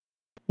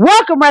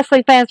Welcome,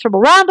 wrestling fans from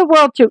around the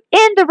world, to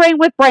In the Ring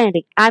with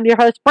Brandy. I'm your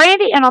host,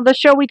 Brandy, and on the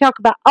show we talk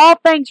about all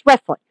things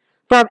wrestling,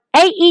 from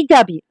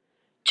AEW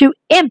to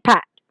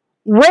Impact,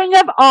 Ring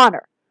of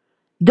Honor,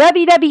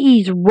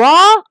 WWE's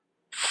Raw,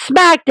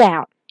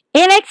 SmackDown,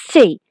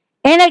 NXT,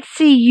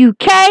 NXT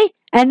UK,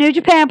 and New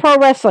Japan Pro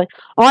Wrestling.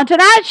 On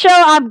tonight's show,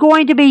 I'm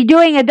going to be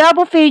doing a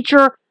double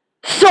feature,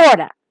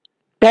 sorta.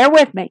 Bear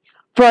with me.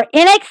 For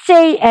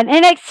NXT and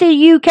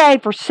NXT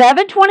UK for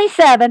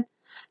 7/27,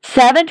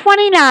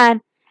 7/29,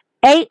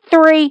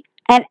 8/3,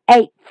 and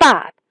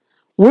 8/5.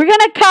 We're going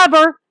to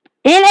cover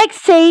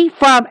NXT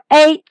from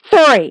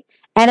 8/3.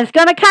 And it's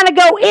going to kind of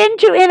go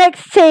into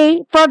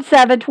NXT from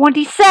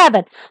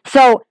 7/27.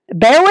 So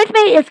bear with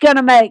me. It's going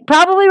to make,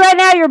 probably right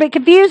now you're a bit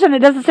confused and it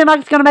doesn't seem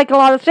like it's going to make a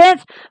lot of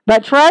sense.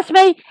 But trust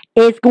me,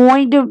 it's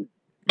going to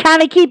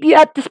kind of keep you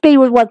up to speed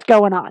with what's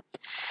going on.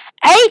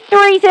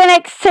 8/3's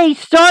NXT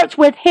starts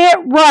with Hit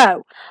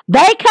Row.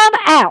 They come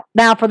out.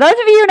 Now, for those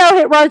of you who know,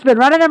 Hit Row's been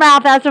running their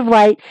mouth as of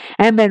late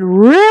and been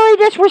really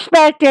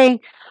disrespecting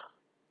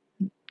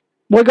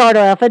Legado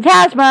El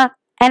Fantasma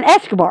and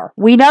Escobar.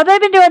 We know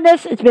they've been doing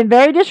this. It's been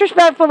very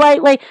disrespectful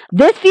lately.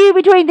 This feud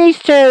between these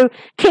two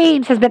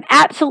teams has been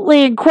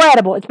absolutely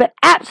incredible. It's been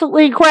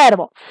absolutely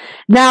incredible.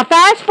 Now,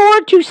 fast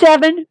forward to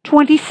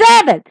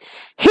 7/27.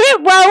 Hit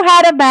Row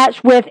had a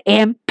match with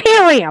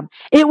Imperium.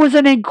 It was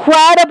an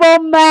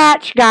incredible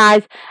match,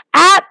 guys.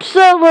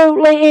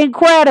 Absolutely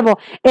incredible.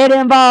 It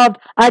involved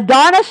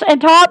Adonis and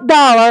Top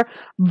Dollar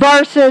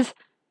versus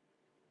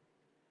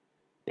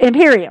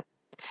Imperium.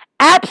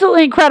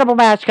 Absolutely incredible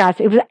match, guys.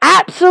 It was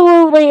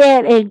absolutely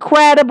an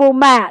incredible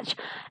match.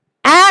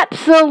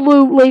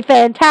 Absolutely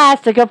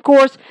fantastic. Of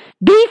course,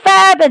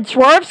 B-Fab and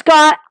Swerve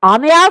Scott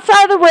on the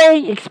outside of the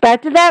ring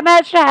expected that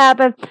match to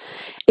happen.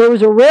 It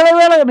was a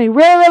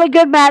really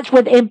good match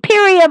with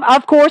Imperium,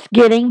 of course,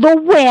 getting the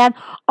win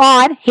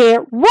on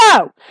Hit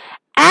Row.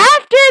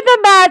 After the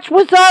match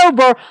was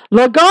over,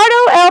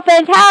 Legado El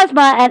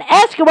Fantasma and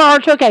Escobar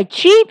took a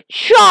cheap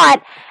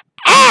shot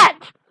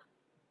at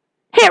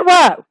Hit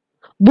Row.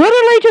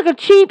 Literally took a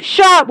cheap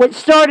shot, which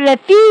started a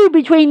feud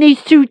between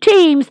these two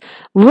teams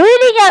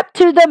leading up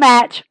to the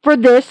match for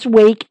this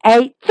week,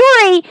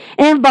 8/3,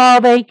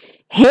 involving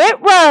Hit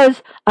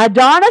Row's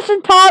Adonis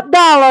and Top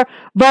Dollar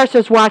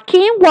versus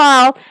Joaquin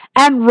Wilde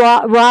and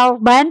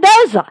Raul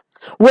Mendoza,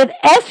 with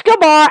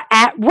Escobar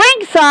at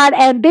ringside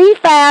and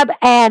B-Fab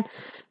and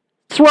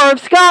Swerve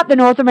Scott, the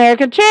North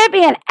American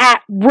champion,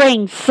 at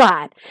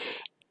ringside.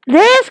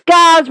 This,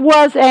 guys,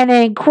 was an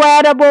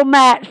incredible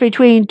match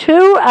between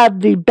two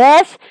of the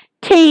best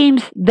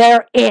teams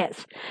there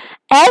is.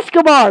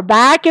 Escobar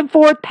back and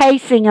forth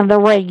pacing in the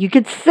ring. You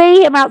could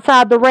see him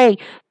outside the ring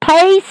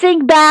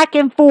pacing back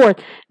and forth.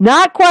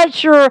 Not quite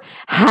sure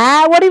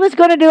what he was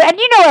going to do. And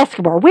you know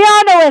Escobar. We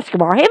all know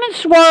Escobar. Him and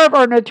Swerve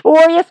are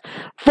notorious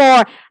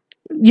for,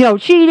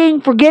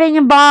 cheating, for getting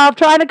involved,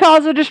 trying to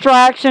cause a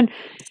distraction.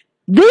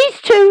 These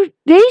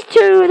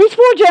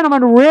four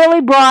gentlemen really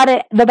brought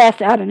the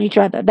best out in each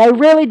other. They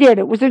really did.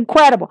 It was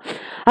incredible.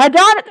 Top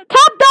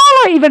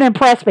Dollar even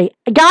impressed me.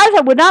 Guys,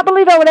 I would not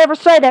believe I would ever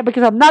say that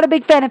because I'm not a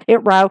big fan of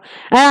Hit Row.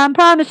 And I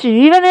promise you,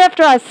 even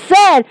after I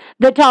said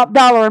that Top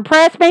Dollar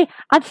impressed me,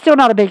 I'm still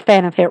not a big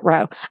fan of Hit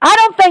Row. I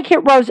don't think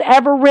Hit Row's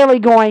ever really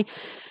going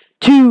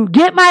to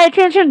get my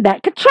attention.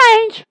 That could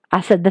change.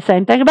 I said the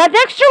same thing about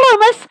Dexter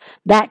Lumis.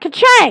 That could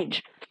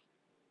change.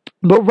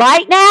 But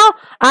right now,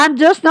 I'm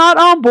just not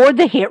on board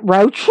the Hit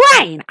Row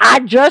train. I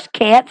just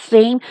can't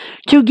seem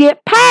to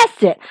get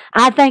past it.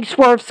 I think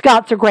Swerve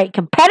Scott's a great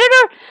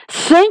competitor.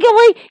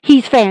 Singly,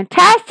 he's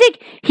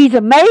fantastic. He's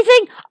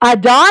amazing.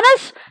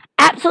 Adonis,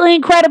 absolutely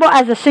incredible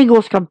as a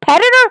singles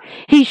competitor.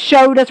 He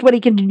showed us what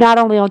he can do not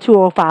only on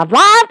 205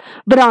 Live,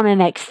 but on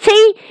NXT.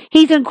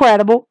 He's an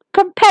incredible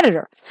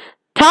competitor.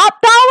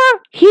 Top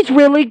Dollar, he's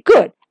really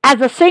good. As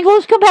a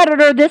singles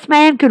competitor, this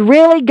man could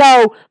really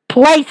go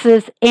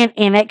places in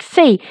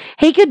NXT.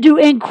 He could do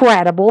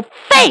incredible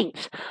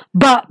things.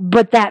 But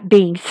that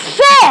being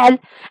said,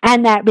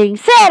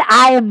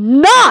 I am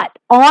not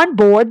on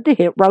board the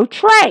Hit Row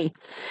train.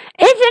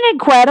 It's an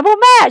incredible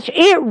match.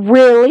 It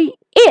really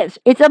is.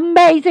 It's an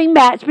amazing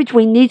match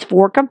between these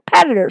four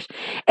competitors.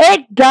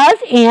 It does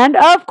end,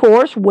 of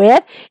course,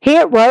 with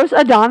Hit Row's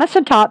Adonis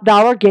and Top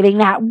Dollar getting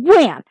that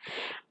win.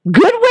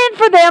 Good win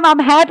for them. I'm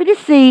happy to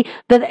see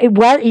that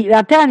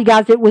I'm telling you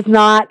guys, it was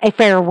not a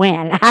fair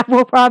win. I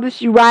will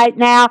promise you right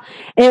now,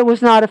 it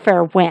was not a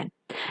fair win.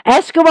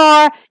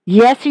 Escobar,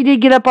 yes, he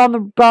did get up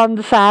on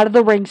the side of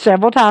the ring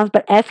several times,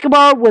 but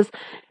Escobar was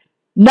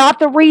not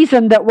the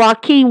reason that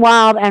Joaquin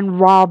Wilde and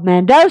Raul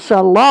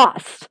Mendoza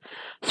lost.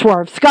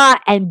 Swerve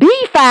Scott and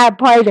B-Fab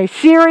played a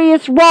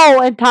serious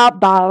role in Top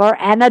Dollar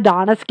and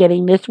Adonis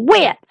getting this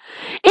win.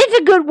 It's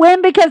a good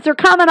win because they're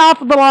coming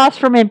off of the loss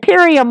from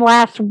Imperium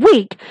last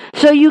week.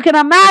 So you can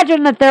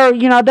imagine that they're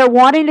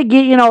wanting to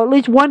get, at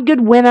least one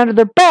good win under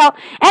their belt.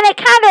 And it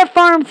kind of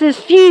affirms this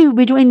feud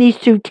between these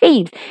two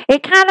teams.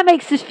 It kind of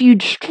makes this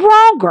feud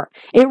stronger.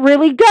 It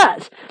really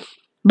does.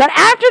 But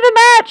after the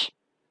match,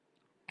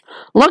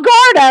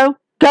 Legado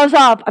goes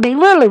off.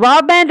 Literally,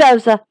 Rob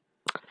Mendoza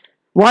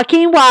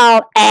Joaquin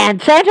Wild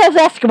and Santos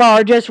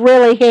Escobar just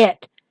really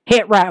hit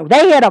row.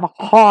 They hit them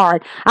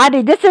hard. I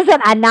mean, this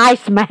isn't a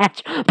nice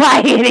match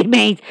by any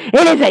means.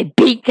 It is a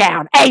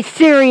beatdown, a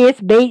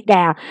serious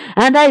beatdown.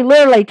 And they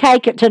literally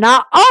take it to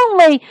not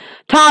only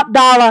Top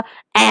Dollar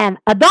and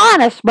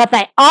Adonis, but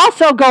they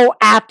also go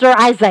after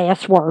Isaiah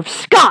Swerve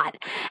Scott.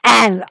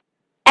 And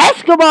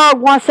Escobar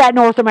wants that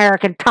North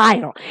American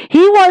title.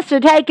 He wants to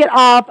take it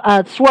off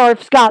of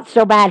Swerve Scott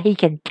so bad he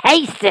can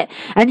taste it.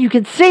 And you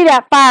can see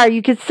that fire.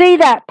 You can see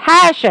that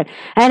passion.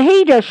 And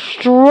he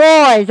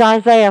destroys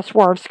Isaiah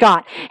Swerve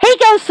Scott. He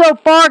goes so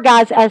far,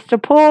 guys, as to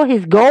pull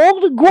his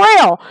gold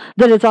grill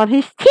that is on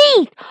his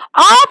teeth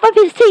off of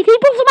his teeth. He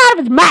pulls them out of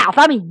his mouth.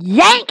 I mean,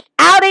 yank,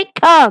 out it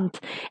comes.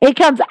 It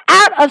comes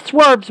out of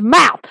Swerve's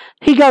mouth.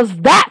 He goes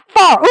that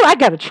far. Oh, I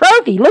got a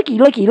trophy. Looky,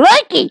 looky,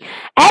 looky.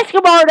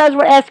 Escobar does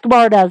what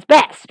Escobar does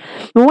best.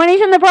 But when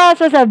he's in the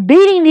process of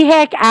beating the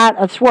heck out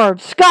of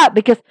Swerve Scott,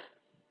 because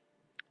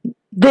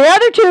the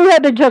other two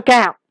have been took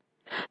out.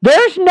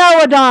 There's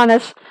no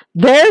Adonis.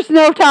 There's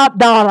no Top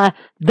Dollar.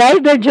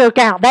 They've been took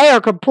out. They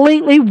are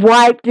completely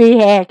wiped the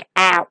heck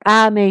out.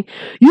 I mean,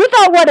 you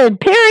thought what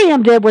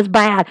Imperium did was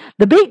bad.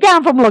 The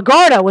beatdown from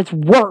Legado is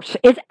worse.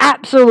 It's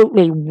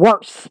absolutely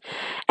worse.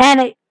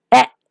 And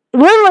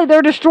literally,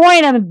 they're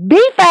destroying him.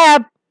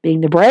 B-Fab,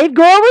 being the brave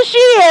girl that she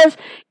is,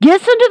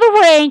 gets into the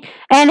ring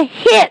and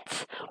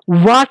hits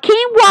Joaquin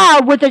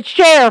Wild with a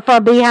chair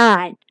from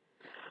behind.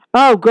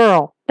 Oh,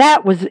 girl.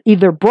 That was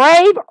either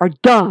brave or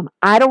dumb.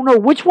 I don't know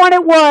which one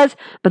it was,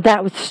 but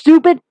that was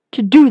stupid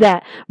to do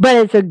that. But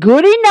it's a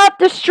good enough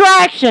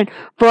distraction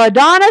for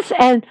Adonis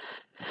and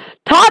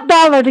Top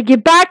Dollar to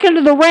get back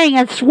into the ring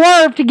and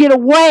Swerve to get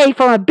away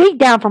from a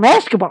beatdown from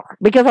Escobar.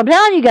 Because I'm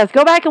telling you guys,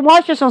 go back and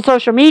watch this on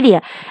social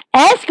media.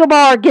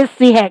 Escobar gets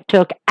the heck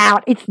took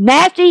out. It's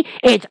nasty.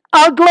 It's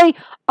ugly.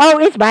 Oh,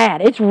 it's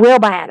bad. It's real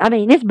bad. I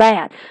mean, it's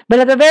bad. But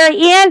at the very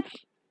end,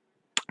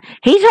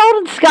 he's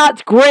holding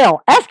Scott's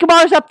grill.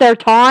 Escobar's up there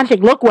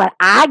taunting. Look what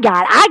I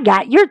got. I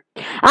got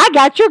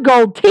your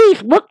gold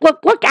teeth. Look,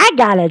 I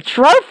got a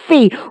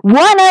trophy.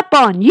 One up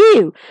on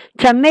you.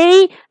 To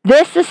me,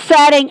 this is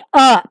setting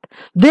up.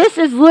 This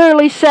is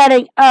literally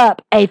setting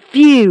up a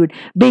feud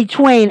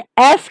between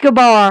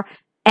Escobar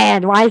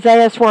and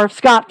Isaiah Swerve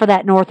Scott for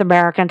that North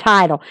American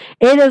title.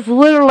 It is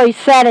literally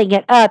setting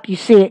it up. You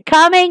see it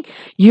coming.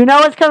 You know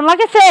it's coming. Like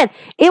I said,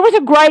 it was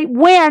a great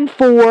win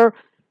for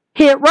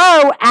Hit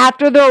Row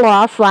after their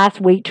loss last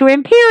week to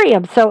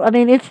Imperium. So, I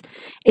mean, it's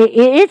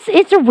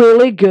a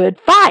really good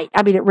fight.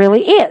 I mean, it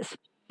really is.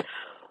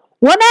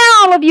 Well, now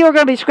all of you are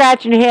going to be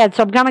scratching your head,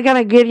 so I'm going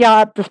to give y'all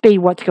up to speed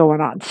what's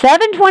going on.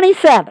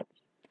 727.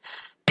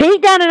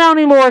 Pete Dunne and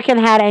Oni Lorcan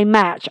had a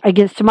match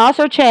against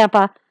Tommaso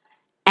Ciampa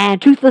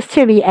and Toothless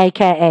Timmy,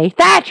 a.k.a.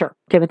 Thatcher,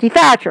 Timothy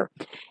Thatcher.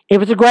 It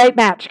was a great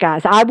match,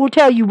 guys. I will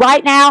tell you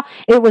right now,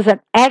 it was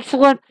an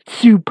excellent,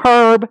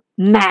 superb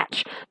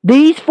match.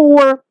 These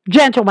four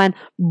gentlemen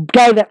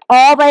gave it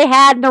all they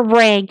had in the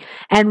ring,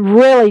 and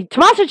really,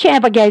 Tommaso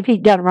Ciampa gave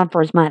Pete Dunne a run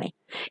for his money.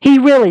 He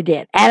really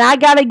did. And I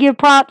got to give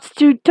props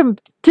to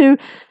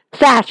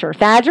Thatcher.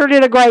 Thatcher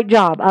did a great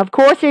job. Of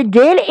course, it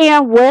did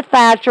end with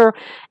Thatcher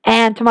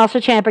and Tommaso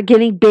Ciampa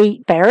getting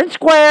beat fair and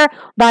square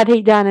by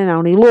Pete Dunne and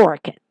Oni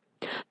Lorcan.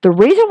 The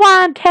reason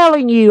why I'm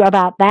telling you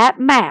about that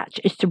match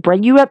is to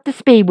bring you up to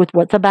speed with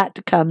what's about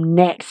to come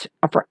next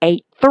for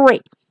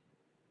 8-3.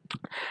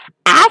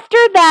 After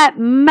that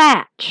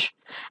match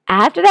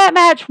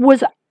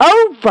was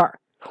over,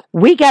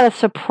 we got a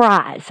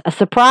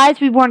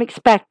surprise we weren't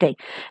expecting.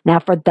 Now,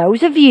 for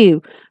those of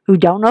you who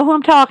don't know who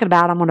I'm talking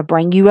about, I'm going to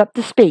bring you up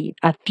to speed.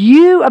 I think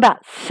it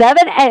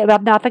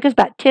was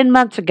about 10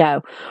 months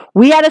ago,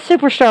 we had a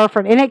superstar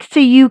from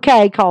NXT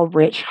UK called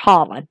Rich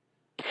Holland.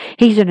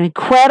 He's an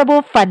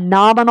incredible,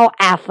 phenomenal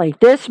athlete.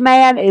 This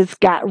man has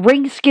got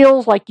ring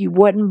skills like you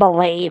wouldn't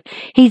believe.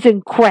 He's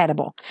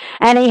incredible.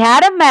 And he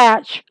had a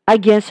match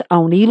against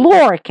Oni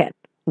Lorcan,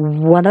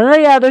 one of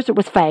the others that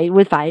was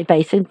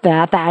facing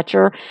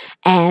Thatcher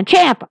and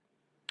Ciampa.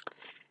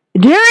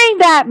 During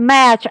that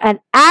match, an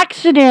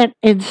accident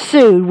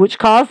ensued, which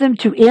caused them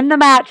to end the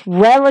match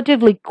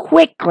relatively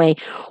quickly,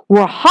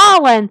 where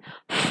Holland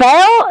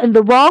fell in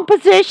the wrong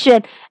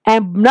position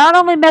and not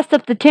only messed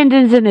up the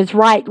tendons in his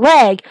right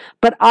leg,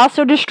 but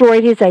also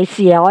destroyed his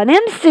ACL and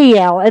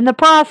MCL in the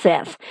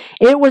process.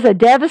 It was a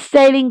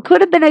devastating,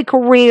 could have been a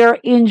career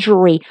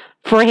injury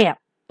for him,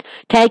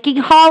 taking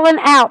Holland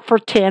out for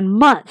 10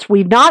 months.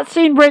 We've not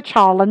seen Rich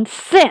Holland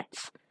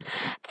since.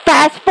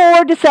 Fast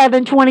forward to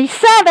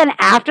 727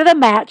 after the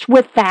match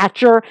with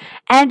Thatcher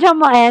and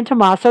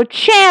Tommaso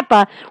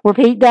Ciampa, where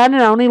Pete Dunne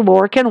and Oni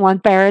Lorcan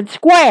won fair and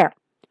square.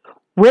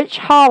 Rich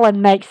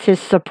Holland makes his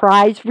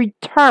surprise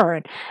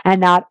return, and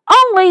not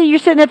only you're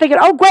sitting there thinking,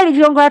 oh great, he's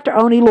going to go after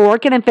Oni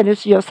Lorcan and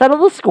finish, settle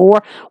the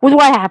score with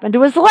what happened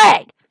to his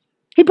leg.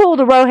 He pulled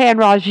a Rohan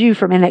Raju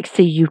from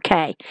NXT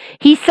UK.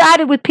 He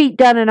sided with Pete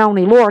Dunne and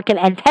Oni Lorcan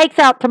and takes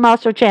out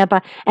Tommaso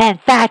Ciampa and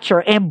Thatcher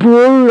in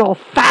brutal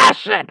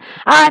fashion.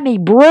 I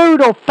mean,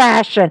 brutal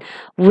fashion,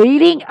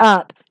 leading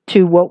up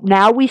to what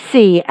now we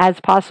see as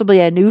possibly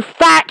a new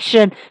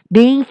faction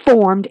being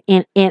formed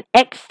in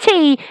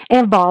NXT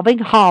involving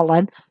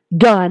Holland,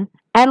 Dunn,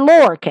 and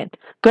Lorcan.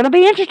 Going to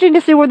be interesting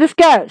to see where this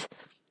goes.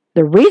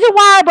 The reason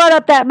why I brought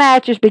up that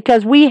match is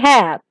because we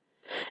have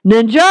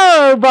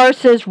Ninjaro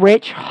versus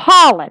Rich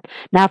Holland.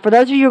 Now, for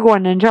those of you who are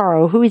going,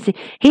 Ninjaro, who is he?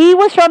 He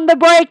was from the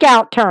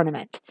Breakout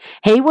Tournament.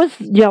 He was,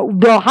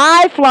 the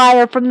high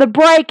flyer from the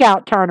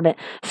Breakout Tournament.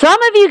 Some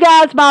of you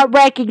guys might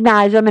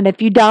recognize him, and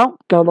if you don't,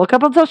 go look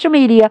up on social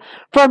media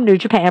from New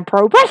Japan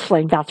Pro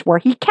Wrestling. That's where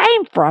he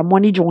came from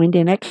when he joined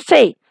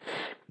NXT.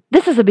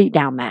 This is a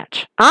beatdown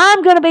match.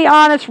 I'm going to be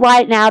honest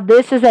right now.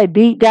 This is a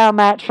beatdown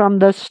match from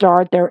the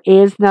start. There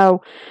is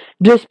no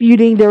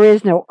disputing. There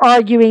is no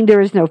arguing.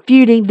 There is no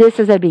feuding. This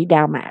is a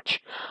beatdown match.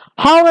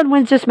 Holland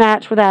wins this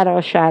match without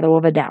a shadow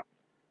of a doubt.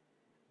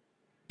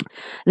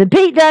 Then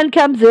Pete Dunne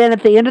comes in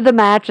at the end of the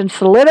match and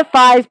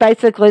solidifies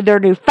basically their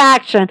new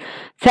faction,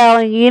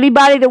 telling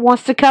anybody that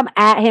wants to come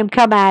at him,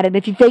 come at him.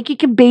 If you think you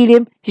can beat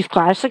him, he's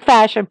classic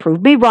fashion.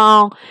 Prove me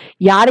wrong.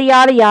 Yada,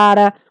 yada,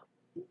 yada.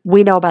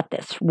 We know about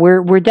this.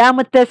 We're done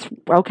with this.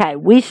 Okay,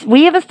 we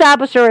have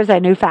established her as a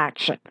new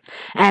faction.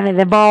 And it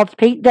involves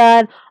Pete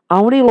Dunne,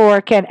 Oni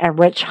Lorcan, and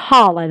Rich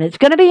Holland. It's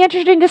going to be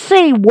interesting to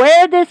see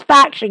where this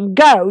faction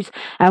goes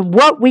and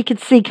what we could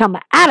see come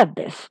out of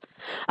this.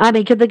 I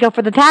mean, could they go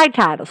for the tag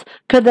titles?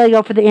 Could they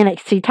go for the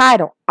NXT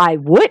title? I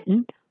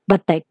wouldn't,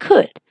 but they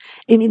could.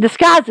 I mean,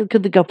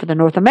 could they go for the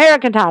North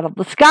American title?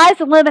 The sky's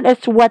the limit as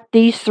to what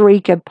these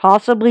three could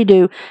possibly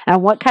do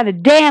and what kind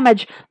of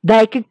damage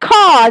they could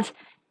cause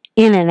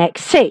in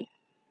NXT.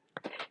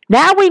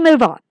 Now we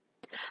move on.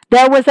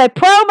 There was a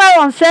promo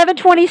on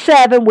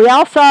 7/27. We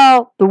all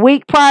saw the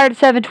week prior to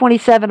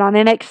 7/27 on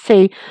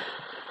NXT.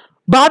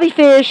 Bobby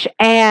Fish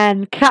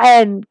and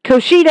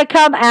Kushida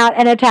come out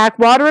and attack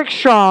Roderick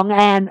Strong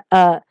and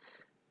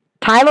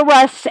Tyler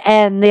Rust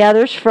and the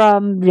others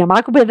from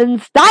Michael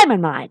Bivens'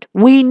 Diamond Mine.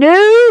 We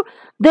knew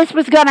this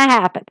was going to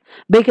happen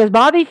because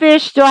Bobby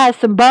Fish still has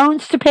some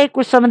bones to pick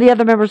with some of the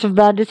other members of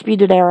the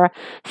Undisputed Era,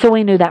 so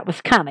we knew that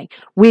was coming.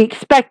 We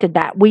expected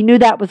that. We knew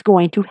that was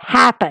going to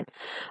happen.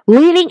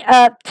 Leading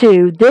up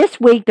to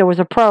this week, there was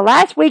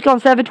last week on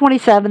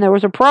 7/27, there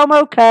was a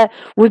promo cut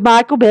with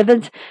Michael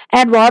Bivens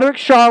and Roderick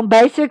Strong.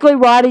 Basically,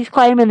 Roddy's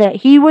claiming that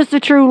he was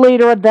the true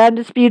leader of the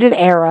Undisputed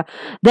Era,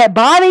 that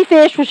Bobby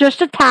Fish was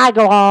just a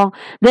tag-along,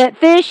 that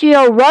Fish,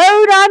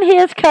 rode on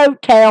his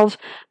coattails.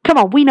 Come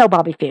on, we know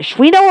Bobby Fish.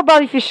 We know what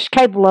Bobby Fish is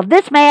capable of.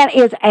 This man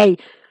is a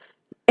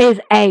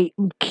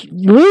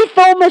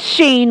lethal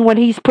machine when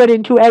he's put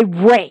into a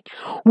ring.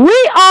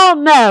 We all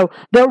know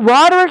that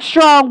Roderick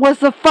Strong was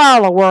the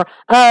follower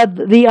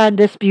of the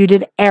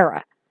Undisputed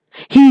Era.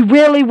 He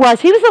really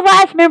was. He was the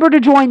last member to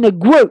join the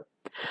group.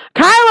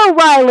 Kyle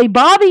O'Reilly,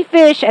 Bobby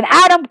Fish, and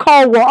Adam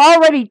Cole were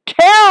already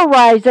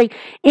terrorizing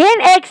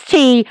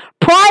NXT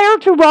prior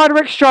to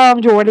Roderick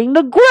Strong joining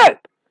the group.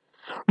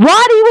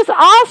 Roddy was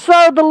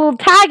also the little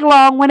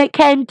tag-along when it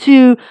came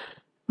to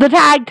the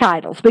tag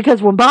titles,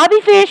 because when Bobby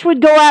Fish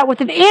would go out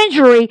with an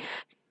injury,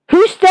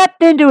 who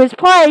stepped into his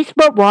place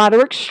but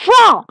Roderick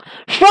Strong?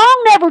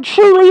 Strong never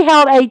truly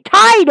held a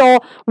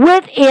title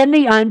within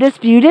the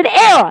Undisputed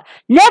Era.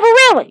 Never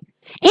really.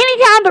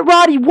 Anytime that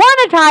Roddy won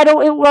a title,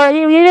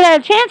 he had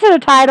a chance at a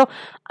title,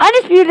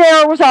 Undisputed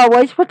Era was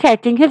always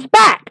protecting his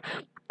back.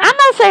 I'm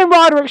not saying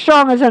Roderick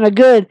Strong isn't a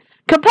good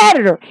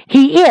competitor.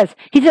 He is.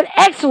 He's an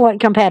excellent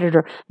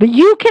competitor. But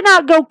you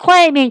cannot go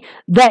claiming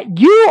that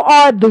you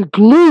are the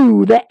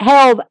glue that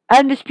held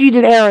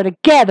Undisputed Era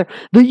together,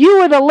 that you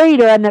were the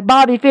leader and that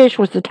Bobby Fish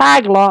was the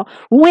tag-along.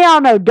 We all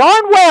know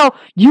darn well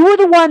you were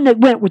the one that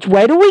went, which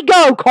way do we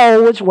go,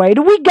 Cole? Which way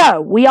do we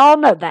go? We all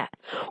know that.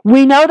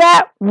 We know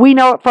that. We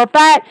know it for a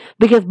fact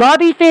because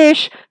Bobby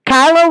Fish,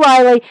 Kyle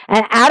O'Reilly,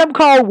 and Adam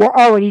Cole were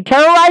already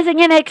terrorizing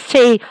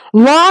NXT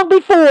long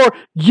before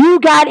you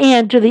got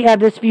into the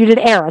Undisputed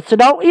Era. So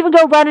don't even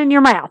go running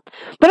your mouth.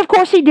 But of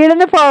course he did in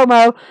the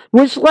promo,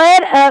 which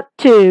led up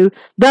to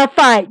the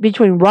fight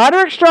between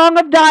Roderick Strong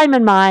of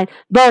Diamond Mine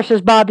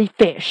versus Bobby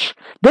Fish.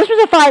 This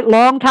was a fight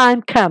long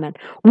time coming.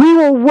 We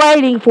were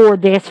waiting for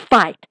this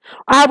fight.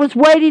 I was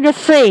waiting to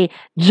see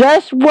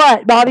just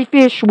what Bobby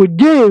Fish would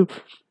do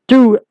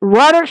to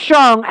Roderick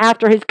Strong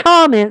after his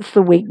comments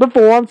the week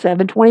before on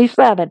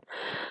 7/27.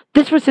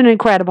 This was an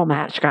incredible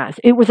match, guys.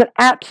 It was an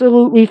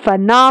absolutely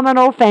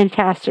phenomenal,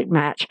 fantastic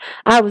match.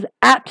 I was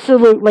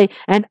absolutely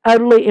and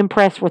utterly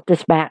impressed with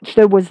this match.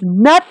 There was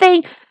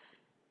nothing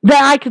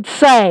that I could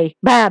say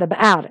bad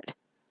about it.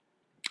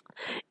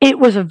 It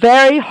was a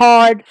very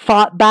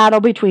hard-fought battle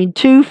between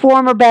two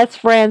former best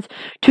friends,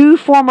 two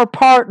former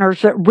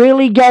partners that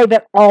really gave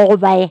it all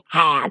they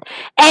had.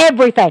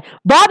 Everything.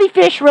 Bobby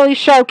Fish really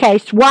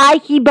showcased why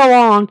he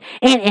belonged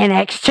in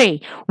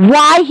NXT,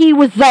 why he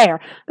was there.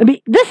 I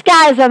mean, this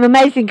guy is an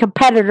amazing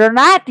competitor, and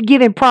I have to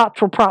give him props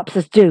where props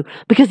is due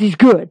because he's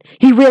good.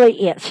 He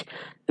really is.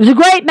 It was a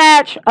great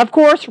match. Of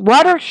course,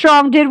 Roderick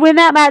Strong did win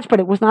that match, but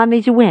it was not an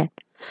easy win.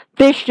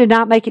 Fish did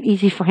not make it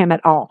easy for him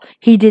at all.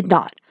 He did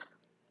not.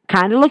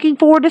 Kind of looking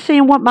forward to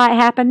seeing what might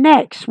happen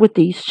next with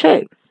these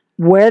two.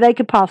 where they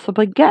could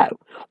possibly go,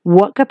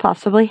 what could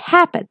possibly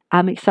happen.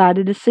 I'm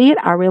excited to see it.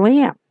 I really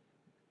am.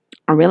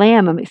 I really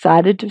am. I'm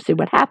excited to see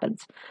what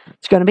happens.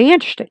 It's going to be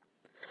interesting.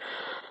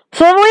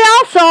 So we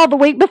all saw the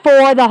week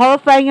before the whole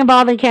thing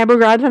involving Cameron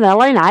Grimes and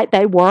LA Knight.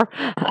 They were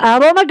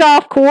out on the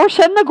golf course,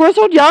 and the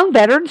grizzled young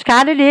veterans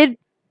kind of did,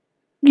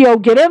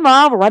 get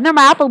involved, run their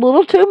mouth a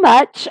little too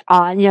much,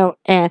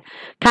 and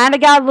kind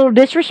of got a little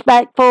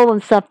disrespectful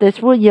and stuff.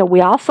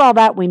 We all saw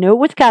that. We knew it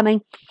was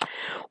coming,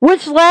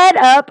 which led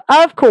up,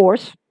 of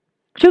course,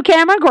 to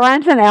Cameron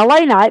Grimes and LA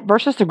Knight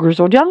versus the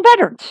grizzled young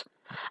veterans.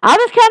 I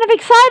was kind of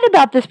excited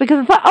about this because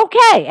I thought,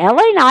 okay,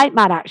 LA Knight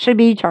might actually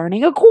be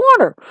turning a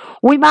corner.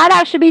 We might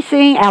actually be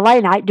seeing LA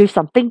Knight do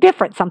something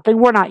different, something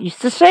we're not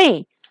used to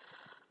seeing.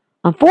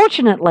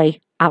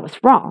 Unfortunately, I was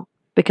wrong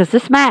because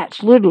this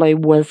match literally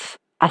was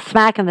a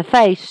smack in the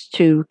face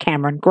to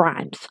Cameron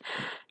Grimes.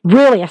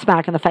 Really a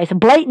smack in the face. A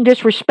blatant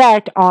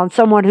disrespect on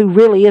someone who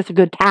really is a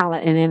good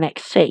talent in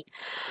NXT.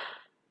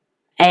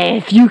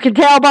 If you can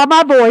tell by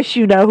my voice,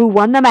 you know who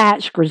won the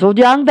match, grizzled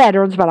young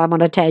veterans, but I'm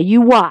going to tell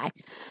you why.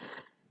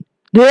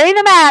 During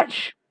the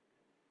match,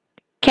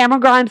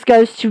 Cameron Grimes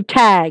goes to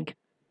tag.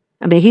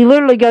 He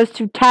literally goes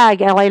to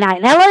tag LA Knight.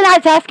 And LA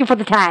Knight's asking for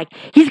the tag.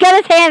 He's got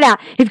his hand out.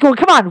 He's going,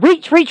 come on,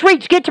 reach,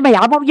 get to me.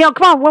 Come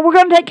on, we're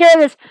going to take care of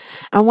this.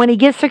 And when he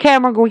gets to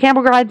when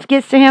Cameron Grimes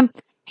gets to him,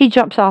 he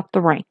jumps off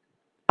the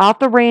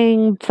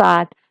ring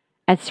side,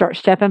 and starts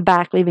stepping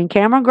back, leaving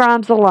Cameron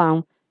Grimes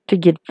alone to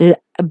get the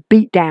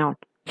beat down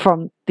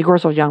from the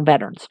grizzled young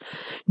veterans.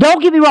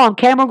 Don't get me wrong,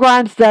 Cameron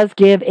Grimes does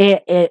give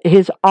it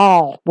his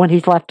all when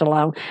he's left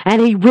alone,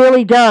 and he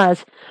really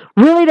does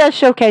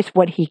showcase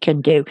what he can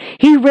do.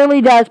 He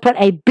really does put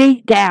a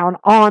beat down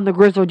on the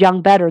grizzled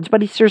young veterans,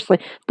 but he's seriously,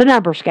 the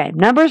numbers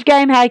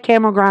game had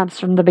Cameron Grimes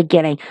from the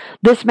beginning.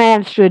 This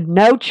man stood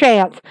no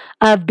chance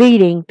of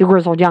beating the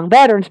grizzled young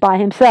veterans by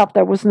himself.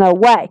 There was no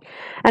way.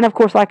 And of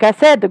course, like I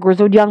said, the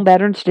grizzled young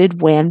veterans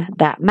did win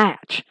that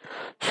match.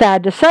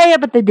 Sad to say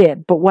it, but they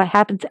did. But what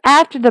happens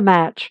after the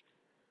match,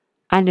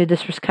 I knew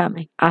this was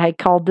coming. I had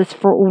called this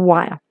for a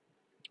while.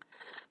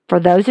 For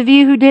those of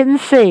you who didn't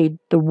see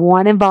the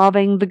one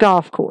involving the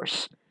golf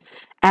course,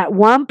 at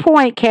one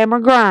point,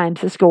 Cameron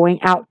Grimes is going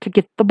out to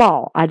get the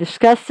ball. I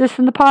discussed this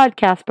in the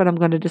podcast, but I'm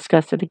going to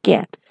discuss it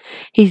again.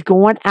 He's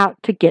going out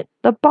to get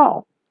the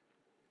ball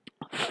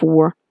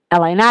for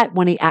LA Knight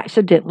when he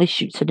accidentally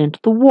shoots it into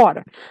the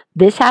water.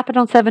 This happened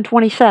on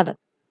 7/27.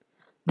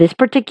 This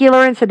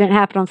particular incident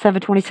happened on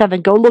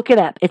 7/27. Go look it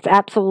up. It's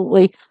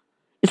absolutely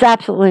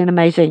an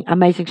amazing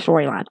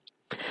storyline.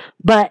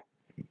 But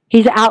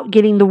he's out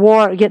getting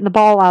the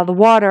ball out of the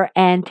water,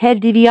 and Ted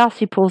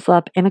DiBiase pulls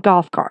up in a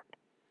golf cart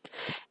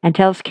and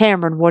tells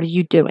Cameron, "What are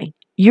you doing?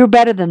 You're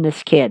better than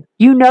this kid.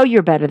 You know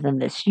you're better than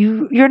this.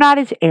 You're not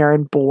his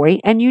errand boy,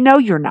 and you know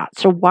you're not.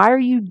 So why are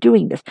you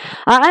doing this?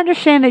 I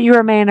understand that you're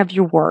a man of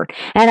your word,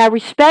 and I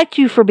respect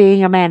you for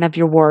being a man of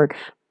your word,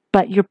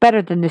 but you're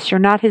better than this. You're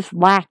not his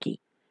lackey.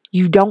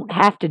 You don't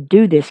have to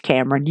do this,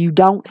 Cameron. You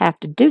don't have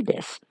to do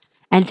this."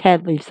 And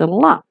Ted leaves it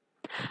alone.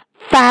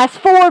 Fast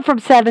forward from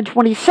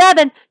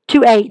 7/27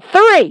 to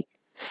 8/3.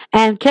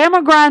 And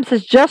Cameron Grimes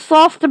has just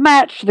lost a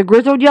match to the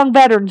grizzled young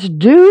veterans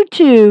due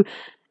to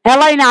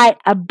LA Knight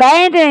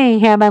abandoning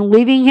him and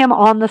leaving him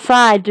on the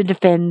side to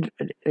defend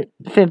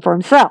for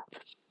himself.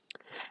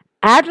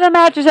 After the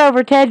match is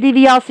over, Ted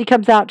DiBiase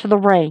comes out to the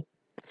ring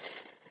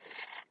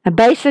and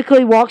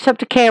basically walks up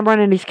to Cameron,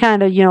 and he's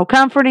kind of,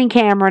 comforting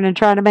Cameron and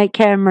trying to make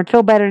Cameron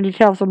feel better, and he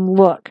tells him,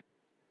 "Look,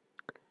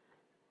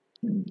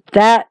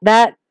 that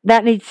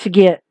needs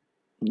to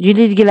you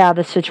need to get out of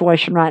this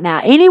situation right now.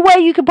 Any way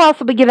you can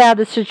possibly get out of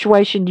this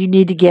situation, you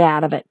need to get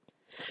out of it.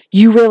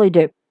 You really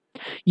do.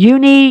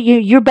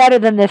 You're better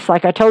than this.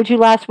 Like I told you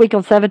last week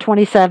on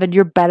 7/27,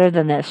 you're better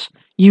than this.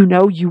 You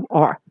know you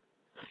are.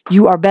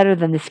 You are better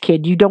than this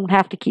kid. You don't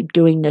have to keep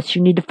doing this.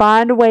 You need to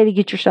find a way to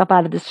get yourself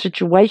out of this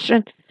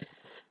situation."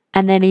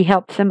 And then he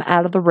helps him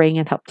out of the ring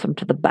and helps him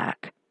to the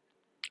back.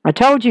 I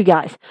told you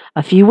guys,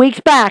 a few weeks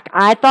back,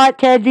 I thought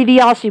Ted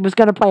DiBiase was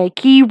going to play a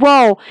key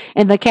role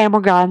in the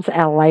Cameron Grimes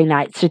LA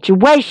Knight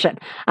situation.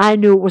 I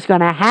knew it was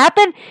going to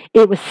happen.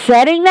 It was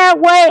setting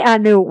that way. I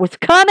knew it was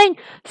coming.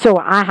 So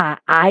I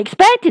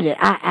expected it.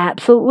 I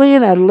absolutely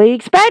and utterly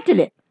expected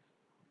it.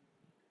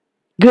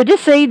 Good to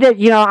see that,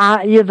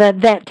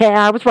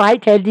 I was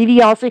right, Ted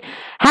DiBiase.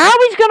 How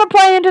he's going to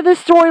play into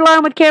this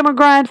storyline with Cameron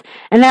Grimes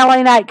and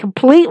LA Knight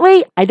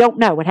completely, I don't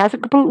know. It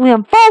hasn't completely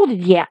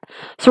unfolded yet.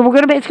 So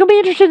it's going to be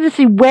interesting to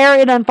see where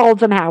it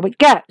unfolds and how it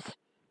goes.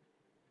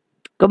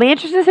 Going to be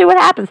interesting to see what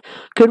happens.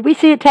 Could we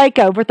see it take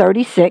over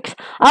 36,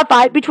 a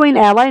fight between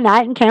LA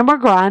Knight and Cameron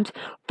Grimes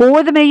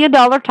for the $1 million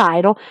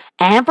title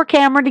and for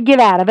Cameron to get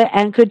out of it?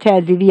 And could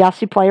Ted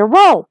DiBiase play a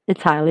role?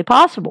 It's highly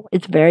possible.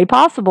 It's very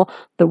possible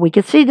that we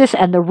could see this,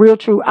 and the real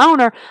true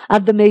owner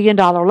of the $1 million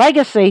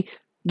legacy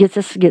gets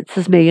his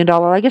 $1 million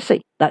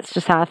legacy. That's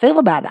just how I feel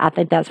about it. I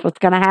think that's what's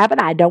going to happen.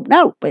 I don't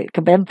know. But it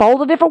could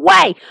unfold a different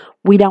way.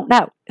 We don't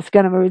know. It's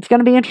going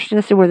to be interesting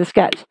to see where this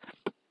goes.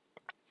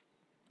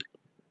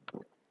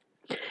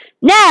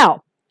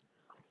 Now,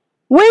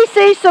 we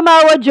see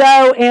Samoa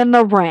Joe in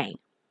the ring.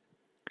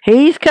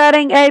 He's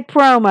cutting a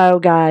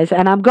promo, guys,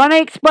 and I'm going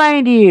to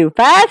explain to you.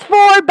 Fast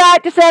forward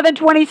back to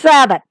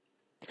 727.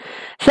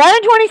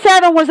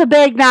 727 was a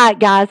big night,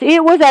 guys.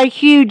 It was a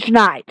huge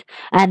night.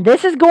 And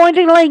this is going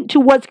to link to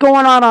what's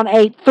going on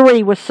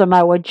 8-3 with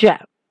Samoa Joe.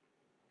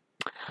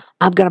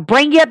 I'm going to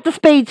bring you up to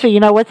speed so you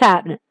know what's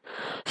happening.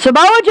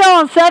 Samoa Joe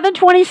on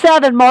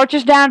 727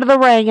 marches down to the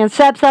ring and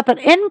sets up an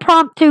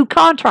impromptu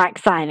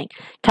contract signing.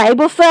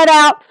 Table set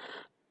out.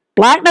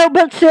 Black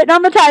notebook sitting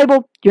on the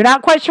table. You're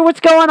not quite sure what's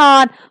going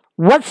on.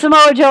 What's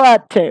Samoa Joe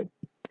up to?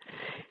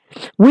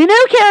 He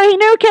knew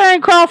Karrion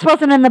Kross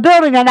wasn't in the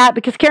building that night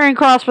because Karrion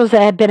Kross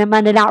had been at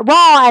Monday Night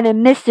Raw and had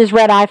missed his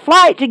red-eye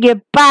flight to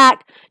get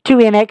back to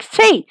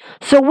NXT.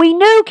 So we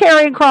knew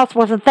Karrion Kross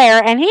wasn't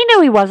there, and he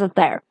knew he wasn't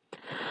there.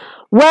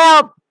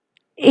 Well,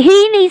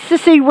 he needs to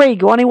see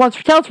Regal, and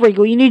he tells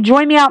Regal, you need to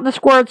join me out in the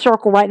squared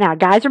circle right now.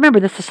 Guys,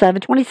 remember, this is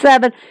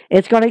 727.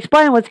 It's going to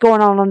explain what's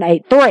going on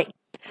 8-3.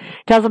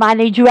 Tells him, I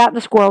need you out in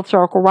the squared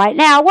circle right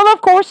now. Well,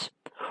 of course,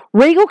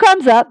 Regal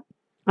comes up,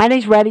 and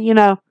he's ready,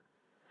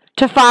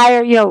 to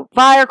fire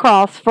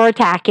Kross for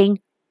attacking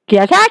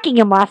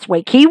him last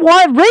week. Regal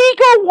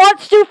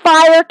wants to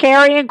fire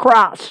Karrion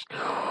Kross.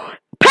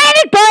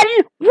 Panic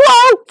button!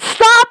 Whoa!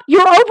 Stop!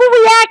 You're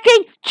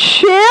overreacting!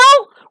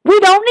 Chill! We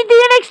don't need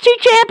the NXT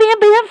champion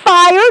being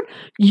fired.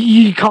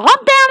 You calm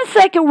down a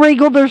second,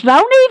 Regal. There's no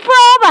need for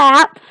all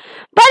that.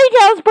 But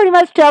he pretty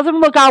much tells him,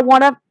 look, I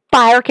want to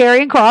fire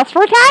Karrion Kross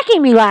for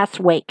attacking me last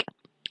week.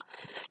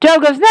 Joe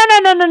goes,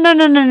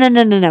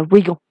 no,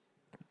 Regal.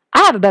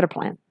 I have a better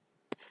plan.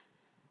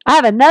 I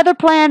have another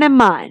plan in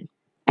mind.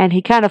 And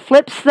he kind of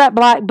flips that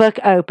black book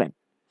open.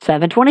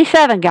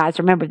 727, guys.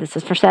 Remember, this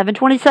is for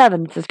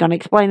 727. This is going to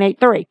explain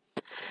 8-3.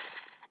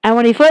 And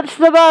when he flips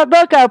the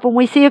book open,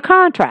 we see a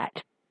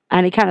contract.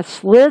 And he kind of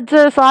slides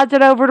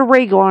it over to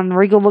Regal. And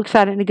Regal looks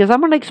at it and he goes, I'm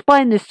going to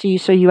explain this to you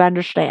so you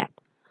understand.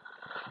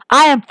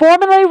 I am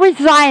formally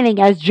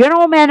resigning as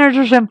general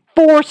manager's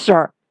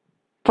enforcer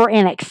for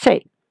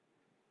NXT.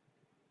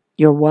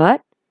 You're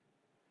what?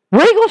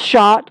 Regal's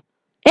shocked.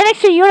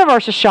 NXT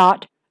Universe is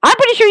shocked. I'm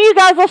pretty sure you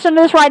guys listening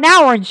to this right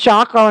now are in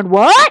shock going,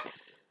 what?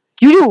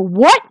 You do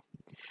what?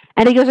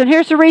 And he goes, and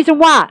here's the reason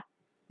why.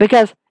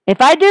 Because if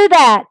I do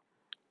that,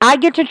 I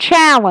get to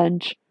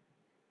challenge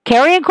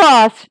Karrion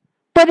Kross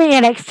for the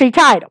NXT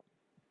title.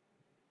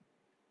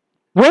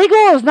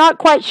 Regal is not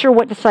quite sure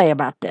what to say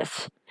about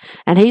this.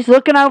 And he's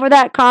looking over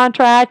that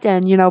contract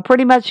and,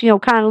 pretty much,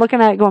 kind of looking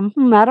at it going,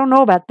 I don't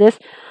know about this.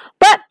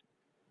 But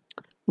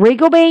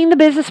Regal being the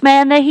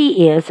businessman that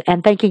he is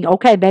and thinking,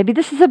 okay, maybe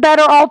this is a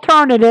better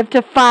alternative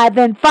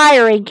than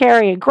firing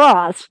Karrion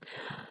Kross.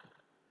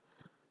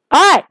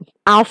 All right,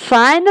 I'll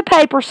sign the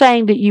paper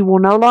saying that you will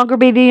no longer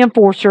be the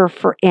enforcer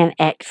for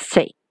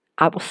NXT.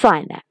 I will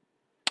sign that.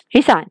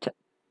 He signs it.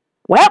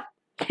 Well,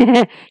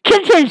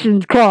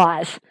 contingent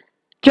clause.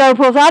 Joe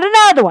pulls out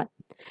another one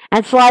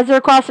and slides it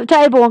across the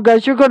table and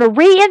goes, you're going to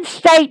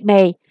reinstate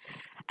me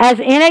as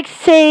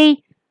NXT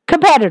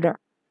competitor.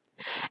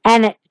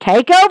 And at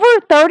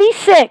TakeOver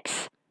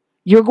 36,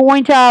 you're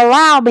going to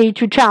allow me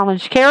to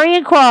challenge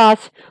Karrion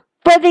Kross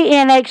for the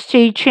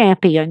NXT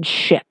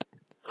championship.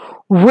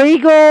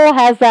 Regal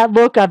has that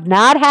look of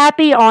not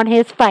happy on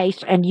his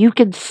face, and you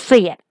can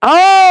see it.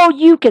 Oh,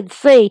 you can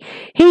see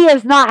he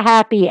is not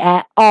happy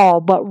at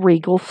all, but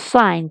Regal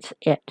signs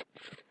it.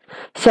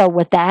 So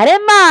with that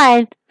in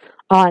mind,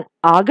 on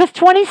August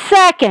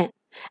 22nd,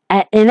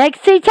 at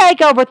NXT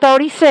TakeOver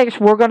 36,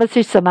 we're going to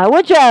see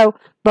Samoa Joe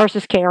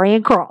versus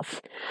Karrion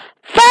Kross.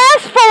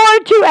 Fast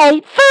forward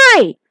to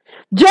 8-3.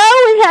 Joe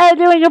is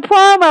doing a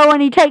promo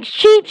and he takes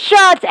cheap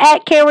shots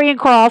at Karrion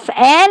Kross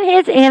and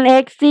his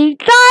NXT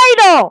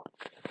title.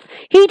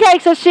 He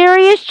takes a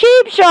serious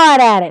cheap shot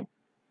at him.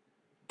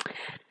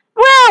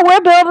 Well,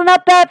 we're building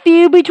up that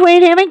feud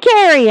between him and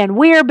Karrion.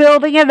 We're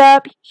building it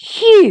up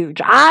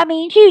huge. I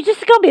mean, huge. This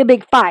is going to be a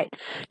big fight.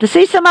 To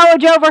see Samoa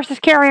Joe versus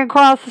Karrion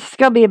Kross, this is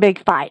going to be a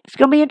big fight. It's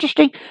going to be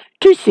interesting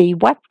to see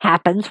what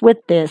happens with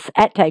this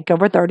at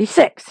TakeOver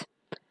 36.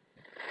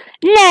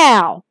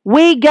 Now,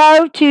 we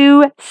go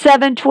to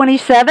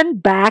 727,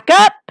 back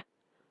up,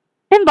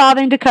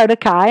 involving Dakota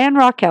Kai and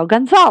Raquel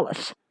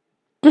Gonzalez.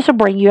 This will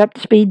bring you up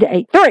to speed to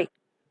 8-3.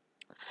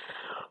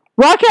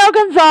 Raquel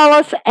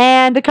Gonzalez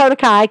and Dakota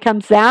Kai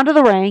comes down to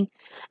the ring,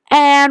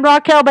 and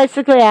Raquel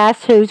basically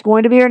asks who's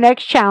going to be her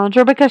next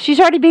challenger because she's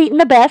already beaten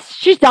the best.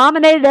 She's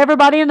dominated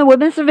everybody in the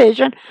women's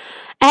division,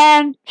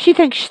 and she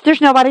thinks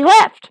there's nobody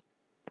left.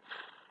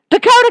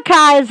 Dakota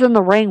Kai is in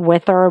the ring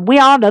with her. We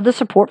all know the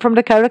support from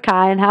Dakota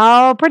Kai and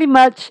how pretty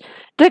much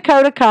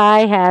Dakota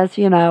Kai has,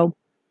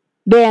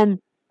 been,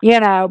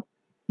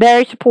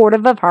 very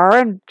supportive of her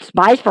and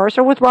vice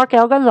versa with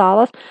Raquel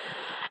Gonzalez.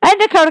 And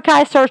Dakota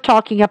Kai starts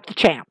talking up the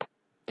champ.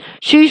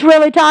 She's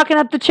really talking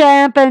up the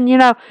champ, and,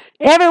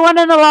 everyone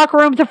in the locker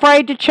room's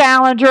afraid to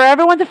challenge her.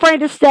 Everyone's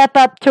afraid to step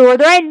up to her.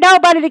 There ain't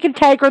nobody that can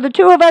take her. The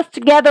two of us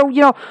together,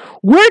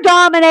 we're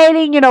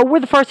dominating. We're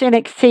the first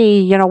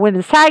NXT,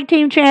 women's tag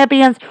team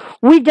champions.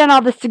 We've done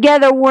all this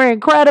together. We're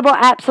incredible,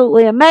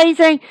 absolutely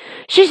amazing.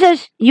 She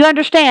says, you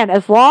understand,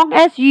 as long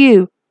as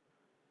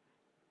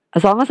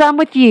I'm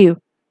with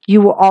you,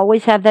 you will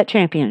always have that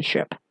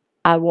championship.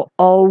 I will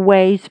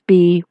always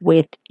be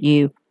with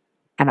you,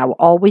 and I will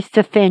always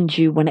defend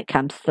you when it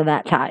comes to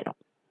that title.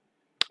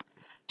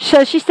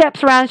 So she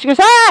steps around and she goes,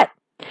 all right,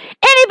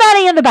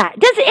 anybody in the back?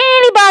 Does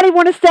anybody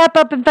want to step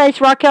up and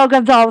face Raquel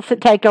Gonzalez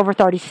at TakeOver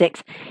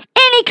 36?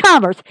 Any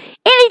comers?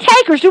 Any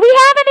takers? Do we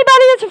have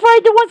anybody that's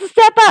afraid that wants to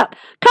step up?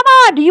 Come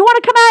on, do you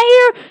want to come out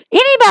here?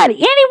 Anybody,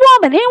 any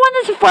woman, anyone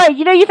that's afraid.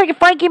 You're thinking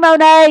Frankie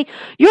Monet.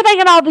 You're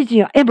thinking all these,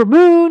 Ember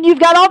Moon. You've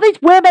got all these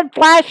women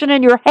flashing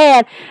in your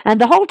head, and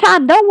the whole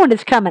time no one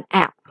is coming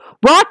out.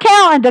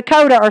 Raquel and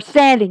Dakota are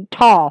standing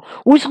tall,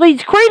 which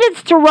leads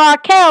credence to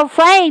Raquel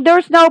saying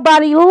there's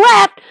nobody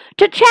left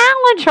to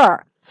challenge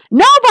her.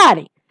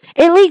 Nobody.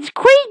 It leads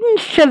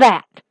credence to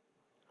that.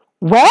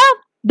 Well,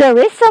 there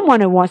is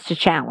someone who wants to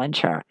challenge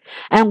her.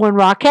 And when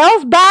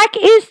Raquel's back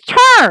is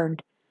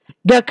turned,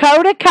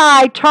 Dakota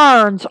Kai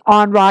turns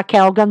on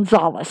Raquel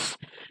Gonzalez.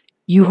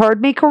 You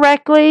heard me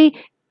correctly,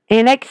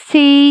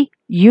 NXT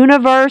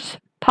Universe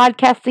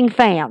podcasting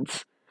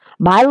fans,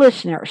 my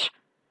listeners.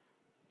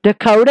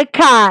 Dakota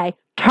Kai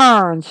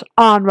turns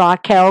on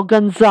Raquel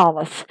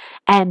Gonzalez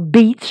and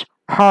beats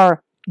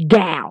her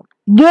down.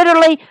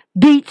 Literally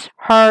beats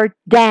her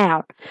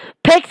down.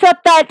 Picks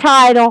up that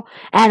title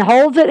and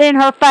holds it in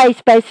her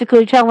face,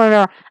 basically telling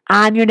her,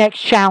 I'm your next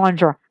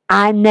challenger.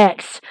 I'm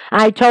next.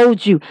 I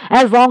told you,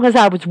 as long as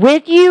I was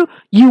with you,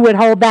 you would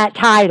hold that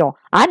title.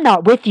 I'm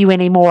not with you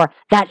anymore.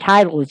 That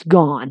title is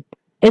gone.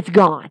 It's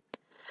gone.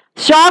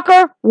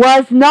 Shocker,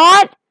 was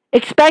not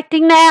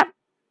expecting that.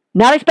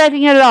 Not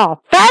expecting it at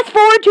all. Fast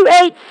forward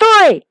to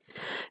 8-3.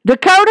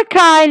 Dakota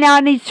Kai now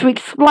needs to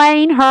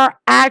explain her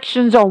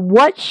actions on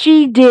what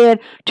she did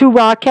to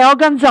Raquel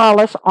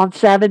Gonzalez on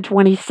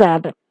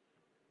 7/27.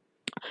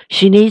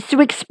 She needs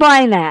to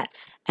explain that,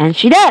 and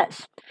she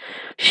does.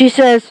 She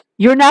says,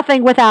 you're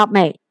nothing without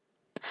me.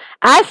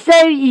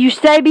 You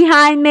stay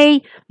behind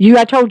me.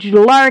 I told you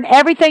to learn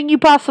everything you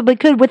possibly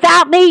could.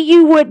 Without me,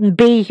 you wouldn't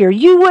be here.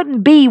 You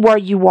wouldn't be where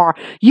you are.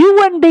 You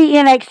wouldn't be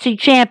NXT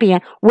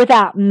champion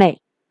without me.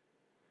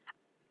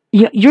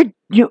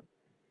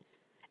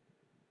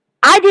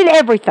 I did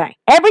everything.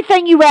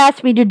 Everything you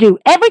asked me to do.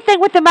 Everything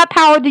within my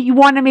power that you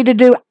wanted me to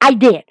do, I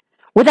did.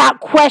 Without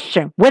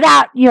question.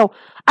 I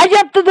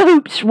jumped through the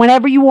hoops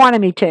whenever you wanted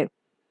me to.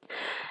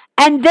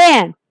 And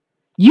then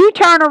you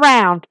turn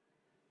around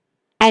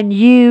and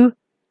you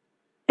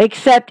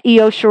accept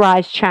Io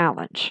Shirai's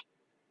challenge.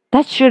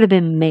 That should have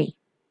been me.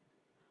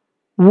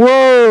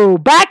 Whoa.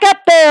 Back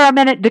up there a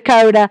minute,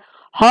 Dakota.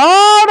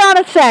 Hold on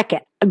a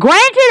second.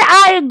 Granted,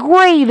 I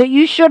agree that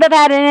you should have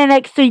had an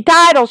NXT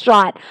title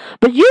shot,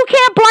 but you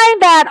can't blame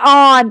that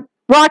on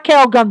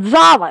Raquel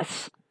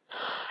Gonzalez.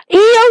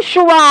 Io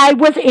Shirai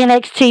was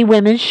NXT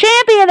Women's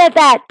Champion at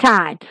that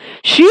time.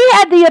 She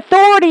had the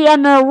authority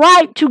and the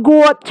right to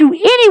go up to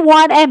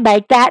anyone and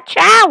make that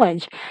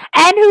challenge.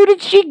 And who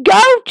did she go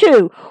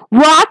to?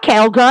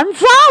 Raquel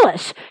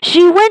Gonzalez.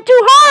 She went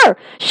to her.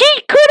 She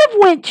could have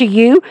went to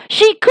you.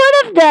 She could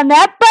have done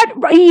that,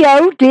 but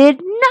Io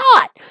did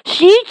not.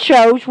 She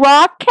chose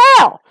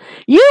Raquel.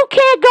 You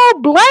can't go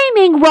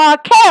blaming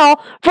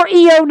Raquel for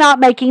Io not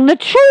making the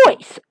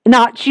choice,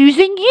 not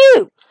choosing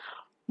you.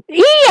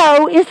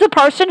 Io is the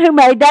person who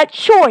made that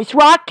choice.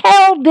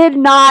 Raquel did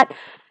not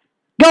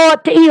go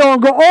up to Io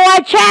and go, I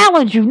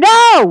challenge you.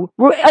 No,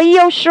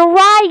 Io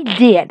Shirai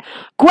did.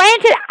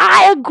 Granted,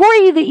 I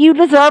agree that you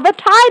deserve a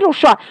title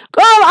shot.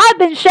 Girl, I've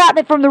been shouting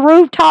it from the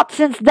rooftop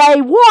since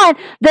day one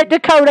that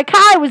Dakota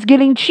Kai was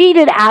getting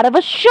cheated out of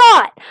a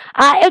shot.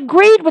 I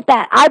agreed with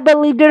that. I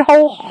believed it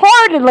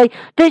wholeheartedly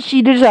that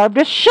she deserved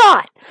a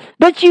shot.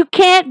 But you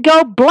can't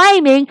go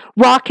blaming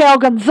Raquel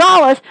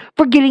Gonzalez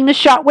for getting the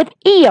shot with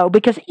Io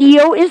because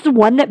Io is the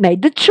one that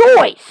made the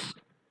choice.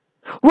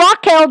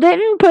 Raquel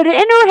didn't put it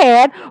in her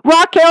head.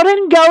 Raquel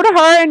didn't go to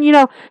her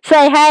and,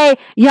 say, hey,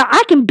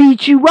 I can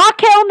beat you.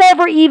 Raquel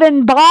never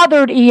even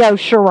bothered Io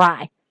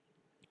Shirai.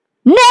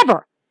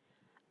 Never.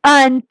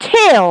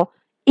 Until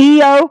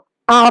Io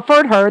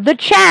offered her the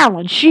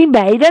challenge. She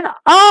made an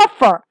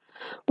offer.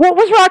 What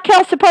was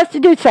Raquel supposed to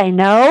do? Say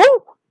no?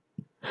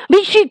 I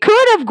mean, she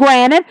could have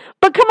granted,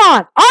 but come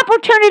on.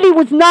 Opportunity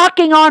was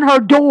knocking on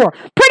her door.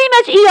 Pretty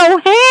much Io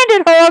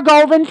handed her a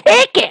golden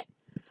ticket.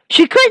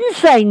 She couldn't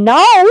say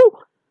no.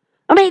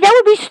 I mean, that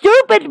would be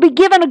stupid to be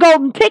given a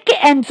golden ticket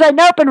and say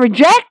nope and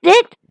reject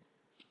it.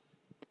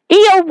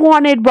 Io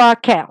wanted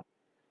Raquel.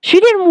 She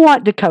didn't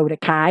want Dakota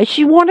Kai.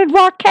 She wanted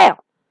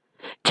Raquel.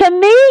 To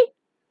me,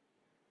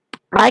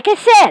 like I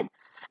said,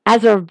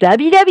 as a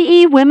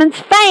WWE women's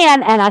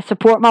fan, and I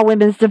support my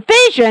women's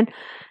division,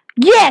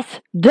 yes,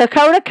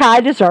 Dakota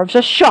Kai deserves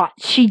a shot.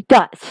 She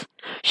does.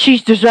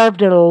 She's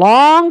deserved it a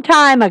long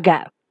time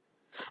ago.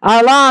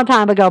 A long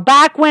time ago.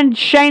 Back when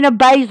Shayna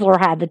Baszler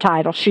had the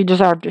title, she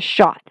deserved a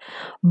shot.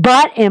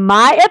 But in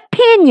my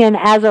opinion,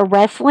 as a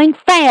wrestling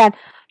fan,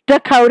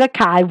 Dakota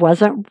Kai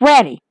wasn't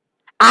ready.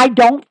 I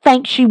don't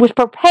think she was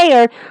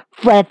prepared.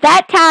 At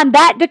that time,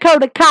 that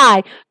Dakota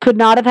Kai could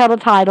not have held a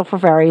title for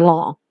very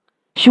long.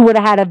 She would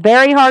have had a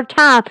very hard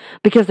time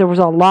because there was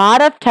a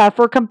lot of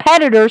tougher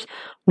competitors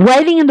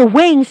waiting in the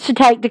wings to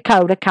take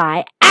Dakota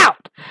Kai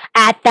out.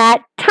 At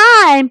that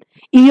time,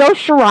 Io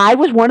Shirai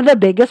was one of the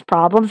biggest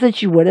problems that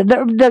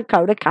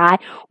Dakota Kai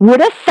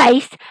would have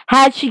faced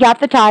had she got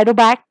the title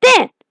back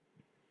then.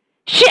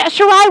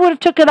 Shirai would have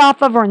took it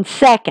off of her in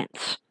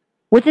seconds.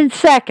 Within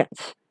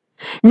seconds.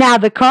 Now,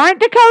 the current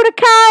Dakota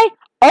Kai,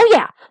 oh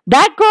yeah,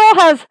 that girl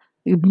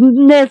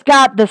has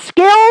got the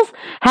skills,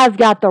 has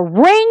got the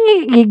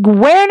ring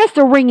awareness,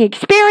 the ring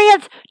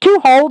experience to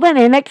hold an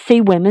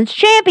NXT Women's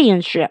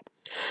Championship.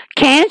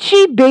 Can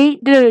she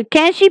beat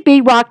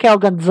Raquel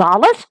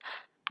Gonzalez?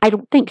 I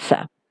don't think so.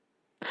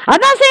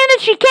 I'm not saying that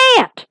she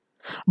can't,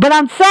 but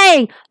I'm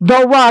saying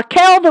the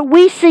Raquel that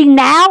we see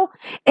now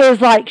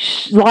is like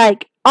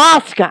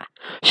Asuka.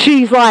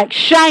 She's like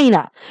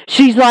Shayna.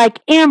 She's like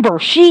Ember.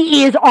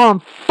 She is on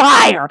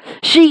fire.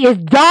 She is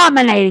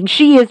dominating.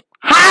 She is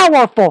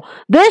powerful.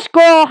 This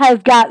girl has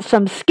got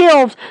some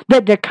skills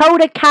that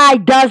Dakota Kai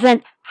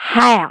doesn't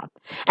have.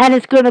 And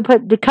it's going to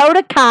put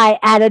Dakota Kai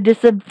at a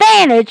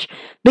disadvantage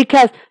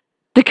because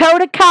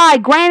Dakota Kai,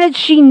 granted,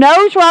 she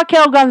knows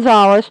Raquel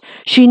Gonzalez.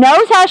 She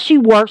knows how she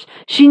works.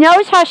 She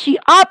knows how she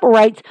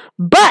operates.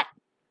 But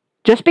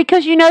just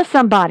because you know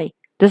somebody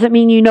doesn't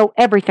mean you know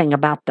everything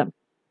about them.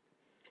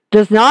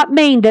 Does not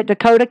mean that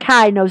Dakota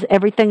Kai knows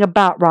everything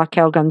about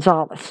Raquel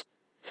Gonzalez.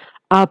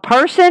 A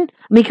person,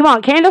 I mean, come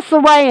on, Candice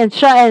LeRae and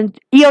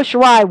Io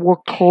Shirai were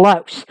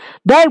close.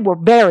 They were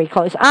very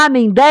close. I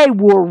mean, they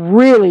were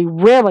really,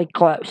 really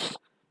close.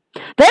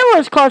 They were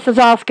as close as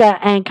Asuka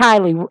and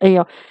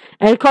Kylie,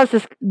 and close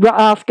as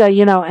Asuka,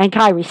 and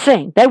Kairi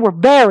Singh. They were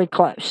very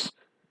close.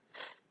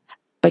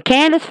 But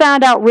Candice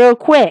found out real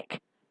quick,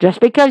 just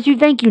because you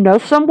think you know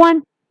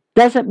someone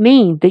doesn't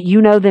mean that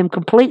you know them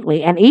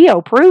completely. And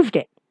Io proved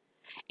it.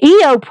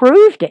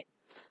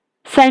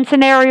 Same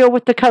scenario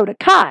with Dakota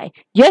Kai.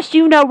 Yes,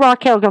 you know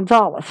Raquel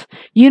Gonzalez.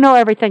 You know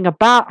everything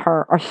about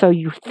her, or so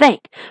you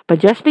think. But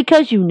just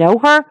because you know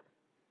her,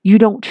 you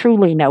don't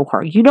truly know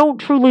her. You don't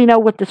truly know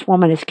what this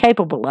woman is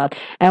capable of.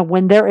 And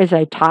when there is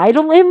a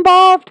title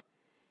involved,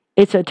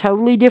 it's a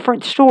totally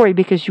different story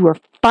because you are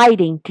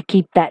fighting to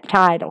keep that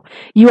title.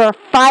 You are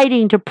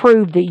fighting to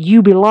prove that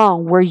you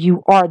belong where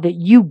you are, that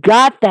you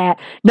got that,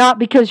 not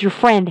because your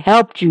friend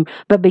helped you,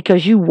 but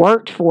because you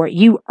worked for it.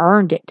 You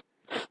earned it.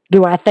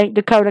 Do I think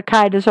Dakota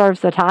Kai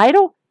deserves the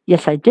title?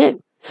 Yes, I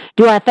do.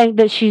 Do I think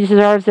that she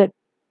deserves it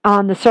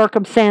on the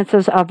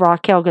circumstances of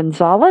Raquel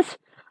Gonzalez?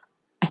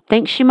 I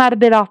think she might have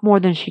bit off more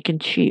than she can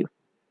chew.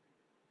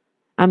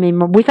 I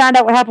mean, we found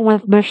out what happened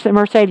with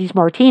Mercedes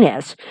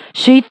Martinez.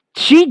 She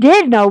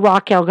did know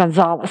Raquel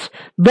Gonzalez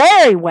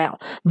very well.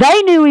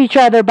 They knew each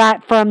other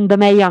back from the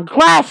Mae Young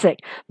Classic.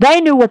 They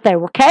knew what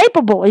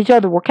each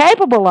other were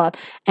capable of.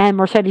 And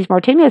Mercedes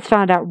Martinez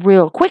found out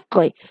real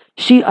quickly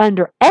she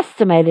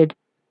underestimated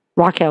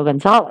Raquel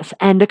Gonzalez.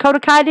 And Dakota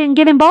Kai didn't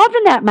get involved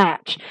in that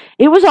match.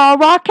 It was all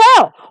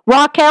Raquel.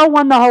 Raquel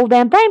won the whole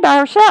damn thing by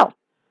herself.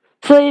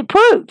 So it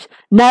proves.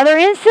 Another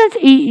instance,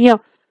 Xia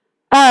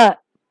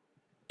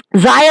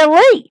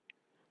Li.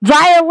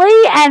 Xia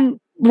Li and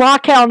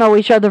Raquel know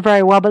each other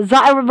very well, but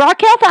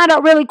Raquel found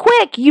out really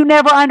quick you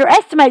never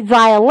underestimate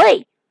Xia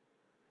Li.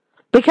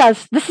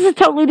 Because this is a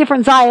totally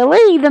different Xia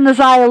Li than the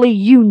Xia Li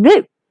you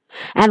knew.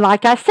 And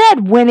like I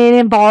said, when it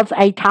involves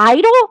a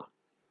title,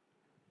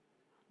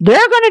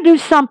 they're going to do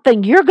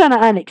something you're going to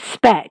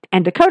unexpect.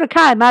 And Dakota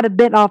Kai might have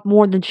bit off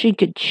more than she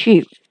could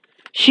chew.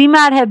 She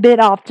might have bit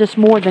off just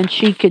more than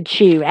she could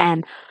chew.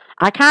 And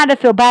I kind of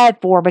feel bad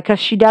for her because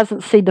she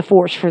doesn't see the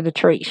forest for the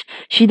trees.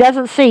 She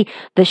doesn't see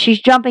that she's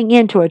jumping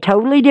into a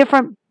totally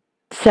different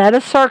set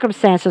of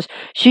circumstances.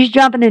 She's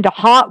jumping into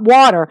hot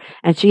water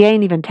and she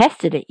ain't even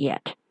tested it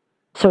yet.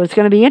 So it's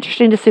going to be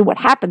interesting to see what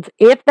happens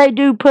if they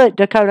do put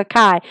Dakota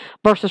Kai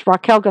versus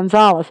Raquel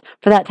Gonzalez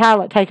for that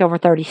title at TakeOver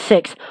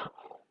 36.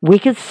 We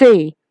could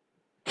see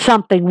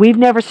something we've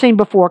never seen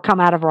before come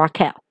out of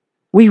Raquel.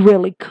 We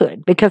really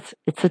could because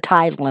it's a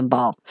title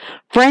involved.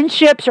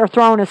 Friendships are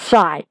thrown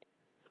aside.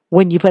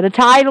 When you put a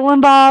title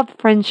involved,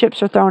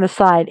 friendships are thrown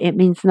aside. It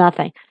means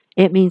nothing.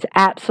 It means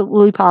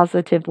absolutely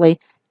positively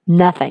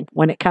nothing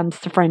when it comes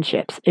to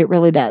friendships. It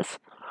really does.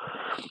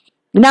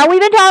 Now, we've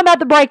been talking about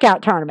the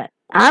breakout tournament.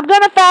 I'm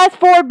going to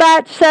fast forward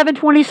back to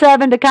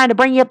 727 to kind of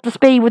bring you up to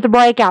speed with the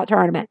breakout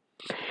tournament.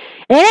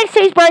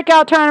 NXT's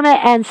breakout tournament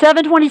and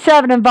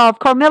 727 involved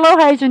Carmelo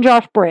Hayes and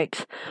Josh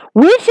Briggs.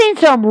 We've seen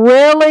some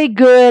really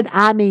good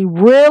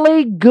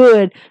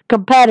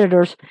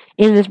competitors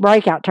in this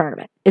breakout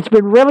tournament. It's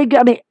been really good.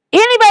 I mean,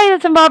 anybody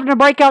that's involved in a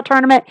breakout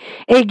tournament,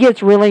 it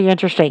gets really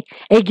interesting.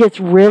 It gets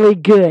really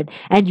good.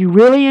 And you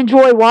really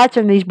enjoy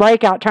watching these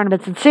breakout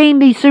tournaments and seeing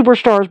these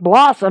superstars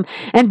blossom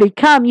and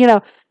become,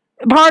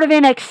 part of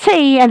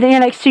NXT and the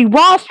NXT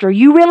roster.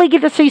 You really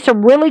get to see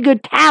some really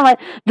good talent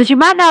that you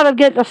might not have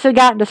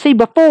gotten to see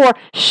before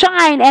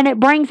shine, and it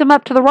brings them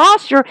up to the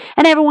roster,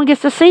 and everyone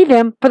gets to see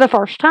them for the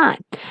first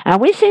time.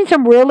 And we've seen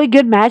some really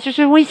good matches,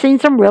 and we've seen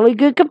some really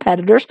good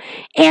competitors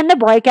in the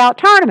breakout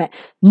tournament.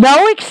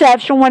 No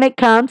exception when it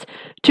comes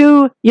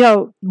to,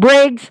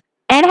 Briggs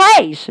and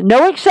Hayes.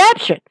 No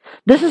exception.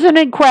 This is an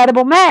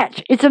incredible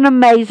match. It's an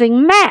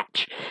amazing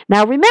match.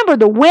 Now remember,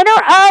 the winner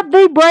of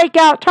the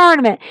breakout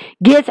tournament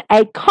gets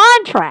a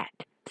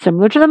contract,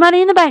 similar to the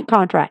Money in the Bank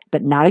contract,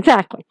 but not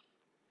exactly,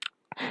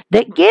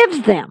 that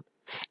gives them,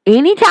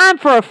 anytime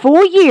for a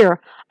full year,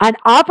 an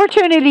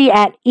opportunity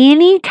at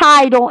any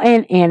title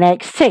in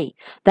NXT.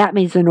 That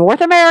means the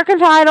North American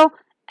title,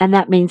 and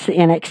that means the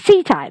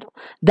NXT title.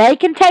 They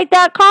can take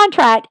that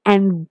contract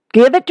and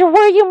give it to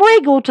William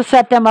Regal to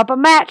set them up a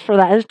match for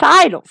those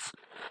titles.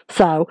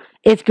 So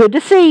it's good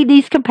to see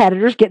these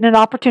competitors getting an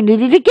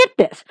opportunity to get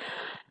this.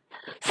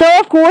 So,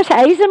 of course,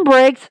 Hayes and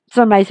Briggs, it's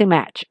an amazing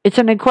match. It's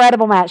an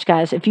incredible match,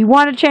 guys. If you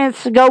want a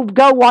chance to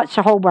go watch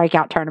the whole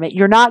breakout tournament,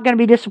 you're not going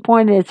to be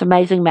disappointed. It's an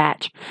amazing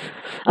match.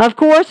 Of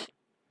course,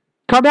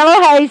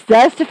 Carmelo Hayes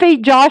does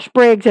defeat Josh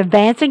Briggs,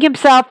 advancing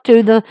himself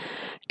to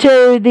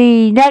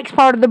the next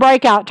part of the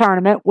breakout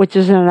tournament, which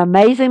is an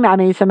amazing,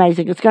 it's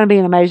amazing. It's going to be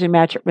an amazing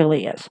match. It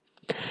really is.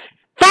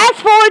 Fast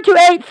forward to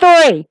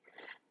 8-3.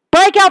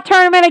 Breakout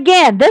tournament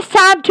again. This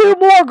time, 2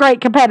 more great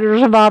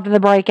competitors involved in the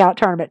breakout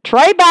tournament.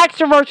 Trey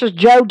Baxter versus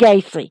Joe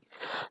Gacy.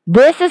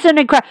 This is an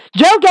incredible...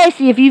 Joe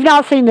Gacy, if you've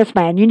not seen this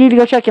man, you need to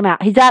go check him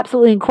out. He's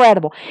absolutely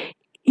incredible.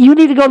 You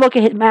need to go look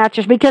at his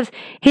matches because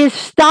his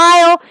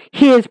style,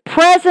 his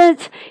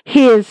presence,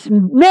 his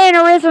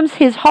mannerisms,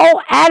 his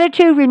whole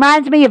attitude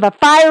reminds me of a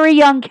fiery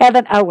young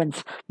Kevin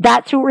Owens.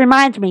 That's who it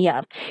reminds me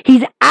of.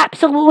 He's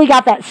absolutely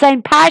got that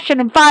same passion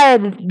and fire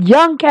that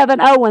young Kevin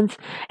Owens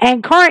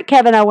and current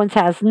Kevin Owens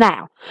has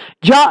now.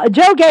 Joe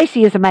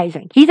Gacy is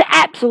amazing. He's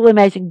absolutely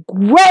amazing.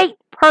 Great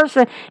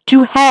person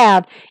to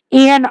have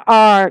in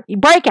our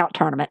breakout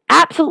tournament.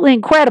 Absolutely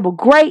incredible.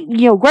 Great,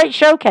 great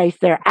showcase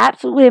there.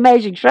 Absolutely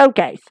amazing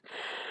showcase.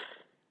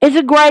 It's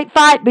a great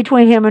fight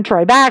between him and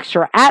Trey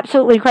Baxter.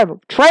 Absolutely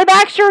incredible. Trey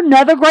Baxter,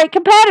 another great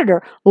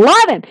competitor.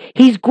 Love him.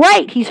 He's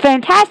great. He's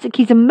fantastic.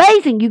 He's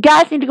amazing. You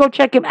guys need to go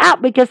check him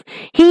out because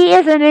he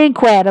is an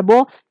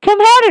incredible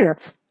competitor.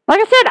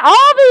 Like I said,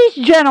 all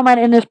these gentlemen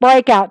in this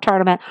breakout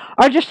tournament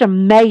are just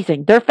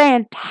amazing. They're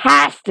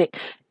fantastic.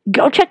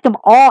 Go check them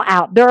all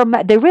out.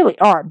 They really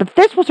are. But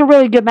this was a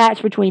really good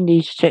match between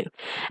these two.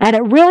 And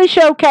it really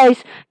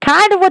showcased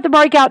kind of what the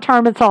breakout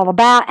tournament's all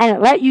about. And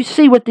it let you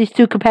see what these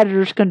two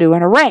competitors can do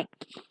in a ring.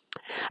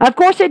 Of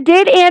course, it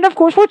did end,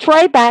 with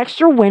Trey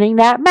Baxter winning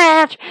that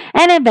match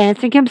and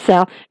advancing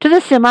himself to the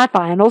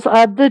semifinals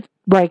of the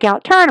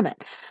breakout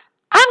tournament.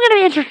 I'm going to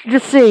be interested to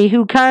see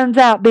who comes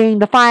out being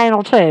the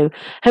final two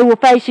who will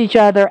face each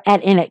other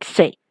at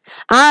NXT.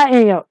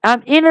 I'm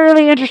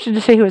really interested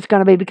to see who it's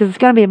going to be because it's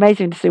going to be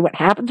amazing to see what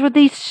happens with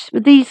these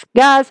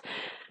guys.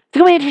 It's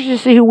going to be interesting to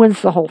see who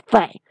wins the whole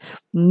thing.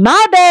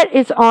 My bet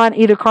is on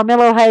either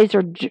Carmelo Hayes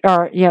or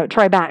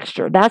Trey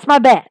Baxter. That's my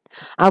bet.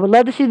 I would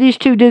love to see these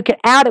two duke it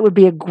out. It would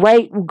be a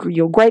great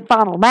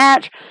final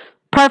match.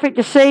 Perfect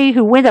to see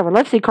who wins. I would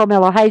love to see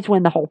Carmelo Hayes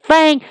win the whole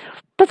thing.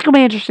 But it's going to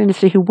be interesting to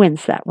see who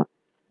wins that one.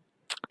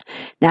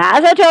 Now,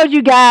 as I told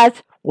you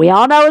guys, we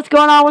all know what's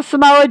going on with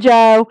Samoa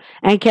Joe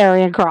and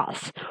Karrion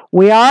Kross.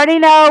 We already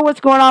know what's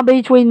going on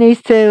between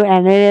these two,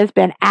 and it has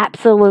been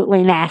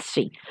absolutely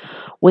nasty.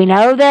 We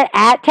know that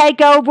at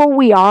TakeOver,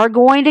 we are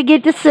going to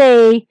get to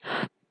see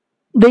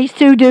these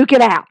two duke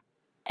it out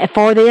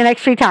for the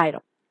NXT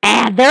title.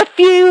 And their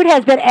feud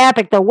has been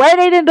epic. The way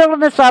they've been building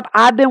this up,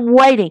 I've been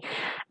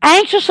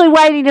anxiously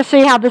waiting to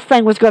see how this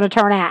thing was going to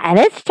turn out. And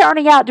it's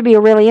turning out to be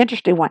a really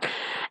interesting one.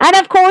 And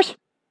of course,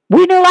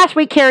 we knew last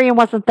week Karrion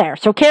wasn't there.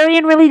 So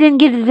Karrion really didn't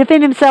get to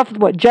defend himself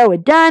with what Joe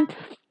had done.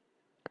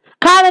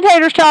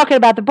 Commentators talking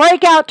about the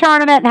breakout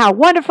tournament and how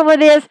wonderful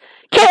it is.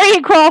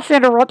 Karrion Kross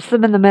interrupts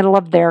them in the middle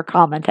of their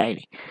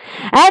commentating.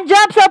 And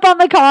jumps up on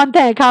the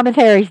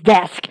commentary's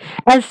desk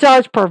and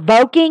starts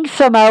provoking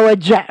Samoa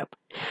Joe.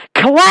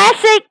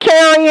 Classic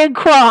Karrion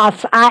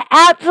Kross. I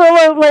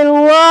absolutely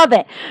love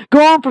it.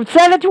 Going from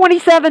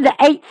 7:27 to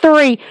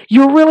 8:3,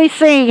 you're really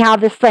seeing how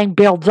this thing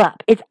builds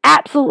up. It's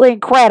absolutely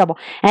incredible.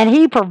 And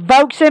he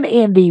provokes him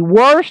in the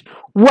worst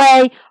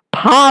way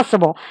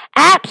possible.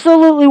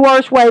 Absolutely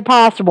worst way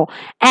possible.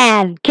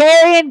 And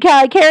Karrion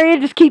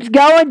just keeps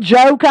going.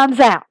 Joe comes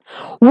out.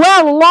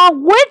 Well,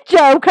 along with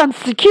Joe comes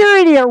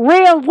security at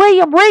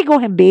William Regal,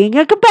 him being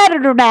a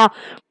competitor now,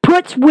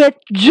 puts with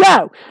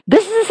Joe.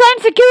 This is the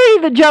same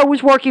security that Joe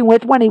was working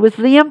with when he was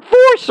the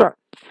enforcer.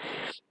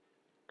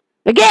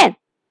 Again,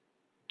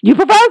 You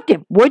provoked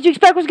him. What'd you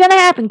expect was going to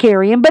happen,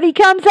 Karrion? But he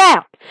comes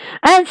out.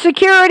 And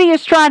security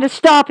is trying to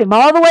stop him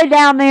all the way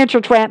down the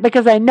entrance ramp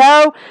because they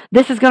know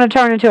this is going to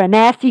turn into a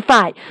nasty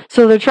fight.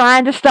 So they're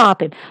trying to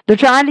stop him. They're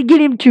trying to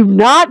get him to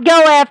not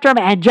go after him.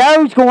 And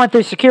Joe's going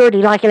through security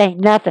like it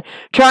ain't nothing,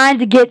 trying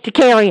to get to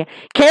Karrion.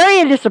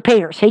 Karrion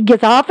disappears. He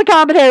gets off the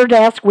commentator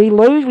desk. We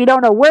lose. We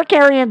don't know where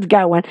Karrion's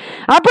going.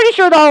 I'm pretty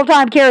sure the whole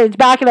time Karrion's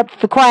backing up to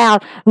the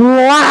crowd,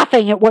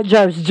 laughing at what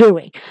Joe's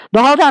doing.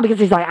 The whole time because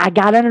he's like, I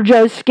got under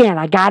Joe's skin.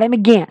 I got him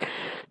again.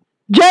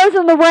 Joe's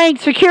in the ring.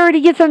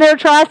 Security gets in there,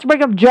 tries to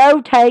bring him. Joe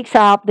takes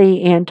out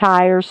the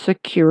entire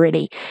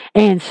security.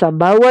 In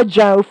Samoa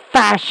Joe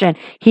fashion,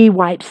 he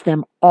wipes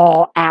them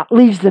all out,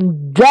 leaves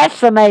them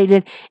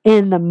decimated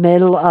in the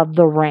middle of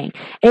the ring.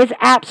 It's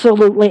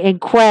absolutely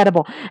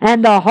incredible.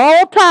 And the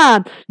whole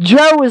time,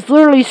 Joe is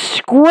literally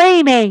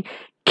screaming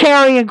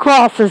Karrion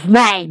Kross's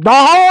name. The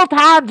whole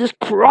time, just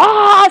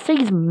Kross.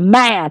 He's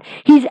mad.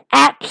 He's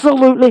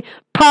absolutely,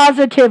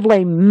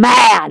 positively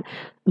mad.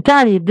 I'm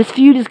telling you, this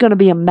feud is going to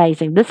be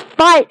amazing. This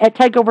fight at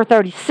TakeOver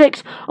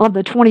 36 on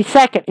the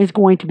 22nd is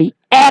going to be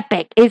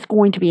epic. It's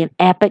going to be an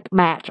epic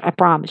match, I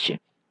promise you.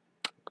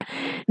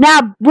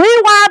 Now,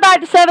 rewind back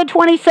to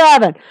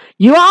 727.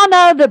 You all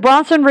know that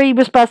Bronson Reed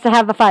was supposed to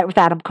have the fight with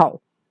Adam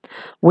Cole.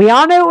 We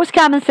all knew it was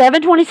coming.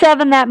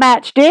 727, that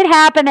match did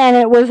happen, and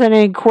it was an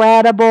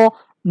incredible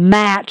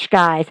match,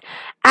 guys.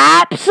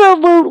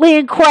 Absolutely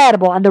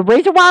incredible. And the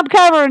reason why I'm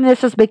covering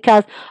this is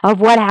because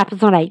of what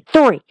happens on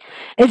 8-3.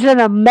 It's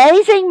an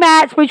amazing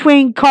match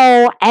between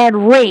Cole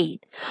and Reed.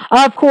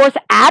 Of course,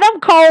 Adam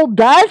Cole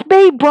does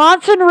beat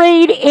Bronson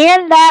Reed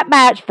in that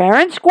match, fair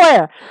and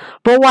square.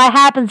 But what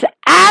happens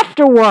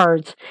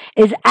afterwards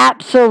is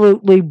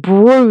absolutely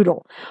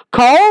brutal.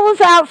 Cole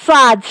is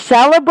outside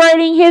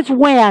celebrating his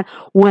win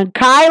when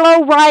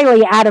Kyle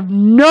O'Reilly, out of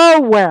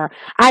nowhere,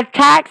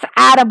 attacks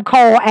Adam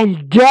Cole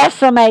and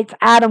decimates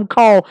Adam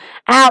Cole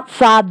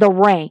outside the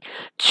ring.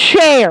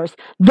 Chairs,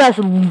 the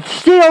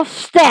steel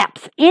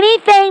steps,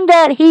 anything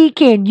that he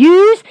can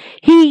use,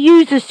 he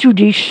uses to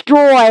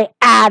destroy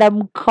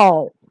Adam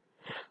Cole.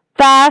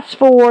 Fast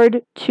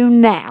forward to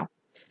now,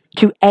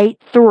 to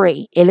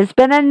 8-3. It has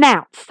been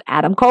announced.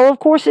 Adam Cole, of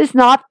course, is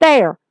not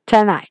there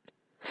tonight.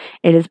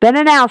 It has been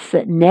announced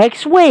that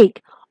next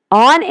week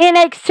on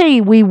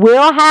NXT, we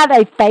will have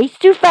a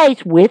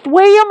face-to-face with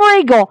William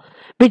Regal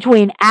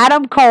between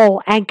Adam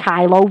Cole and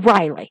Kyle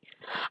O'Reilly.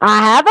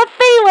 I have a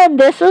feeling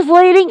this is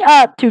leading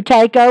up to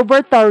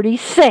TakeOver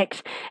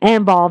 36,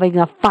 involving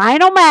the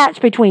final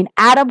match between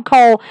Adam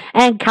Cole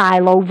and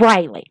Kyle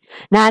O'Reilly.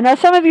 Now, I know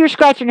some of you are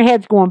scratching your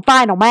heads going,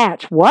 final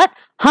match? What?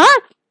 Huh?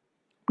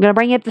 I'm going to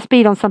bring you up to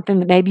speed on something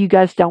that maybe you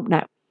guys don't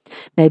know.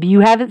 Maybe you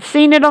haven't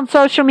seen it on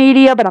social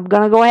media, but I'm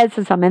going to go ahead,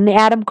 since I'm in the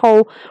Adam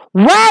Cole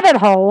rabbit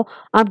hole,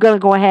 I'm going to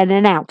go ahead and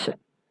announce it.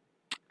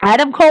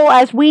 Adam Cole,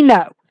 as we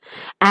know,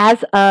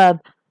 as of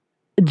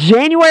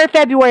January,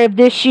 February of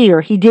this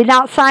year, he did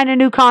not sign a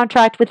new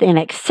contract with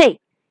NXT.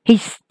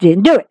 He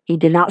didn't do it. He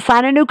did not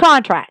sign a new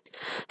contract.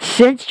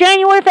 Since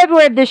January,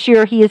 February of this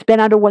year, he has been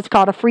under what's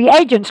called a free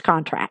agent's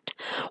contract.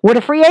 What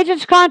a free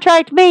agent's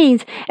contract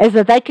means is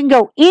that they can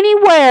go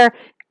anywhere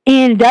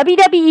in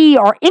WWE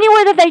or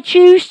anywhere that they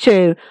choose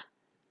to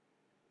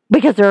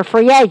because they're a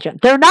free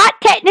agent. They're not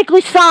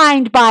technically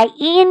signed by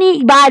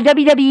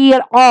WWE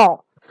at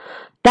all.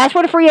 That's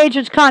what a free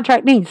agent's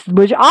contract means,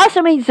 which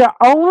also means they're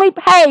only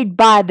paid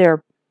by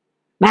their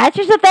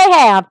matches that they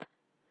have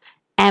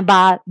and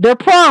by their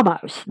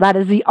promos. That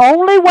is the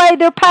only way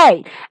they're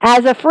paid.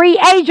 As a free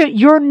agent,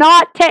 you're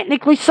not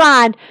technically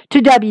signed to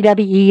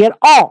WWE at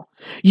all.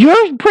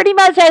 You're pretty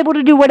much able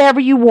to do whatever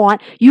you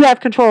want. You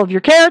have control of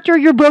your character,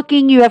 your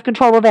booking, you have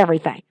control of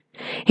everything.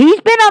 He's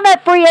been on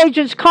that free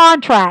agent's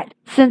contract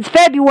since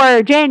February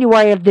or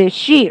January of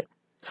this year.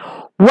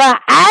 Well,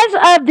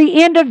 as of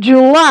the end of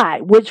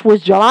July, which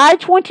was July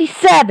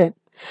 27th,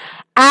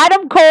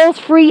 Adam Cole's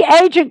free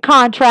agent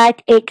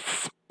contract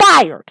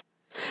expired.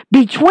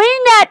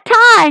 Between that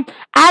time,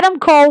 Adam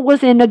Cole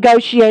was in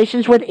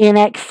negotiations with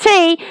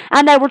NXT,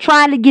 and they were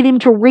trying to get him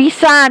to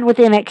re-sign with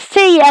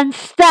NXT and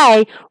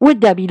stay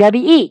with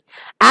WWE.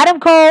 Adam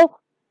Cole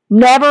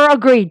never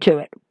agreed to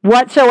it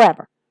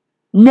whatsoever.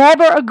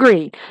 Never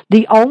agreed.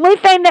 The only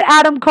thing that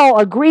Adam Cole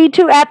agreed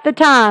to at the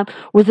time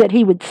was that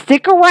he would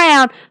stick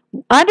around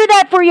under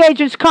that free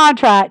agent's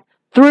contract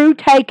through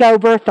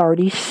TakeOver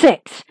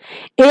 36.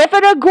 If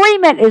an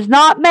agreement is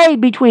not made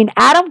between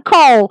Adam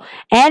Cole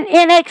and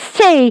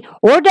NXT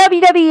or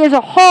WWE as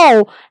a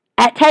whole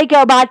at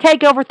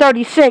TakeOver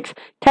 36,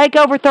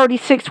 TakeOver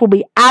 36 will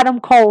be Adam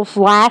Cole's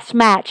last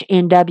match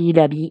in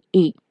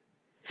WWE.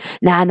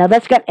 Now, I know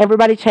that's got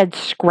everybody's head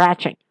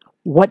scratching.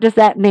 What does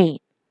that mean?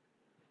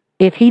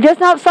 If he does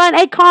not sign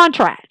a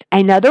contract,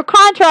 another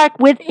contract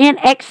with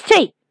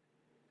NXT,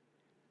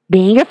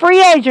 being a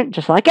free agent,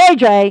 just like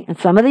AJ and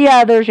some of the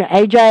others,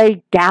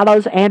 AJ,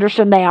 Gallows,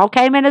 Anderson, they all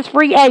came in as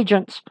free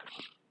agents.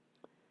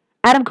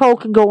 Adam Cole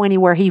can go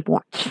anywhere he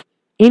wants,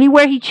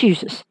 anywhere he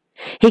chooses.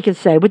 He can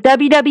stay with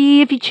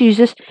WWE if he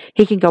chooses.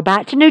 He can go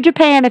back to New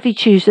Japan if he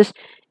chooses.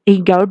 He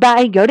can go back,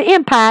 he can go to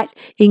Impact,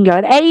 he can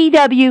go to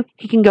AEW,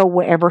 he can go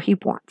wherever he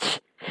wants.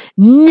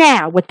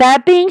 Now, with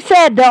that being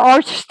said, there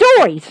are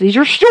stories. These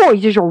are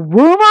stories. These are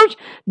rumors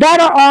that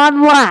are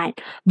online.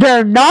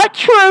 They're not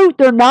true.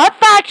 They're not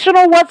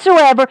factual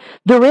whatsoever.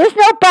 There is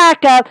no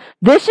backup.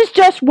 This is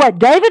just what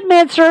David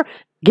Mincer,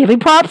 giving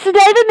props to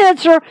David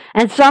Mincer,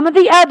 and some of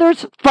the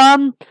others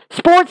from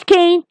Sports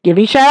King,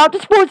 giving shout out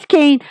to Sports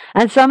King,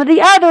 and some of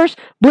the others,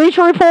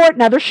 Bleacher Report,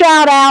 another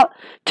shout out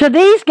to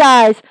these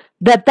guys,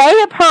 that they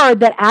have heard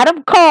that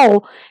Adam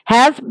Cole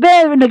has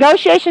been,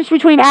 negotiations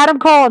between Adam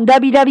Cole and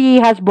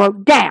WWE has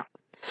broke down.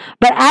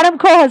 But Adam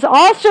Cole has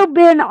also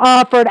been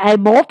offered a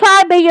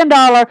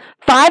multi-million-dollar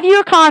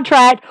 5-year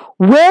contract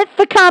with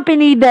the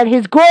company that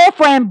his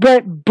girlfriend,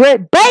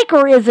 Britt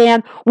Baker, is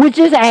in, which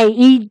is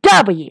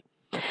AEW.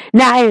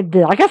 Now,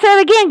 like I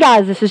said again,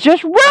 guys, this is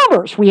just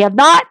rumors. Cole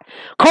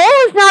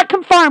has not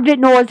confirmed it,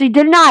 nor has he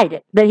denied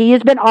it, that he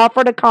has been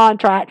offered a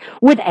contract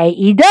with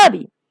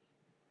AEW.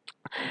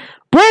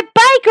 Britt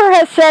Baker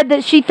has said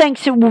that she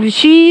thinks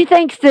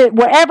that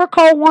wherever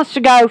Cole wants to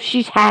go,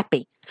 she's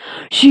happy.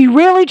 She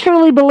really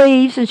truly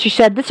believes, and she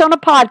said this on a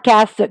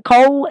podcast, that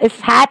Cole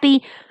is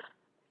happy,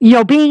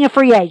 being a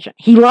free agent.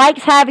 He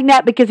likes having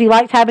that because he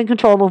likes having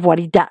control of what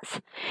he does.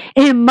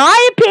 In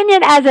my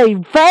opinion, as a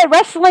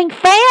wrestling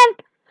fan,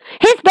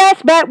 his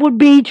best bet would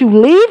be to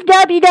leave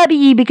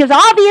WWE because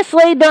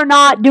obviously they're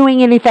not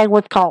doing anything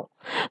with Cole.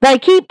 They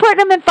keep putting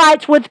him in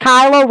fights with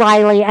Kyle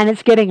O'Reilly, and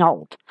it's getting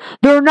old.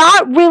 They're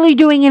not really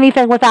doing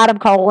anything with Adam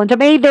Cole, and to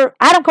me,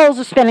 Adam Cole's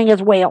just spinning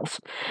his wheels.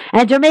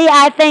 And to me,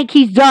 I think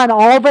he's done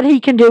all that he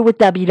can do with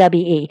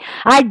WWE.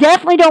 I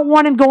definitely don't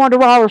want him going to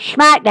Raw or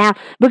SmackDown,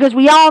 because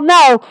we all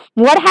know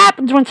what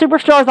happens when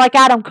superstars like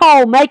Adam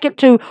Cole make it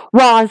to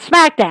Raw and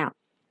SmackDown.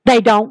 They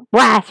don't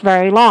last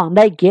very long.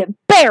 They get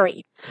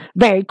buried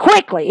very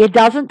quickly. It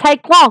doesn't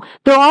take long.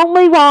 They're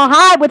only on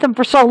high with them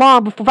for so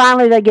long before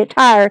finally they get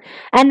tired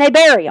and they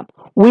bury them.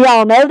 We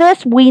all know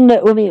this.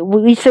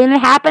 We've seen it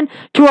happen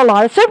to a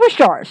lot of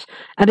superstars.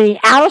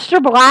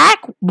 Aleister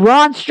Black,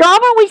 Braun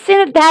Strowman, we've seen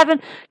it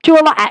happen to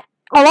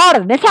a lot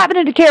of them. It's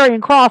happening to Karrion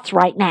Kross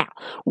right now.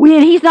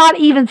 He's not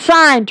even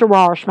signed to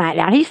Raw or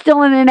SmackDown. He's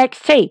still in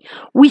NXT.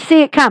 We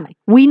see it coming.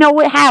 We know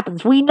what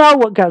happens. We know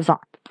what goes on.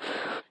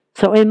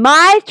 So in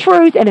my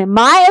truth and in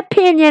my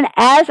opinion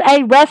as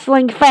a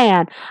wrestling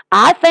fan,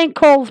 I think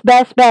Cole's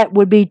best bet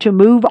would be to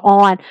move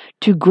on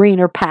to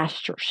greener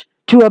pastures,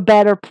 to a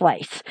better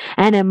place.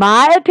 And in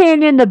my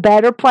opinion, the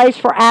better place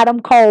for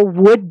Adam Cole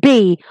would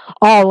be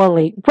All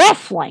Elite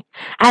Wrestling.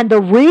 And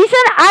the reason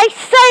I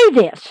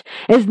say this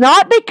is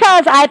not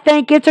because I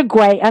think it's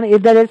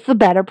that it's the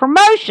better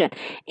promotion.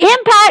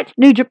 Impact,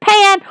 New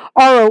Japan,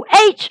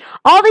 ROH,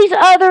 all these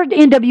other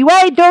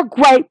NWA, they're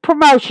great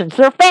promotions.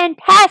 They're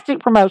fantastic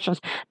promotions.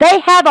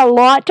 They have a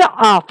lot to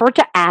offer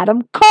to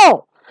Adam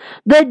Cole.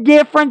 The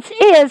difference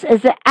is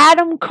that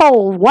Adam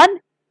Cole,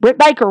 Britt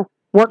Baker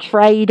works for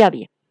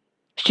AEW.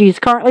 She is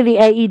currently the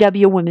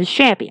AEW Women's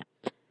Champion.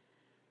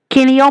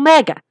 Kenny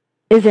Omega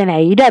is in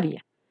AEW.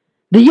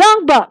 The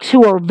Young Bucks,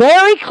 who are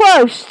very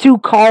close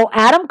to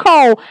Adam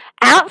Cole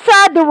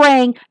outside the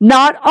ring,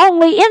 not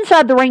only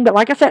inside the ring, but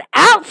like I said,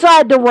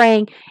 outside the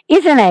ring,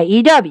 is in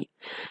AEW.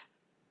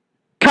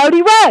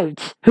 Cody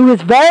Rhodes, who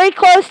is very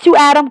close to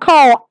Adam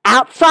Cole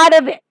outside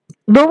of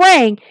the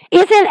ring,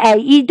 is in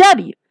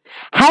AEW.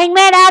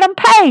 Hangman Adam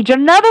Page,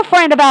 another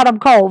friend of Adam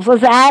Cole's,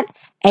 is at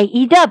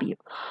AEW.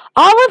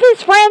 All of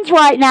his friends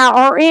right now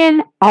are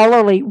in All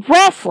Elite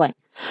Wrestling.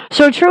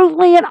 So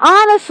truthfully and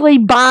honestly,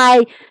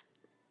 by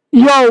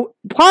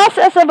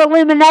process of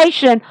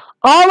elimination,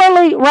 All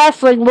Elite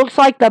Wrestling looks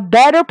like the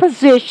better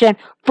position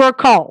for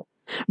Cole.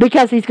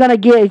 Because he's not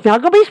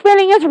going to be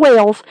spinning his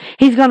wheels.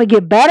 He's going to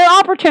get better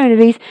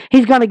opportunities.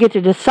 He's going to get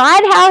to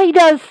decide how he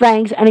does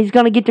things, and he's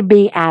going to get to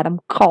be Adam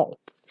Cole.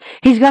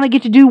 He's going to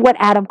get to do what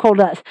Adam Cole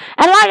does.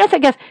 And like I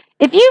said, guys,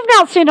 if you've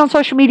not seen it on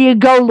social media,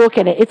 go look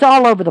at it. It's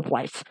all over the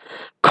place.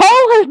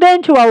 Cole has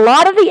been to a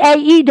lot of the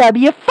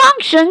AEW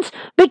functions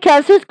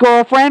because his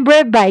girlfriend,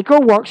 Britt Baker,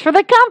 works for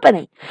the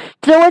company.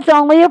 So it's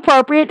only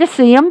appropriate to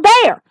see him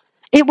there.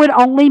 It would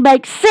only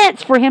make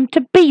sense for him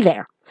to be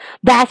there.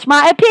 That's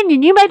my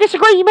opinion. You may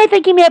disagree. You may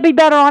think he might be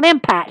better on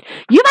Impact.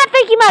 You might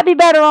think he might be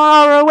better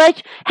on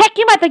ROH. Heck,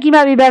 you might think he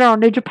might be better on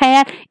New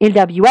Japan,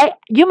 NWA.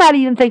 You might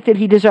even think that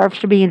he deserves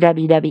to be in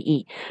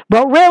WWE.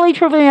 But really,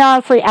 truly, and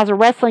honestly, as a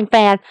wrestling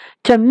fan,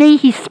 to me,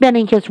 he's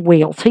spinning his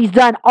wheels. He's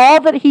done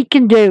all that he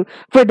can do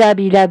for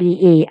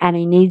WWE, and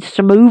he needs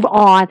to move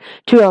on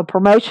to a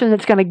promotion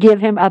that's going to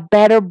give him a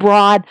better,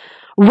 broad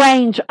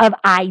range of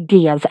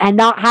ideas and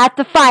not have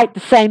to fight the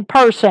same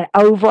person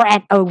over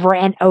and over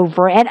and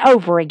over and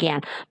over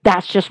again.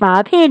 That's just my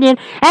opinion.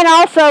 And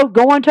also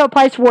going to a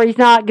place where he's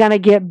not going to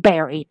get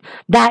buried.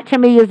 That to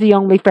me is the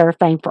only fair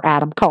thing for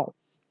Adam Cole.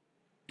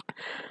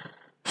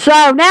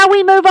 So now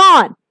we move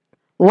on.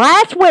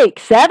 Last week,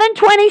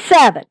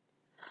 7/27,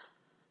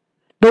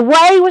 the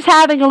Way was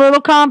having a little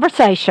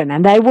conversation,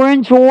 and they were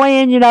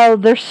enjoying,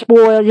 their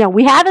spoil.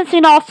 We haven't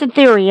seen Austin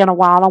Theory in a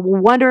while, and we're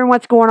wondering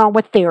what's going on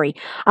with Theory.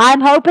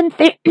 I'm hoping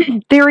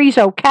Theory's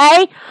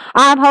okay.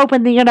 I'm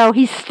hoping that,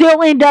 he's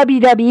still in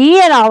WWE,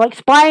 and I'll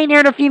explain here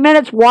in a few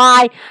minutes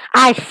why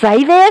I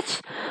say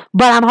this,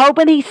 but I'm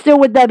hoping he's still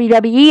with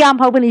WWE. I'm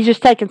hoping he's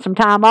just taking some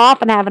time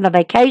off and having a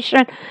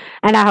vacation,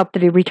 and I hope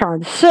that he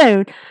returns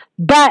soon.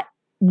 But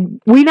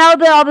we know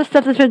that all the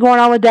stuff that's been going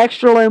on with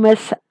Dexter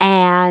Lumis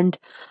and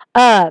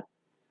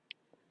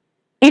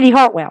Indy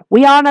Hartwell.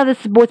 We all know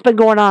this is what's been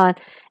going on.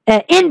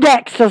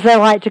 Index, as they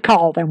like to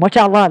call them, which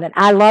I love it.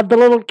 I love the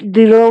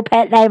little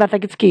pet name. I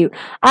think it's cute.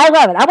 I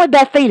love it. I'm with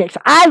Beth Phoenix.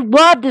 I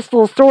love this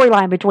little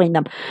storyline between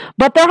them.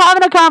 But they're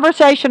having a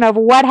conversation over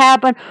what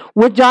happened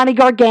with Johnny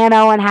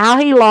Gargano and how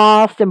he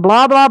lost and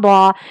blah, blah,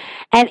 blah.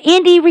 And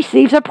Indy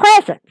receives a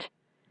present.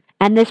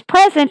 And this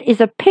present is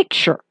a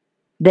picture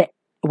that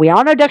we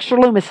all know Dexter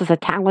Lumis is a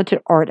talented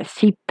artist.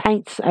 He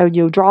paints,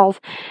 draws,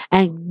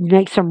 and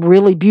makes some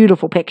really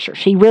beautiful pictures.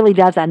 He really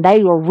does, and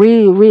they are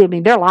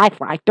really, they're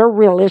lifelike. They're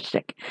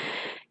realistic.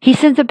 He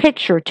sends a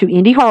picture to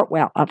Indy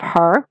Hartwell of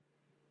her,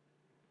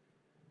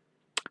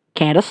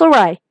 Candice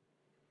LeRae,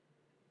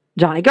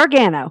 Johnny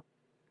Gargano,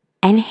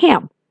 and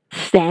him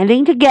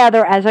standing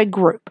together as a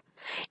group.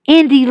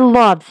 Indy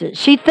loves it.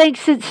 She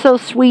thinks it's so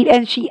sweet,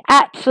 and she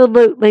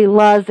absolutely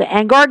loves it.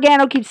 And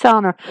Gargano keeps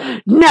telling her,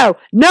 no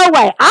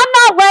way. I'm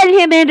not letting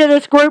him into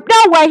this group.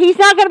 No way. He's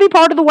not going to be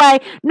part of the Way.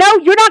 No,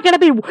 you're not going to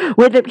be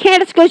with him.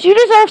 Candice goes, you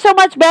deserve so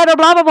much better,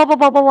 blah, blah, blah, blah,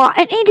 blah, blah, blah.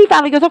 And Indy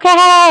finally goes, okay,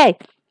 hey,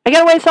 I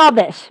got a way to solve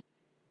this.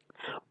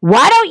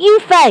 Why don't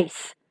you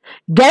face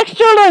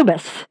Dexter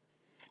Lumis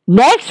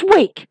next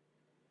week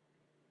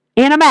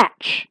in a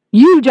match?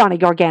 You, Johnny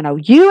Gargano.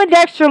 You and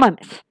Dexter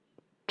Lumis.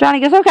 Johnny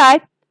goes,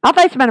 okay. I'll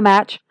face him in a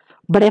match,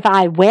 but if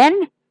I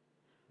win,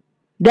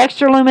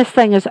 Dexter Lumis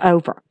thing is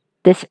over.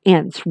 This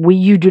ends.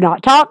 You do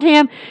not talk to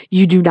him.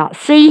 You do not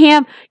see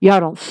him. Y'all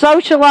don't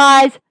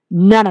socialize.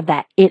 None of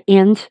that. It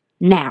ends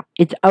now.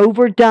 It's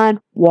over, done,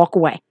 walk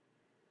away.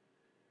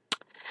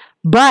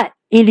 But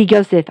Indy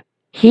goes, if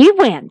he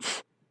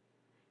wins,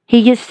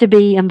 he gets to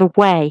be in the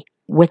Way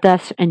with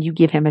us, and you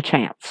give him a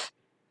chance.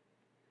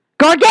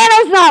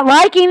 Gargano's not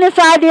liking this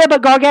idea,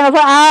 but Gargano's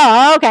like,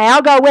 oh, okay,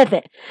 I'll go with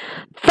it.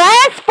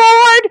 Fast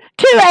forward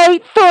to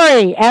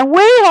 8-3, and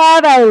we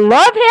have a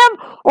love him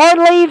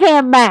or leave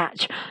him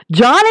match.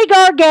 Johnny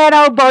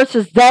Gargano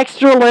versus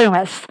Dexter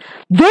Lumis.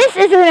 This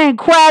is an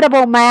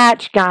incredible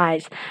match,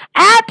 guys.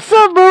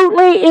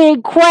 Absolutely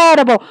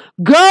incredible.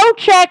 Go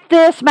check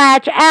this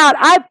match out.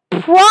 I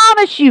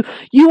promise you,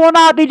 you will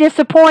not be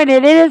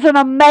disappointed. It is an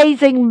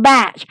amazing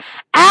match.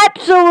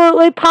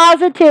 Absolutely,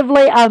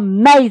 positively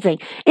amazing.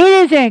 It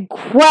is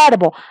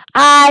incredible.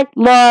 I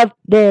love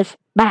this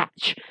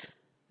match.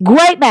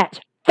 Great match.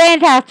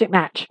 Fantastic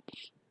match.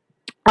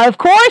 Of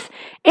course,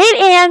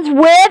 it ends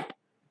with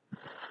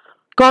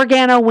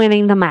Gargano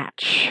winning the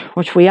match,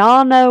 which we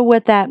all know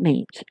what that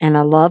means. And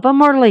I love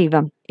him or leave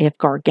him. If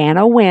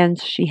Gargano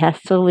wins, she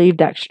has to leave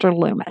Dexter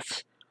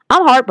Lumis.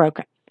 I'm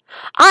heartbroken.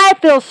 I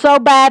feel so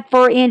bad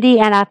for Indy,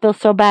 and I feel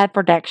so bad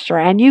for Dexter,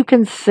 and you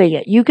can see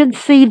it. You can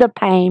see the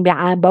pain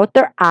behind both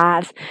their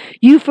eyes.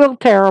 You feel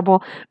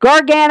terrible.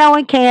 Gargano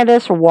and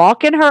Candice are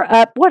walking her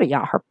up. What are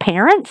y'all, her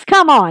parents?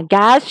 Come on,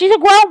 guys. She's a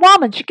grown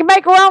woman. She can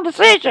make her own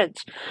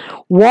decisions.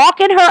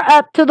 Walking her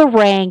up to the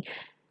ring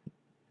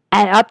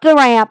and up the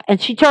ramp,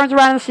 and she turns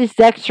around and sees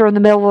Dexter in the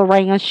middle of the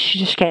ring, and she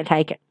just can't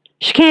take it.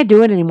 She can't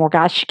do it anymore,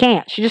 guys. She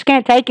can't. She just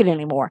can't take it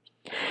anymore.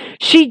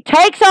 She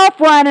takes off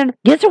running,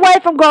 gets away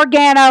from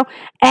Gargano,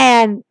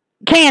 and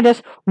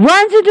Candice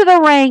runs into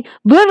the ring,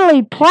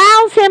 literally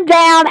plows him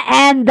down,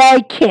 and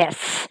they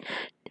kiss.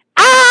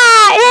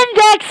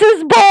 Index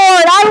is born.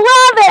 I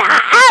love it.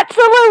 I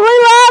absolutely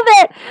love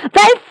it.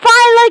 They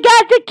finally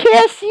got to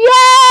kiss.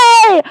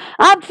 Yay!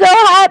 I'm so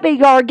happy.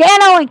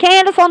 Gargano and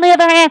Candice, on the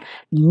other hand,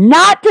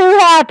 not too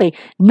happy.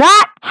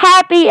 Not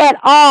happy at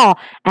all.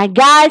 And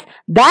guys,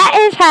 that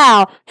is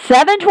how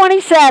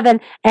 727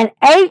 and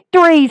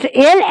 8-3's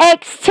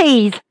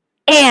NXT's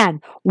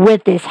end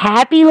with this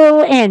happy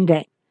little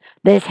ending.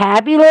 This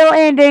happy little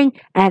ending,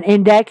 and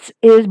Index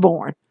is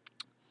born.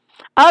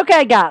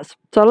 Okay, guys,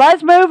 so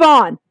let's move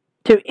on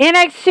to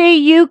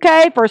NXT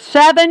UK for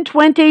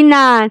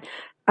 729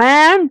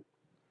 and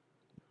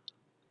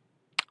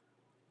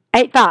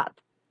 8-5.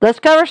 Let's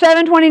cover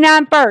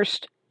 729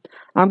 first.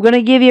 I'm going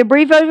to give you a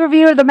brief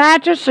overview of the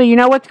matches so you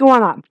know what's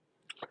going on.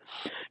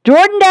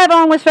 Jordan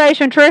Devlin was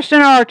facing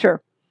Tristan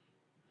Archer.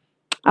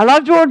 I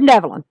love Jordan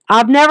Devlin.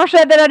 I've never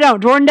said that I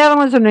don't. Jordan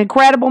Devlin is an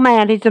incredible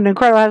man. Has an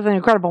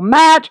incredible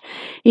match.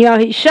 You know,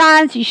 he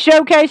shines, he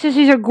showcases,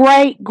 he's a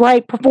great,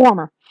 great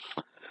performer.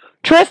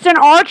 Tristan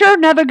Archer,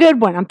 another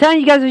good one. I'm telling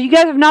you guys, if you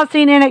guys have not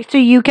seen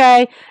NXT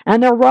UK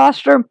and their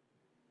roster,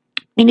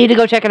 you need to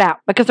go check it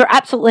out because they're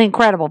absolutely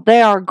incredible.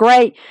 They are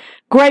great,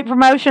 great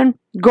promotion,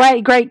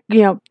 great,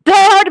 it's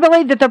hard to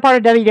believe that they're part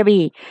of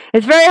WWE.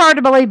 It's very hard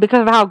to believe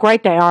because of how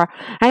great they are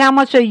and how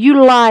much they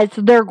utilize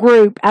their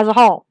group as a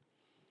whole.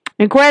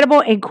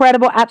 Incredible,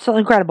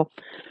 absolutely incredible.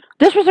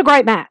 This was a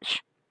great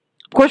match.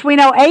 Of course, we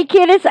know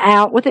A-Kid is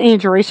out with an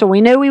injury, so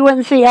we knew we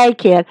wouldn't see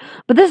A-Kid.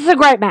 But this is a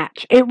great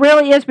match. It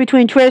really is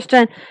between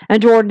Tristan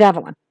and Jordan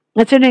Devlin.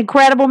 It's an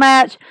incredible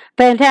match,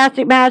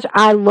 fantastic match.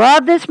 I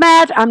love this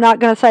match. I'm not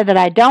going to say that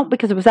I don't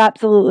because it was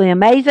absolutely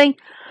amazing.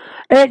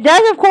 It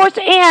does, of course,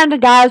 end,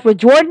 guys, with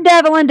Jordan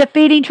Devlin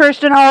defeating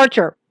Tristan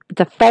Archer.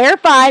 It's a fair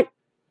fight.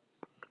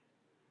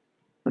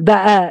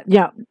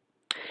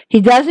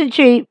 He doesn't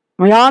cheat.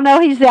 We all know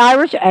he's the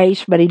Irish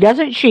Ace, but he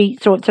doesn't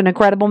cheat, so it's an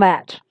incredible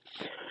match.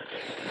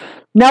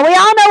 Now, we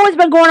all know what's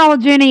been going on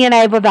with Jenny and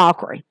Ava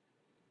Valkyrie.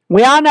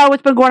 We all know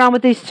what's been going on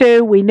with these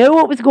two. We knew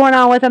what was going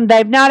on with them.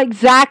 They've not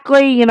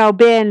exactly,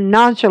 been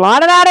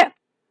nonchalant about it.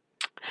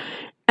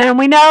 And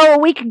we know a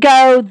week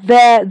ago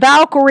that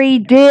Valkyrie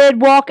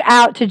did walk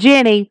out to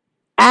Jenny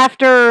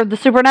after the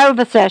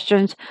Supernova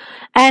sessions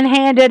and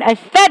handed a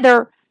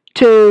feather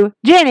to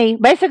Jenny,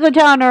 basically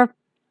telling her,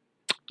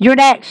 "You're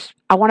next.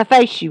 I want to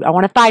face you. I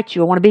want to fight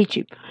you. I want to beat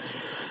you."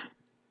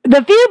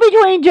 The feud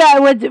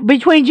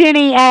between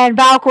Jenny and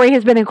Valkyrie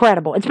has been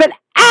incredible. It's been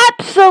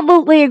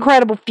absolutely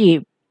incredible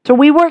feud. So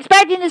we were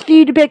expecting this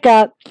feud to pick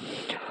up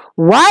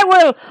right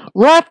where it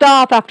left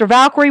off after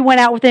Valkyrie went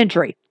out with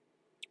injury.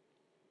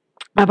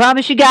 I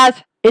promise you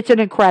guys, it's an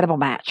incredible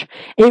match.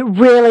 It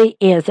really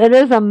is. It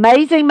is an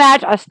amazing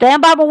match. I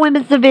stand by my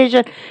women's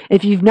division.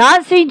 If you've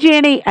not seen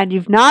Jenny and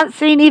you've not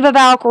seen Eva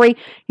Valkyrie,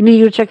 you need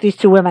to check these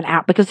two women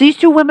out because these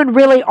two women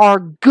really are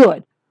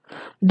good.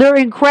 They're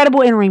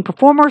incredible in-ring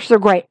performers. They're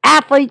great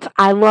athletes.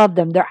 I love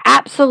them. They're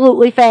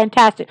absolutely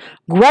fantastic.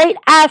 Great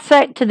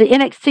asset to the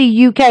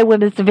NXT UK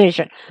women's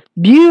division.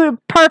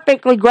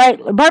 Perfectly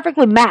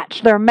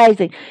matched. They're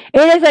amazing.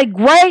 It is a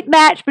great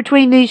match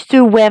between these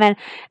two women.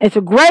 It's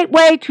a great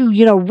way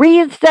to,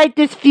 reinstate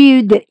this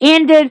feud that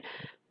ended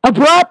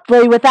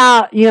abruptly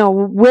without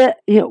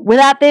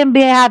them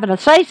having a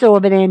say-so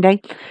of an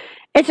ending.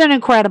 It's an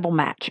incredible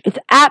match. It's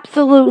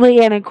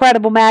absolutely an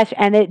incredible match,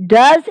 and it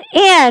does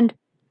end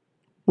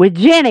with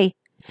Jenny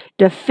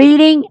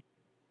defeating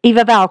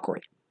Eva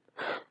Valkyrie.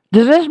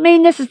 Does this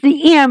mean this is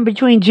the end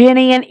between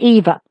Jenny and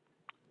Eva?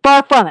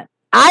 Far from it.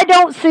 I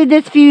don't see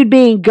this feud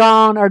being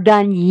gone or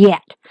done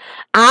yet.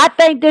 I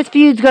think this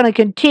feud's going to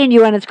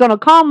continue and it's going to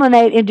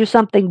culminate into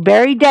something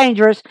very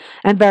dangerous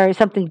and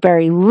something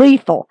very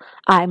lethal.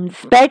 I'm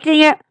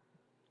expecting it.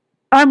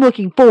 I'm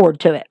looking forward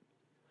to it.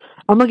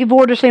 I'm looking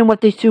forward to seeing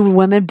what these two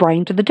women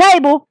bring to the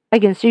table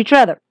against each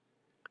other.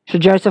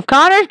 Should Joseph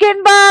Connors get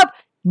involved?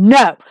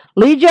 No.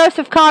 Leave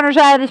Joseph Connors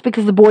out of this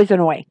because the boy's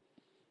annoying.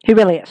 He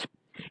really is.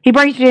 He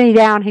brings Jenny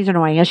down, he's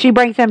annoying. And she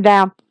brings him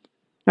down,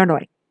 they're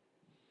annoying.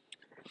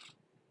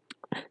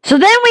 So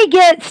then we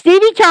get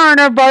Stevie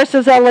Turner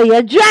versus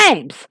Aaliyah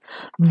James.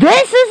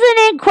 This is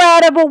an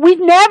incredible, we've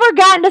never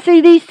gotten to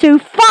see these two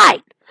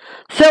fight.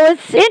 So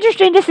it's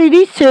interesting to see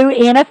these two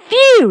in a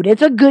feud.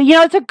 It's a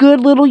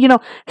good little,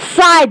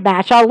 side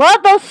match. I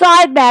love those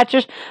side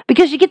matches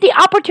because you get the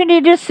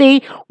opportunity to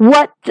see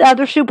what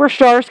other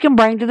superstars can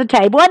bring to the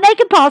table and they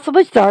can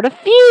possibly start a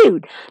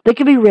feud that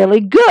can be really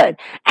good.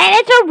 And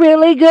it's a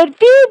really good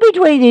feud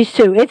between these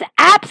two. It's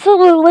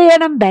absolutely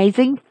an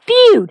amazing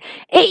feud.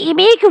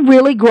 It can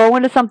really grow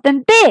into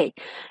something big.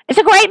 It's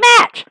a great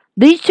match.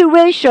 These two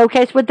really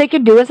showcase what they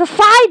can do as a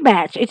side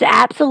match. It's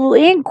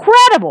absolutely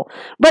incredible.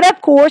 But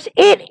of course,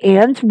 it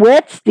ends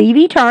with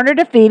Stevie Turner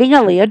defeating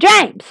Aaliyah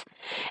James.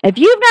 If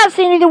you've not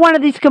seen either one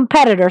of these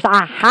competitors,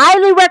 I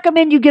highly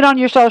recommend you get on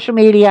your social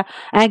media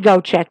and go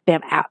check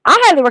them out. I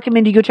highly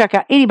recommend you go check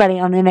out anybody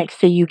on the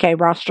NXT UK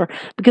roster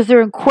because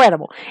they're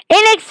incredible.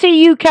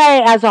 NXT UK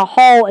as a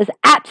whole is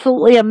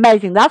absolutely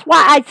amazing. That's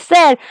why I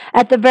said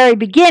at the very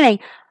beginning,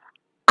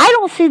 I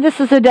don't see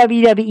this as a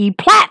WWE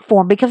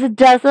platform because it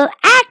doesn't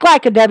act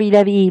like a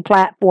WWE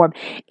platform.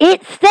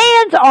 It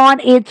stands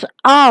on its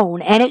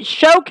own and it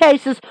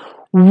showcases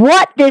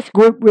what this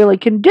group really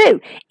can do.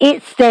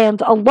 It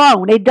stands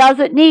alone. It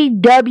doesn't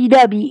need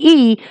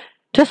WWE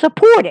to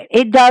support it.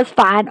 It does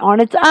fine on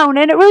its own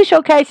and it really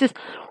showcases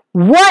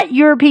what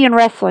European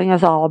wrestling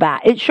is all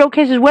about. It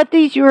showcases what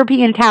these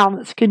European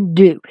talents can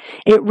do.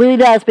 It really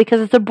does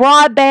because it's a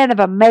broad band of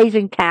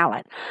amazing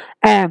talent.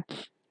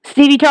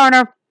 Stevie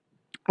Turner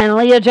and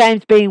Aaliyah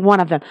James being one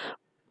of them.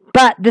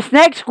 But this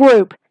next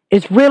group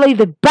is really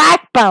the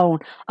backbone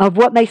of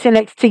what makes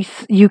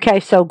NXT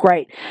UK so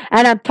great.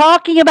 And I'm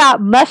talking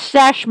about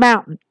Mustache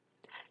Mountain,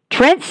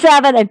 Trent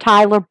Seven, and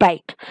Tyler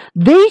Bate.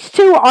 These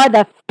two are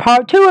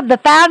two of the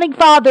founding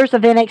fathers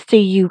of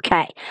NXT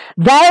UK.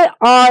 They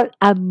are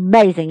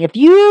amazing. If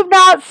you've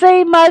not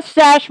seen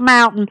Mustache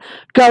Mountain,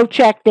 go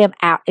check them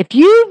out. If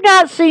you've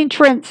not seen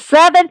Trent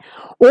Seven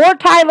or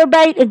Tyler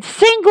Bate in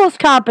singles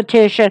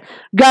competition,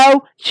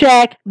 go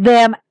check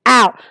them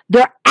out.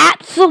 They're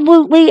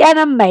absolutely an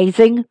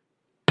amazing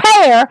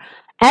pair,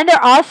 and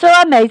they're also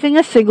amazing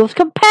as singles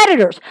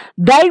competitors.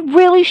 They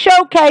really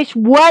showcase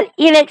what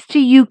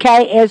NXT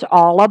UK is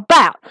all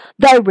about.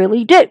 They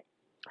really do.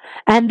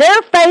 And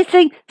they're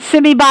facing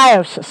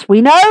Symbiosis.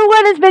 We know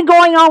what has been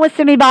going on with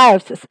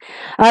Symbiosis.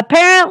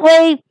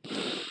 Apparently,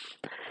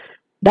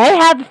 they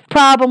have a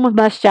problem with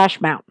Mustache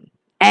Mountain.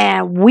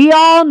 And we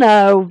all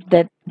know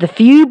that the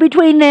feud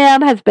between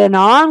them has been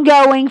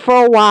ongoing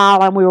for a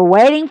while, and we were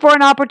waiting for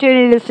an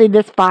opportunity to see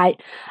this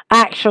fight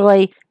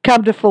actually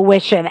come to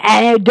fruition,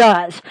 and it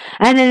does.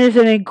 And it is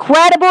an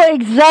incredible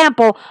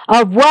example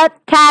of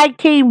what tag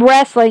team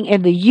wrestling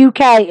in the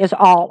UK is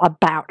all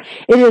about.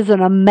 It is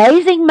an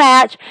amazing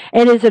match.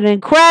 It is an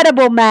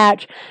incredible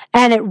match,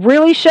 and it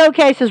really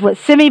showcases what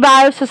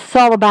Symbiosis is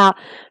all about.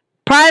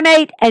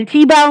 Primate and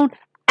T-Bone,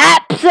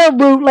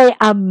 absolutely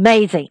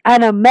amazing.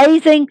 An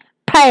amazing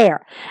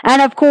pair.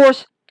 And of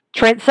course,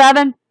 Trent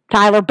Seven,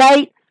 Tyler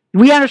Bate.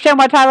 We understand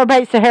why Tyler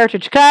Bate's the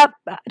Heritage Cup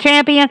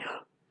champion.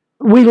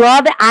 We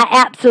love it. I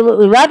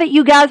absolutely love it.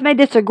 You guys may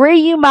disagree.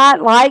 You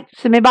might like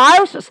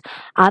Symbiosis.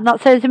 I'm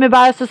not saying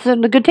Symbiosis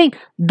isn't a good team.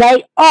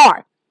 They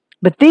are.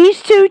 But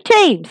these two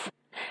teams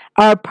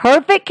are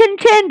perfect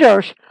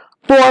contenders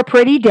for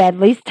Pretty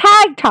Deadly's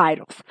tag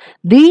titles.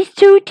 These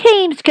two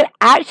teams could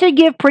actually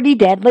give Pretty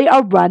Deadly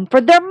a run for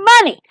their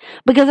money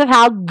because of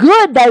how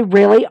good they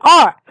really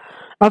are.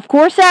 Of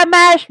course, that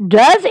match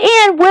does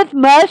end with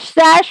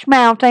Mustache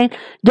Mountain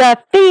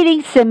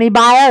defeating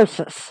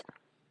Symbiosis.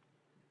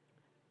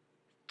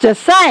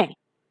 Just saying.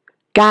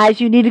 Guys,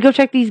 you need to go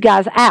check these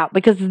guys out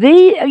because you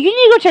need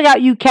to go check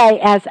out UK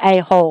as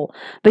a whole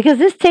because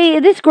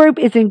this group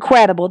is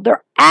incredible.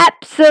 They're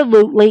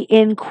absolutely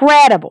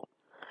incredible.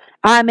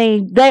 I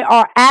mean, they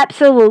are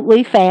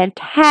absolutely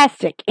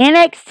fantastic.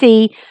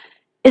 NXT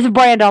is a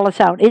brand all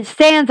its own. It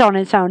stands on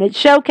its own. It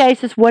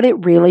showcases what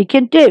it really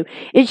can do.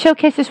 It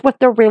showcases what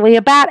they're really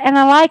about, and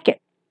I like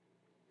it.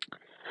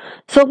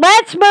 So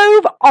let's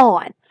move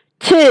on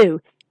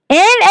to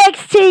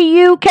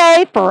NXT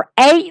UK for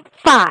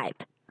 8-5.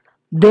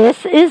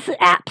 This is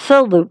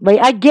absolutely,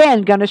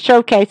 again, going to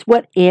showcase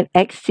what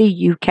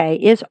NXT UK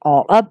is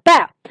all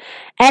about.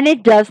 And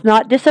it does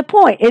not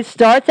disappoint. It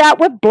starts out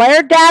with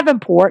Blair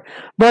Davenport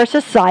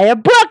versus Saya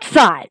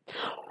Brookside.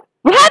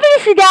 We're happy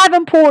to see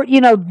Davenport,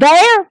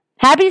 there.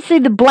 Happy to see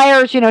the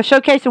Blairs,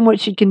 showcasing what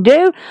she can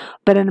do.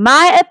 But in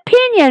my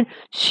opinion,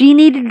 she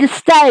needed to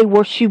stay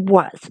where she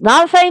was.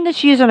 Not saying that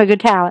she isn't a good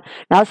talent.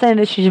 Not saying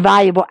that she's a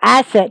valuable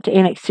asset to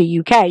NXT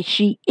UK.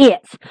 She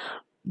is.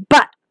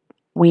 But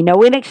we know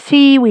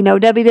NXT, we know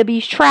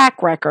WWE's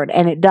track record,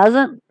 and it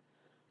doesn't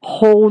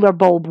hold or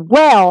bode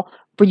well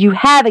for you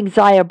having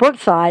Xia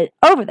Brookside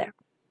over there.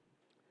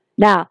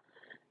 Now,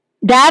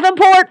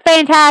 Davenport,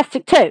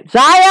 fantastic too.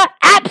 Xia,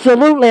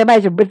 absolutely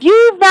amazing. But if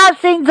you've not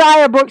seen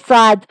Xia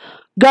Brookside,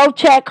 go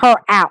check her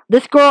out.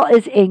 This girl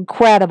is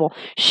incredible.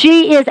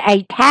 She is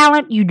a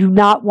talent you do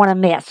not want to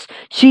miss.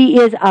 She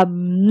is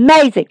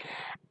amazing.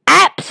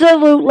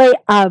 Absolutely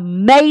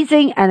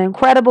amazing and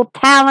incredible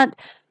talent.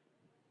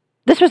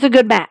 This was a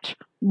good match.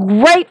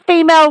 Great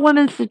female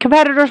women's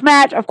competitors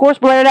match. Of course,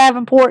 Blair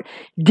Davenport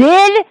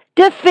did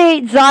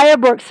defeat Xia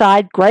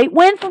Brookside. Great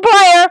win for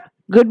Blair.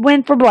 Good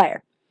win for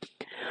Blair.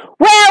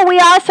 Well, we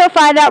also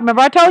find out,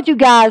 remember I told you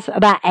guys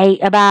about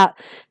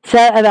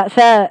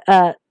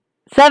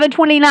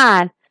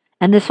 729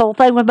 and this whole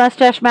thing with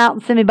Mustache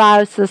Mountain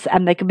Symbiosis,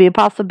 and there could be a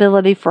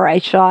possibility for a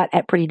shot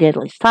at Pretty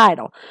Deadly's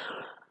title.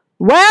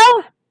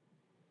 Well,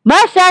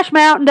 Mustache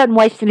Mountain doesn't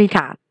waste any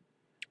time.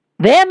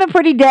 Them and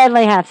Pretty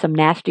Deadly have some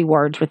nasty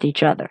words with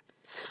each other.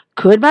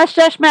 Could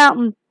Mustache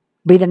Mountain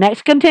be the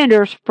next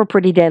contenders for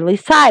Pretty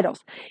Deadly's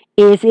titles?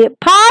 Is it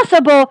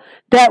possible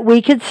that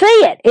we could see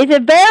it? Is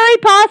it very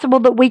possible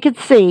that we could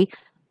see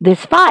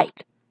this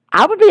fight?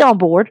 I would be on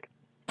board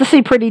to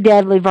see Pretty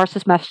Deadly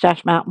versus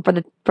Mustache Mountain for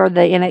the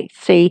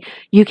NXT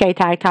UK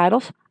tag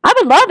titles. I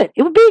would love it.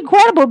 It would be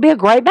incredible. It would be a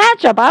great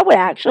matchup. I would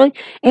actually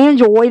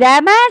enjoy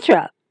that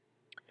matchup.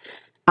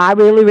 I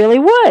really, really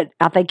would.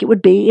 I think it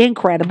would be an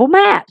incredible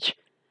match.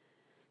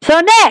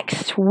 So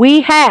next, we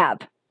have,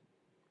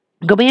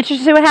 I'm going to be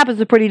interested to see what happens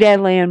with Pretty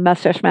Deadly and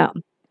Mustache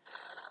Mountain.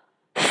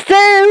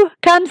 Stu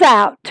comes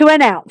out to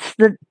announce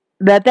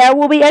that there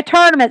will be a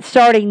tournament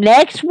starting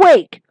next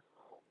week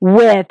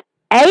with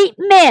 8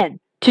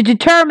 men to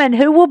determine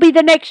who will be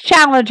the next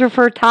challenger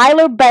for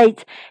Tyler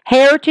Bates'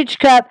 Heritage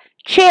Cup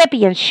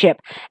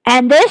Championship.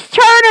 And this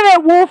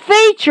tournament will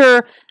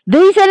feature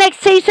these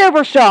NXT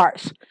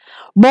superstars: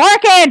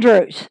 Mark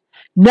Andrews,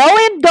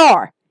 Noam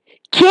Dar,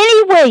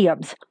 Kenny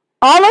Williams,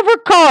 Oliver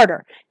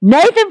Carter,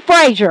 Nathan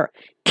Frazier,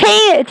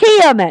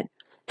 Tiamat,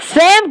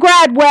 Sam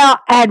Gradwell,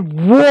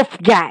 and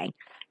Wolfgang.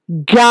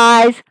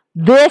 Guys,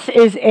 this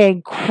is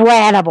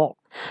incredible.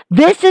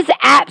 This is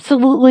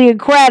absolutely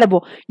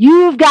incredible.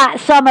 You've got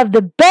some of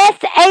the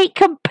best 8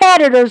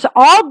 competitors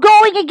all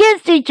going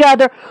against each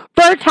other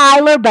for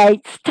Tyler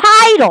Bates'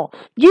 title.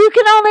 You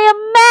can only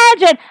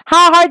imagine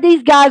how hard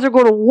these guys are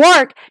going to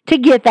work to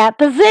get that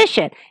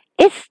position.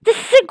 This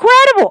is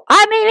incredible.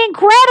 I mean,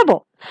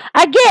 incredible.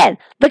 Again,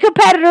 the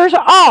competitors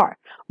are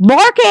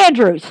Mark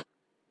Andrews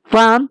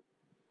from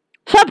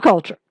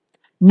Subculture.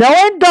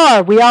 Noam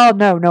Dar, we all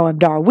know Noam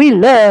Dar. We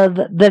love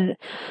the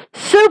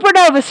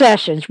Supernova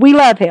Sessions. We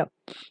love him.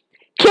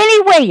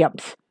 Kenny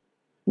Williams.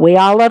 We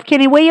all love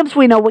Kenny Williams.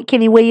 We know what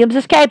Kenny Williams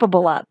is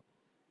capable of.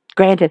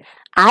 Granted,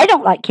 I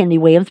don't like Kenny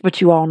Williams, but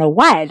you all know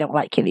why I don't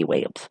like Kenny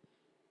Williams.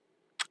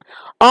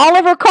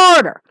 Oliver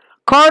Carter.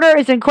 Carter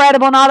is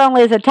incredible not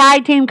only as a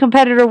tag team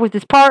competitor with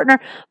his partner,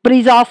 but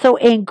he's also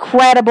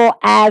incredible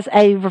as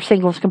a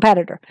singles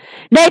competitor.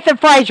 Nathan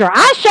Frazier.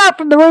 I shot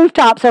from the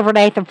rooftops over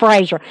Nathan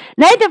Frazier.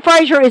 Nathan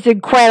Frazier is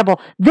incredible.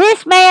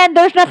 This man,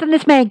 there's nothing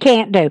this man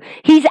can't do.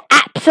 He's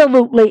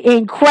absolutely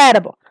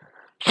incredible.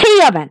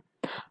 Tiemann.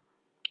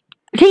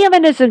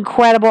 Tiemann is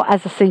incredible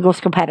as a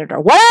singles competitor.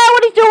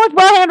 What he's doing with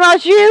Wilhelm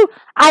Raju,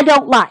 I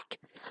don't like.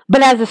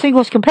 But as a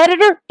singles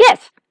competitor,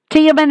 yes.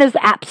 Tiemann is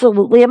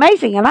absolutely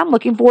amazing, and I'm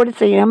looking forward to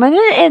seeing him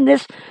in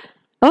this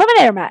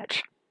eliminator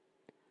match.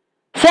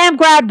 Sam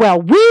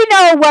Gradwell. We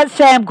know what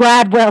Sam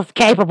Gradwell is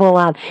capable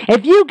of.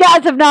 If you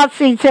guys have not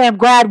seen Sam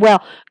Gradwell,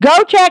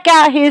 go check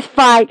out his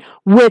fight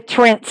with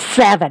Trent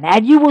Seven,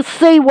 and you will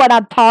see what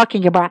I'm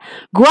talking about.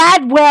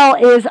 Gradwell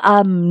is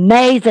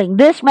amazing.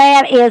 This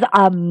man is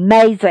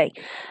amazing.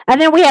 And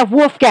then we have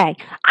Wolfgang.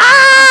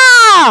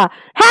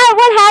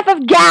 What half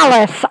of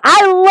Gallus?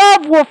 I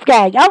love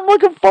Wolfgang. I'm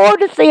looking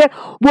forward to seeing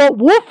what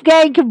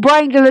Wolfgang can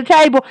bring to the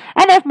table,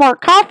 and if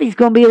Mark Coffey's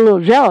going to be a little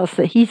jealous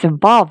that he's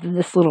involved in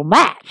this little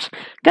match.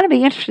 Going to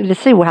be interesting to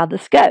see how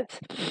this goes.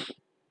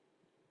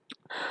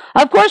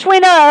 Of course, we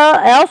know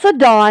Elsa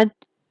Dawn.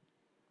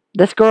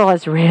 This girl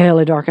is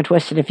really dark and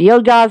twisted. If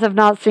you guys have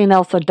not seen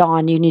Elsa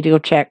Dawn, you need to go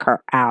check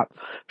her out.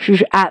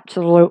 She's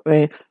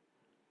absolutely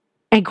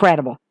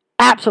incredible.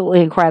 Absolutely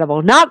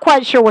incredible. Not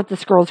quite sure what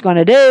this girl's going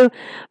to do,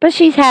 but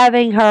she's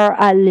having her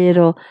a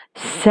little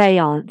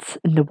seance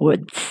in the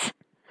woods.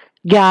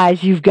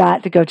 Guys, you've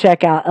got to go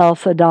check out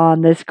Elsa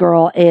Dawn. This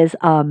girl is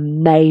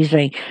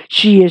amazing.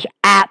 She is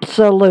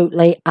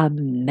absolutely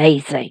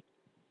amazing.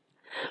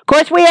 Of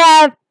course, we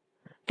have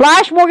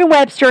Flash Morgan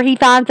Webster. He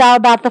finds out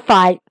about the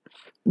fight,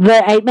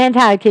 the 8-man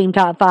tag team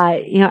top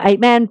fight,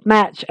 8-man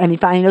match, and he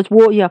finds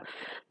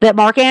that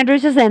Mark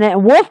Andrews is in it,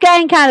 and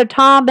Wolfgang kind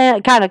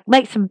of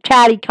makes some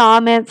chatty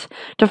comments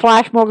to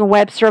Flash Morgan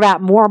Webster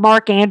about more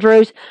Mark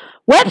Andrews.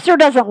 Webster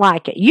doesn't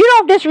like it. You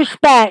don't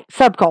disrespect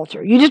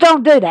subculture. You just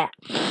don't do that.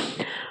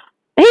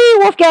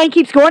 Wolfgang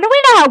keeps going, and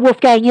we know how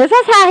Wolfgang is.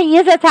 That's how he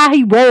is. That's how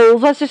he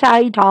rolls. That's just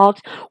how he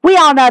talks. We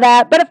all know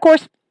that. But, of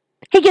course,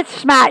 he gets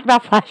smacked by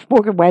Flash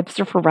Morgan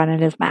Webster for running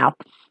his mouth.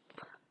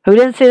 Who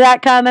didn't see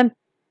that coming?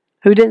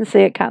 Who didn't see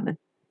it coming?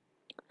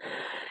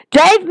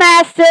 Dave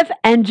Mastiff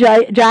and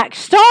Jack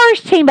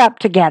Stars team up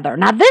together.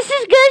 Now, this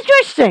is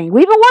interesting.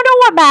 We've been wondering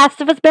what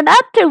Mastiff has been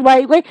up to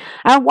lately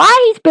and why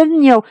he's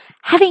been,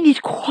 having these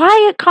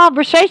quiet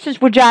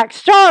conversations with Jack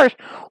Stars.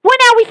 Well,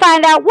 now we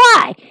find out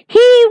why.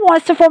 He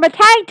wants to form a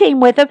tag team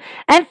with him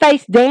and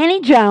face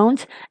Danny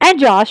Jones and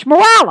Josh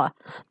Morala.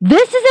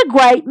 This is a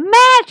great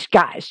match,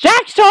 guys.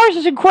 Jack Stars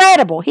is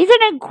incredible. He's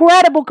an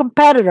incredible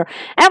competitor.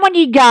 And when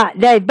you got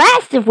Dave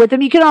Mastiff with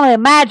him, you can only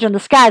imagine the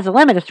sky's the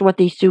limit as to what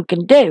these two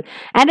can do.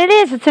 And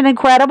it's an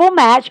incredible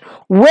match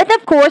with,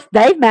 of course,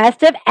 Dave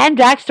Mastiff and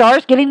Jack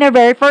Stars getting their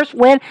very first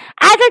win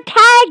as a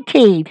tag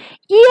team.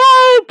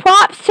 Yay!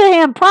 Props to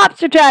him. Props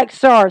to Jack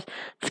Stars.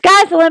 The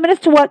sky's the limit as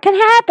to what can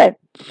happen.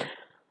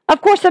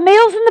 Of course,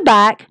 Emil's in the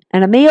back,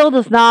 and Emil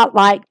does not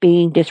like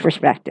being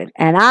disrespected.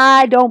 And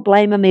I don't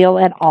blame Emil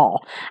at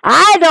all.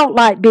 I don't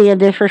like being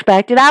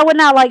disrespected. I would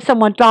not like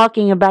someone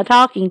talking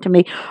to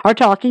me or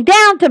talking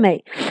down to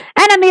me.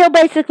 And Emil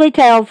basically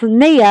tells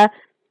Nia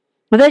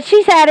that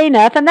she's had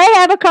enough, and they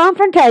have a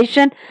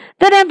confrontation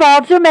that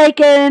involves her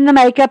making the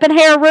makeup and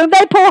hair room.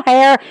 They pull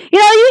hair.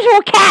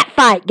 Usual cat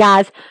fight,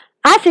 guys.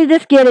 I see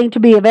this getting to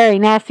be a very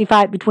nasty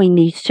fight between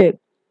these two.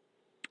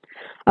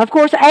 Of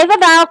course, Ava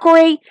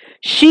Valkyrie,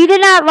 she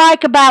did not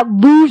like about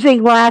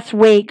losing last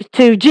week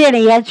to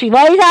Jenny, and she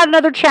lays out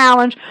another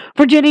challenge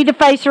for Jenny to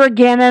face her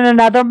again in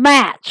another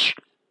match.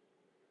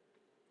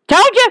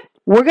 Told you,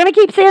 we're going to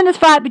keep seeing this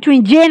fight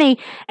between Jenny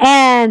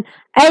and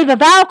Ava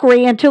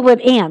Valkyrie until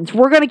it ends.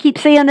 We're going to keep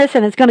seeing this,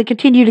 and it's going to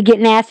continue to get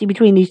nasty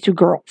between these two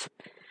girls.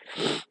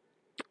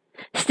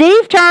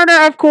 Steve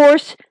Turner, of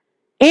course,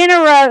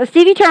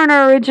 Stevie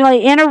Turner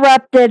originally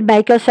interrupted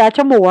Mako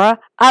Satomura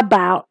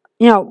about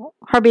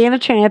her being a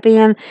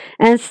champion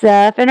and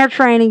stuff in her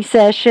training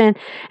session.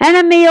 And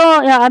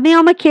Emil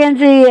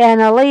McKenzie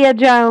and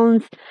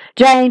Aaliyah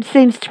James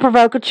seems to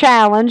provoke a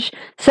challenge.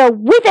 So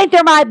we think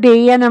there might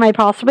be, and there may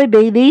possibly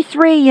be, these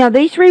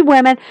three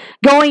women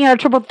going in a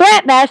triple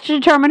threat match to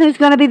determine who's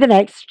going to be the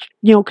next,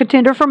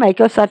 contender for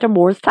Mako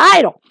Satomura's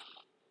title.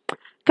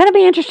 Going to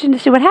be interesting to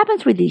see what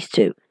happens with these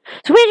two.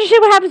 So we're interested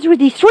in what happens with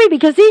these three,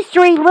 because these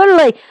three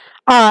literally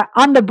are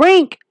on the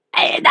brink.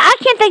 I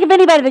can't think of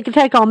anybody that can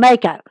take on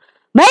Mako.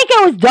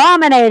 Mako is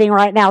dominating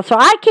right now, so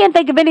I can't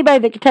think of anybody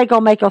that can take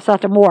on Mako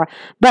Satomura.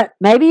 But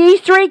maybe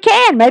these three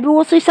can. Maybe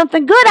we'll see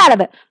something good out of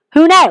it.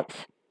 Who knows?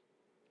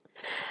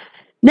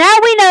 Now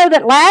we know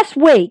that last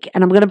week,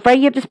 and I'm going to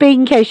bring you up to speed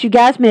in case you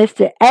guys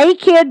missed it,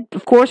 A-Kid,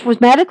 of course, was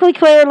medically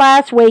cleared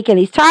last week, and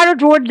he's tired of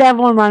Jordan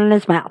Devlin running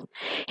his mouth.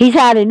 He's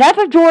had enough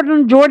of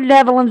Jordan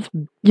Devlin's,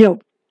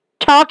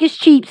 talk is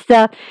cheap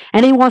stuff,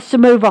 and he wants to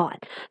move on.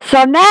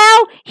 So now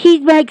he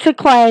makes a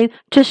claim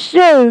to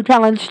Stu,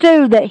 telling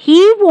Stu that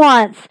he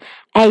wants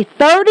a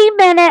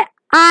 30-minute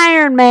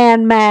Iron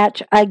Man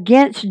match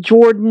against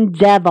Jordan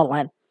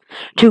Devlin.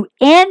 to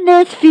end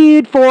this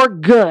feud for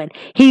good.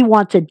 He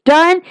wants it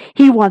done.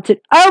 He wants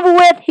it over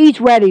with.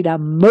 He's ready to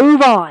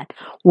move on.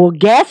 Well,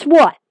 guess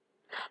what?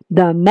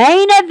 The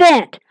main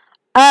event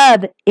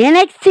of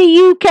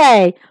NXT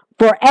UK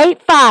for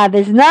 8-5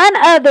 is none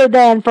other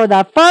than, for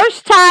the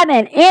first time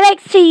in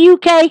NXT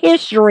UK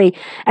history,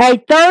 a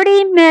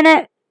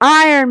 30-minute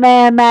Iron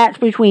Man match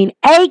between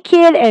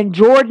A-Kid and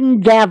Jordan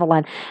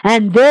Devlin.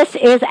 And this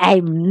is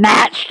a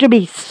match to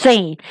be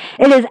seen.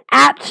 It is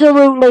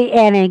absolutely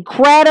an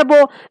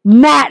incredible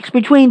match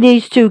between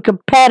these two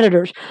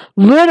competitors.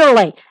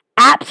 Literally,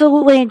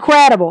 absolutely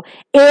incredible.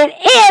 It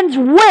ends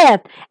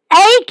with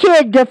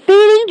A-Kid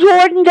defeating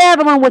Jordan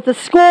Devlin with a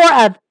score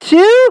of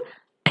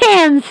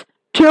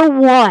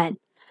 2-1.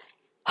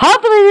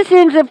 Hopefully this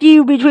ends a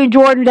feud between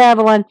Jordan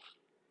Devlin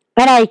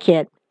and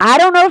A-Kid. I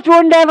don't know if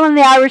Jordan Devlin,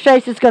 the Irish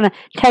Ace, is going to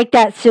take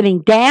that sitting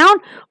down,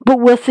 but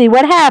we'll see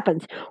what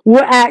happens.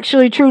 We'll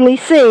actually truly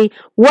see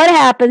what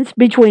happens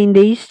between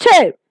these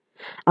two.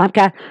 I'm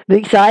kind of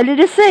excited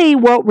to see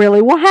what really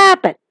will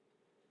happen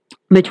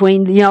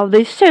between,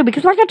 these two,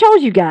 because like I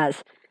told you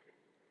guys,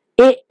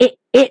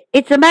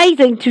 it's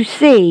amazing to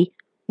see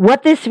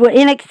what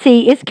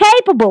NXT is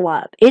capable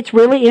of. It's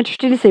really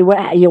interesting to see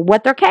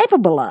what they're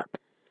capable of.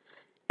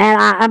 And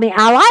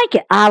I like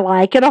it. I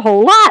like it a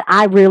whole lot.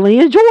 I really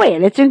enjoy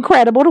it. It's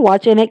incredible to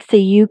watch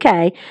NXT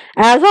UK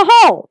as a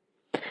whole.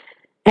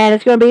 And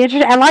it's going to be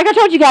interesting. And like I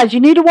told you guys, you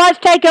need to watch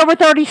TakeOver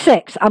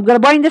 36. I'm going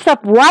to bring this up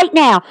right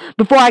now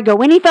before I go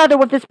any further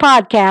with this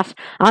podcast.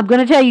 I'm going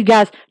to tell you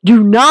guys,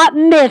 do not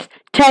miss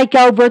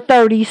TakeOver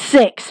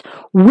 36.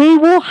 We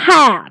will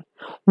have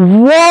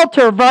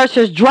Walter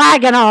versus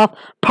Dragunov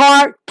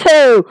Part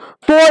 2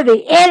 for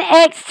the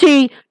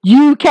NXT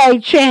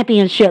UK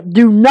Championship.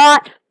 Do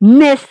not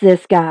miss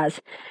this,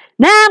 guys.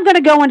 Now I'm going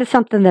to go into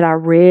something that I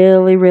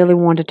really, really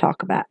want to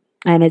talk about.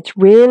 And it's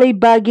really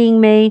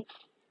bugging me.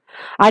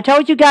 I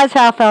told you guys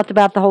how I felt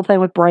about the whole thing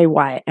with Bray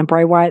Wyatt and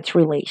Bray Wyatt's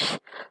release.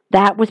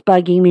 That was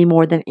bugging me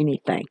more than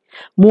anything.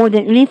 More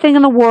than anything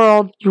in the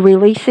world, you're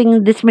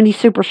releasing this many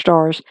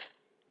superstars.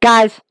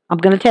 Guys, I'm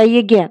going to tell you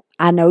again.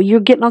 I know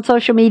you're getting on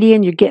social media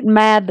and you're getting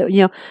mad that,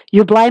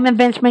 you're blaming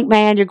Vince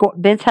McMahon.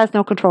 Vince has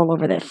no control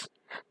over this.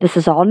 This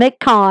is all Nick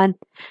Khan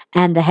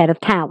and the head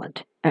of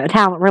talent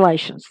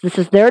relations. This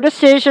is their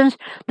decisions.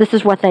 This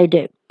is what they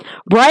do.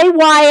 Bray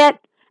Wyatt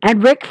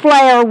and Ric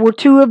Flair were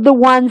two of the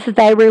ones that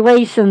they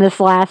released in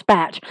this last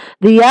batch.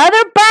 The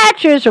other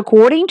batches,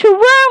 according to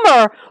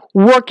rumor,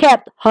 were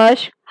kept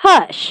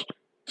hush-hush.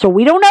 So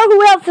we don't know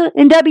who else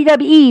in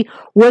WWE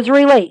was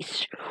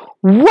released.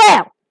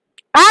 Well,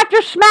 after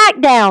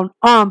SmackDown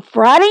on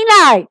Friday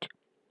night,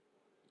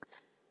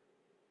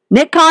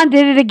 Nick Khan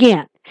did it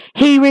again.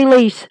 He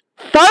released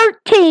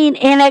 13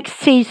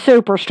 NXT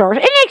superstars.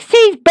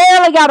 NXT's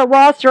barely got a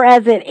roster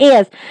as it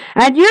is.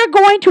 And you're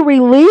going to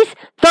release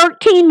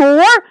 13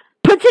 more?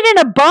 Puts it in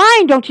a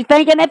bind, don't you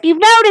think? And if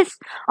you've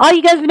noticed, all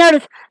you guys have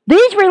noticed,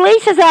 these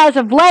releases as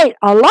of late,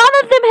 a lot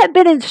of them have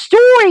been in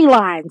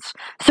storylines.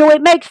 So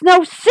it makes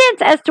no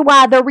sense as to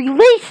why they're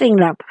releasing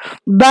them.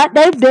 But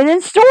they've been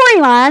in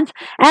storylines,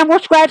 and we're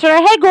scratching our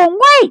head going,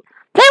 wait,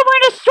 they were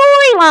in a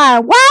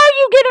storyline. Why are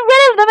you getting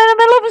rid of them in the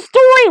middle of a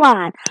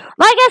storyline?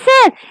 Like I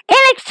said,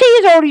 NXT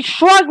is already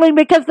struggling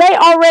because they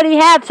already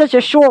have such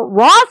a short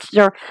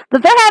roster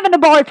that they're having to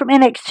borrow from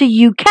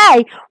NXT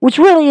UK, which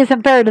really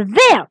isn't fair to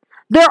them.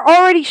 They're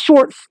already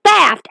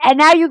short-staffed, and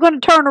now you're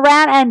going to turn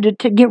around and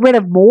to get rid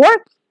of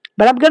more?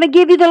 But I'm going to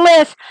give you the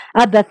list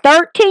of the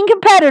 13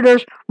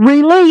 competitors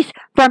released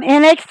from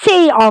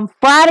NXT on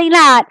Friday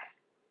night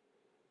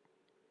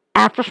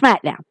after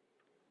SmackDown.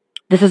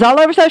 This is all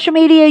over social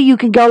media. You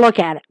can go look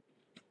at it.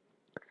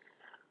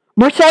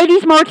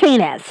 Mercedes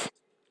Martinez.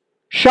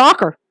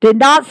 Shocker. Did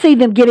not see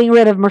them getting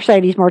rid of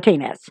Mercedes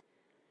Martinez.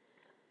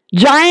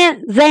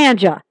 Giant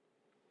Zanja.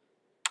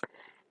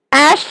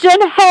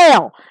 Ashton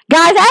Hale.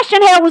 Guys,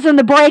 Ashton Hale was in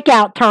the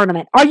breakout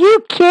tournament. Are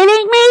you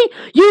kidding me?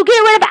 You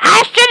get rid of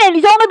Ashton and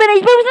he was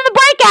in the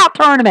breakout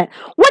tournament.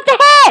 What the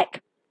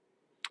heck?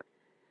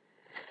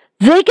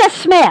 Zika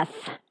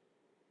Smith.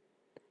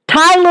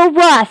 Tyler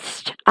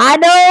Rust. I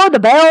know the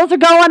bells are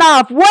going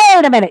off.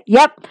 Wait a minute.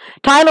 Yep.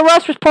 Tyler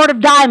Rust was part of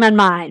Diamond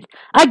Mine.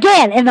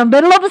 Again, in the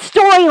middle of a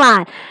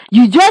storyline.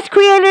 You just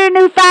created a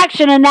new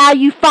faction and now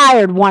you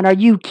fired one. Are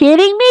you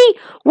kidding me?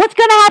 What's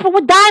going to happen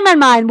with Diamond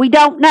Mine? We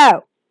don't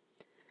know.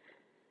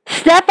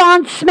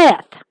 Stephon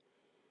Smith.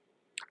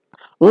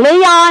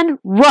 Leon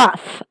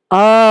Ruff.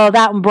 Oh,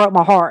 that one broke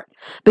my heart.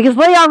 Because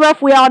Leon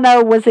Ruff, we all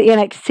know, was the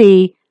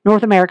NXT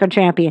North American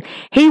champion.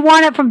 He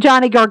won it from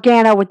Johnny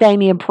Gargano with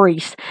Damian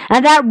Priest.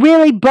 And that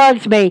really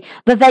bugs me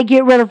that they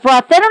get rid of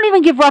Ruff. They don't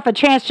even give Ruff a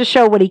chance to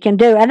show what he can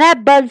do. And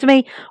that bugs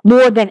me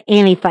more than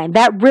anything.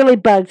 That really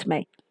bugs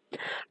me.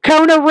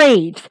 Kona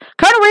Reeves.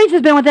 Kona Reeves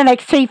has been with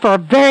NXT for a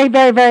very,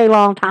 very, very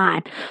long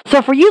time.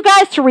 So for you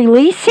guys to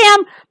release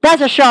him,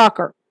 that's a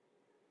shocker.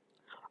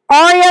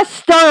 Arya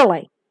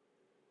Sterling.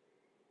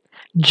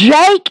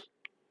 Jake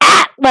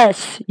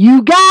Atlas.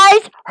 You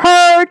guys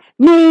heard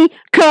me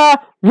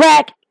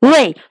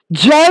correctly.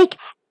 Jake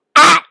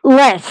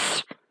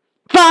Atlas.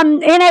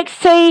 from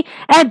NXT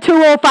and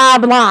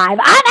 205 Live.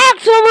 I'm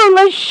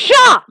absolutely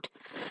shocked.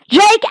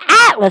 Jake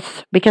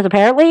Atlas, because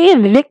apparently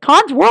in Nick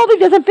Khan's world, he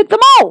doesn't fit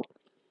the mold.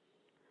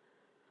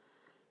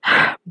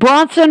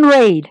 Bronson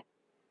Reed.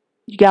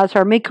 You guys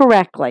heard me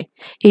correctly.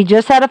 He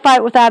just had a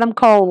fight with Adam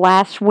Cole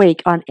last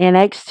week on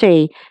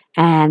NXT,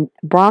 and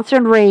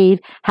Bronson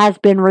Reed has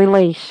been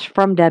released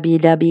from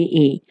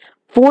WWE.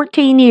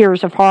 14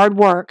 years of hard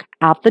work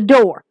out the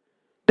door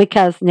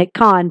because Nick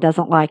Khan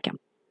doesn't like him.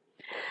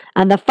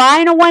 And the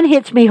final one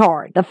hits me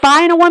hard. The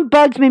final one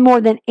bugs me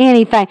more than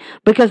anything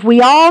because we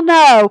all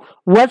know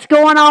what's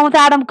going on with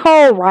Adam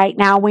Cole right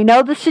now. We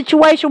know the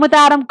situation with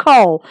Adam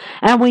Cole.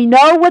 And we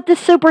know what the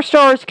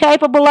superstar is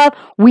capable of.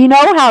 We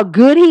know how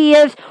good he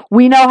is.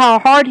 We know how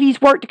hard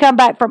he's worked to come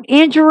back from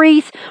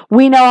injuries.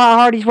 We know how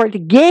hard he's worked to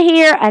get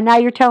here. And now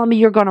you're telling me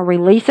you're going to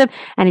release him.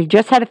 And he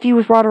just had a feud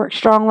with Roderick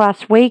Strong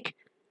last week.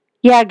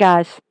 Yeah,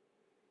 guys.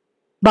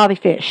 Bobby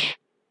Fish.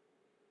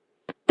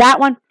 That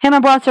one, him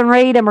and Bronson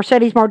Reed and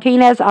Mercedes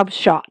Martinez, I was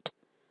shocked.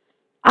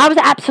 I was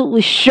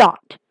absolutely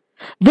shocked.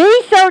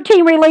 These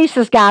 13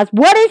 releases, guys,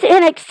 what is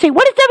NXT?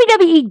 What is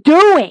WWE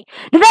doing?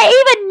 Do they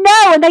even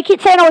know? And they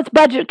keep saying, oh, it's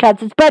budget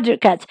cuts. It's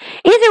budget cuts.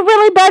 Is it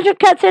really budget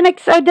cuts in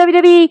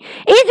WWE? Is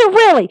it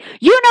really?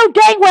 You know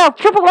dang well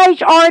Triple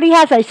H already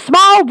has a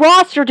small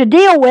roster to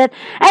deal with,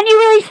 and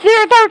you release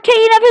 13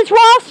 of his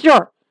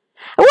roster.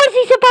 What is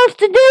he supposed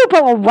to do?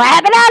 Pull a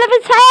rabbit out of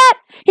his hat?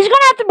 He's going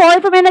to have to borrow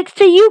from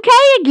NXT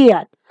UK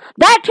again.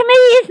 That, to me,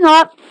 is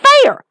not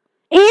fair.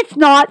 It's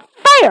not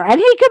fair. And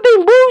he could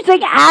be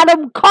losing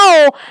Adam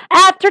Cole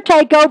after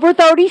TakeOver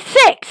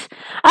 36.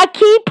 A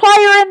key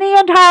player in the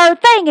entire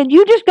thing. And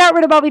you just got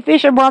rid of Bobby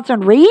Fish and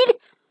Bronson Reed?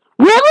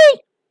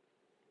 Really?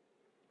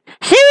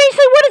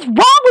 Seriously, what is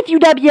wrong with you,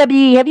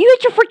 WWE? Have you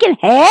hit your freaking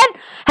head?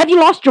 Have you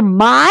lost your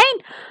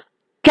mind?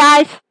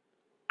 Guys,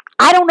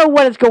 I don't know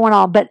what is going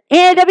on, but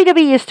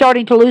WWE is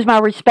starting to lose my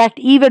respect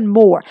even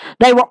more.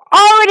 They were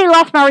already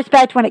lost my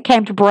respect when it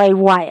came to Bray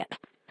Wyatt.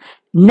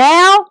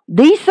 Now,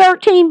 these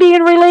 13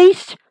 being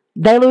released,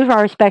 they lose my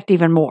respect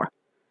even more.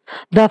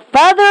 The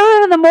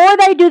more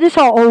they do this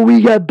whole, oh, we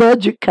got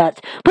budget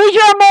cuts. Please,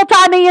 you're a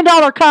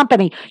multi-million-dollar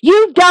company.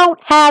 You don't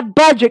have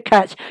budget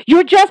cuts.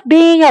 You're just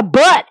being a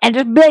butt and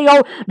just being,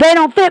 oh, they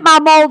don't fit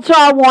my mold, so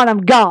I want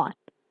them gone.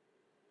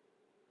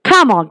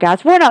 Come on,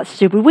 guys. We're not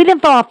stupid. We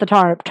didn't fall off the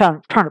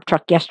turnip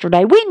truck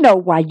yesterday. We know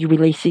why you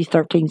release these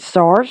 13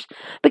 stars.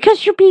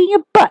 Because you're being a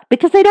butt.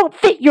 Because they don't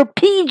fit your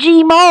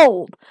PG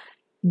mold.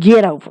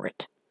 Get over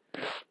it.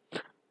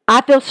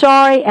 I feel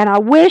sorry, and I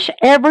wish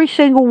every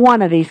single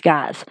one of these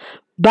guys,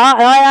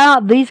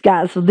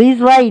 these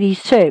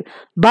ladies too,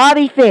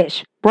 Bobby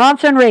Fish,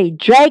 Bronson Reed,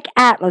 Jake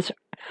Atlas,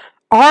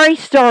 Ari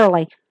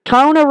Sterling,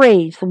 Kona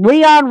Reeves,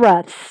 Leon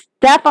Ruff,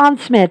 Stephon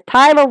Smith,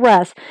 Tyler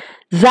Russ,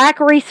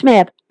 Zachary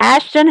Smith,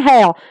 Ashton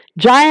Hale,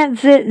 Giant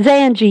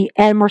Zanji,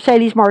 and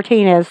Mercedes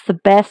Martinez the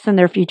best in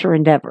their future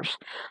endeavors.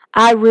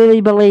 I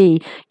really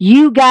believe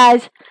you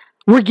guys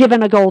were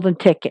given a golden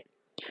ticket.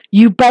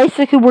 You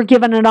basically were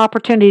given an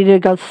opportunity to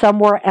go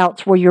somewhere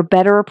else where you're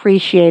better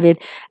appreciated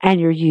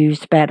and you're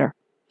used better.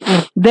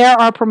 There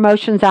are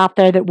promotions out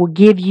there that will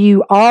give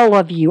you,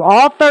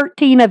 all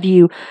 13 of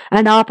you,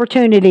 an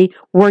opportunity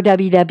where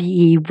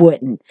WWE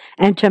wouldn't.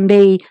 And to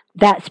me,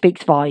 that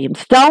speaks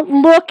volumes.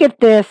 Don't look at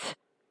this,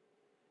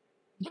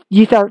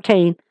 you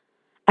 13,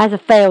 as a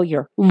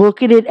failure.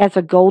 Look at it as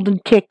a golden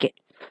ticket.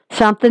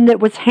 Something that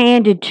was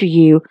handed to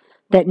you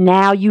that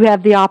now you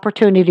have the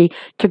opportunity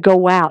to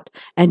go out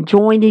and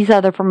join these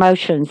other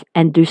promotions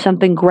and do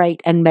something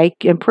great and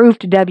prove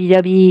to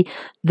WWE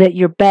that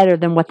you're better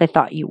than what they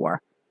thought you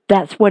were.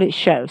 That's what it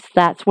shows.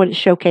 That's what it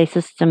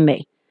showcases to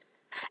me.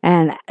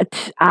 And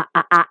I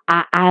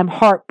am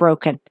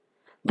heartbroken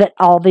that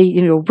all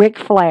the, Ric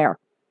Flair,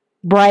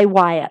 Bray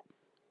Wyatt,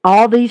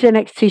 all these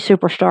NXT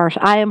superstars,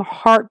 I am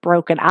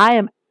heartbroken. I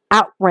am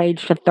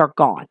outraged that they're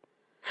gone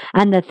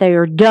and that they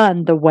are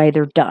done the way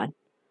they're done.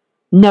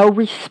 No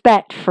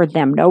respect for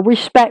them. No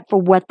respect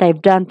for what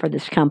they've done for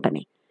this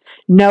company.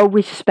 No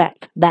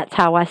respect. That's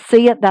how I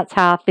see it. That's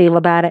how I feel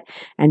about it.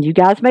 And you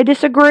guys may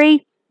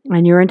disagree,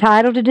 and you're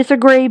entitled to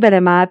disagree, but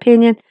in my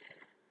opinion,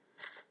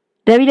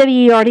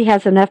 WWE already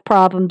has enough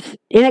problems.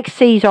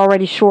 NXT is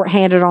already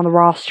shorthanded on the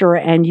roster,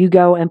 and you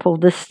go and pull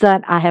this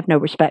stunt, I have no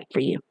respect for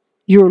you.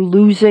 You're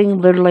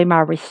losing literally my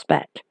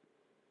respect.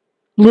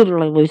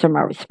 Literally losing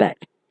my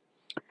respect.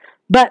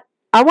 But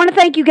I want to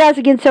thank you guys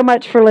again so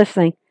much for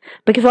listening.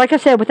 Because like I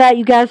said, without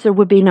you guys, there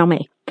would be no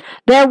me.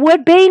 There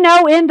would be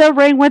no In the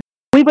Ring with.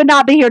 We would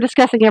not be here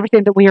discussing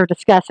everything that we are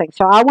discussing.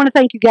 So I want to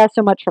thank you guys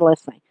so much for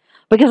listening.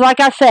 Because like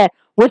I said,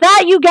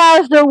 without you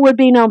guys, there would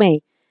be no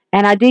me.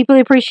 And I deeply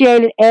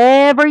appreciate it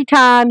every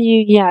time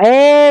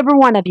every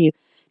one of you.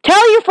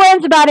 Tell your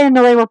friends about In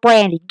the Ring with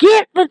Brandy.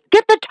 Get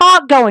the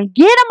talk going.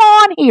 Get them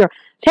on here.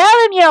 Tell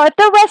them, if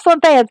they're wrestling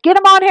fans, get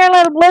them on here and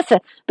let them listen.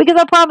 Because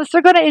I promise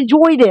they're going to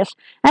enjoy this.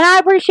 And I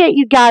appreciate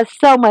you guys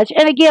so much.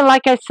 And again,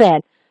 like I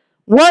said,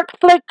 work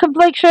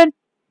confliction,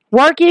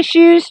 work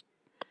issues.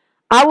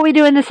 I will be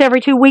doing this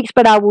every 2 weeks,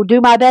 but I will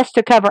do my best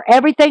to cover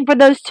everything for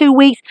those 2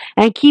 weeks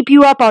and keep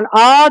you up on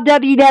all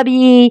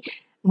WWE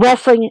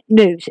wrestling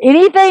news.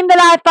 Anything that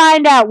I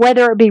find out,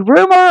 whether it be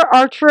rumor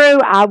or true,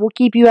 I will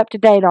keep you up to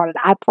date on it.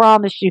 I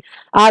promise you,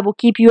 I will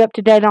keep you up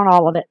to date on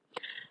all of it.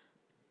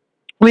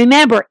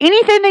 Remember,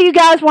 anything that you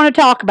guys want to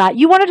talk about,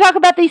 you want to talk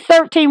about these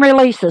 13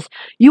 releases,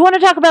 you want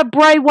to talk about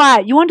Bray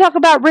Wyatt, you want to talk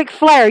about Ric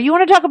Flair, you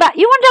want to talk about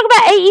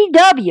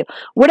AEW,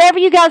 whatever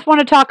you guys want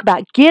to talk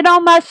about, get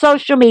on my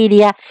social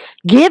media,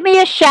 give me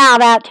a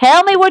shout out,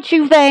 tell me what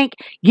you think,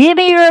 give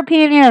me your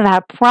opinion, and I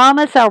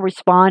promise I'll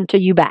respond to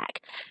you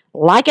back.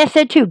 Like I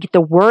said too, get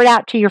the word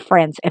out to your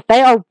friends. If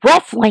they are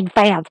wrestling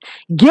fans,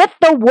 get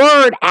the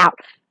word out.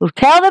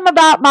 Tell them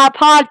about my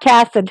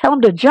podcast and tell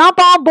them to jump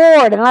on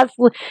board and let's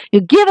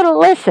give it a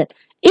listen.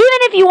 Even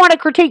if you want to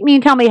critique me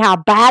and tell me how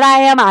bad I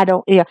am, I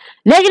don't.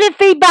 Negative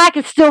feedback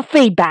is still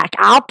feedback.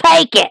 I'll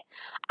take it.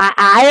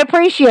 I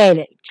appreciate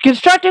it.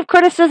 Constructive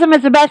criticism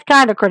is the best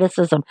kind of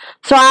criticism,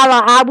 so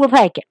I will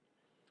take it.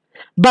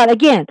 But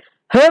again,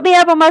 hit me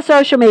up on my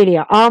social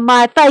media, on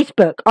my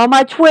Facebook, on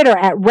my Twitter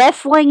at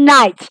Wrestling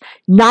Nights,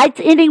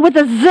 Nights ending with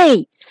a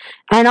Z,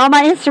 and on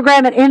my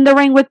Instagram at In the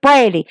Ring with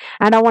Brady.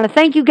 And I want to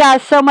thank you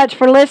guys so much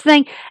for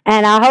listening,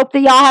 and I hope that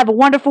y'all have a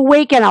wonderful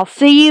week, and I'll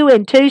see you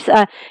in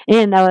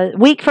a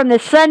week from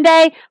this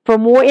Sunday for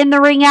more In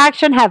the Ring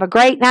action. Have a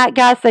great night,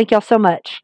 guys. Thank y'all so much.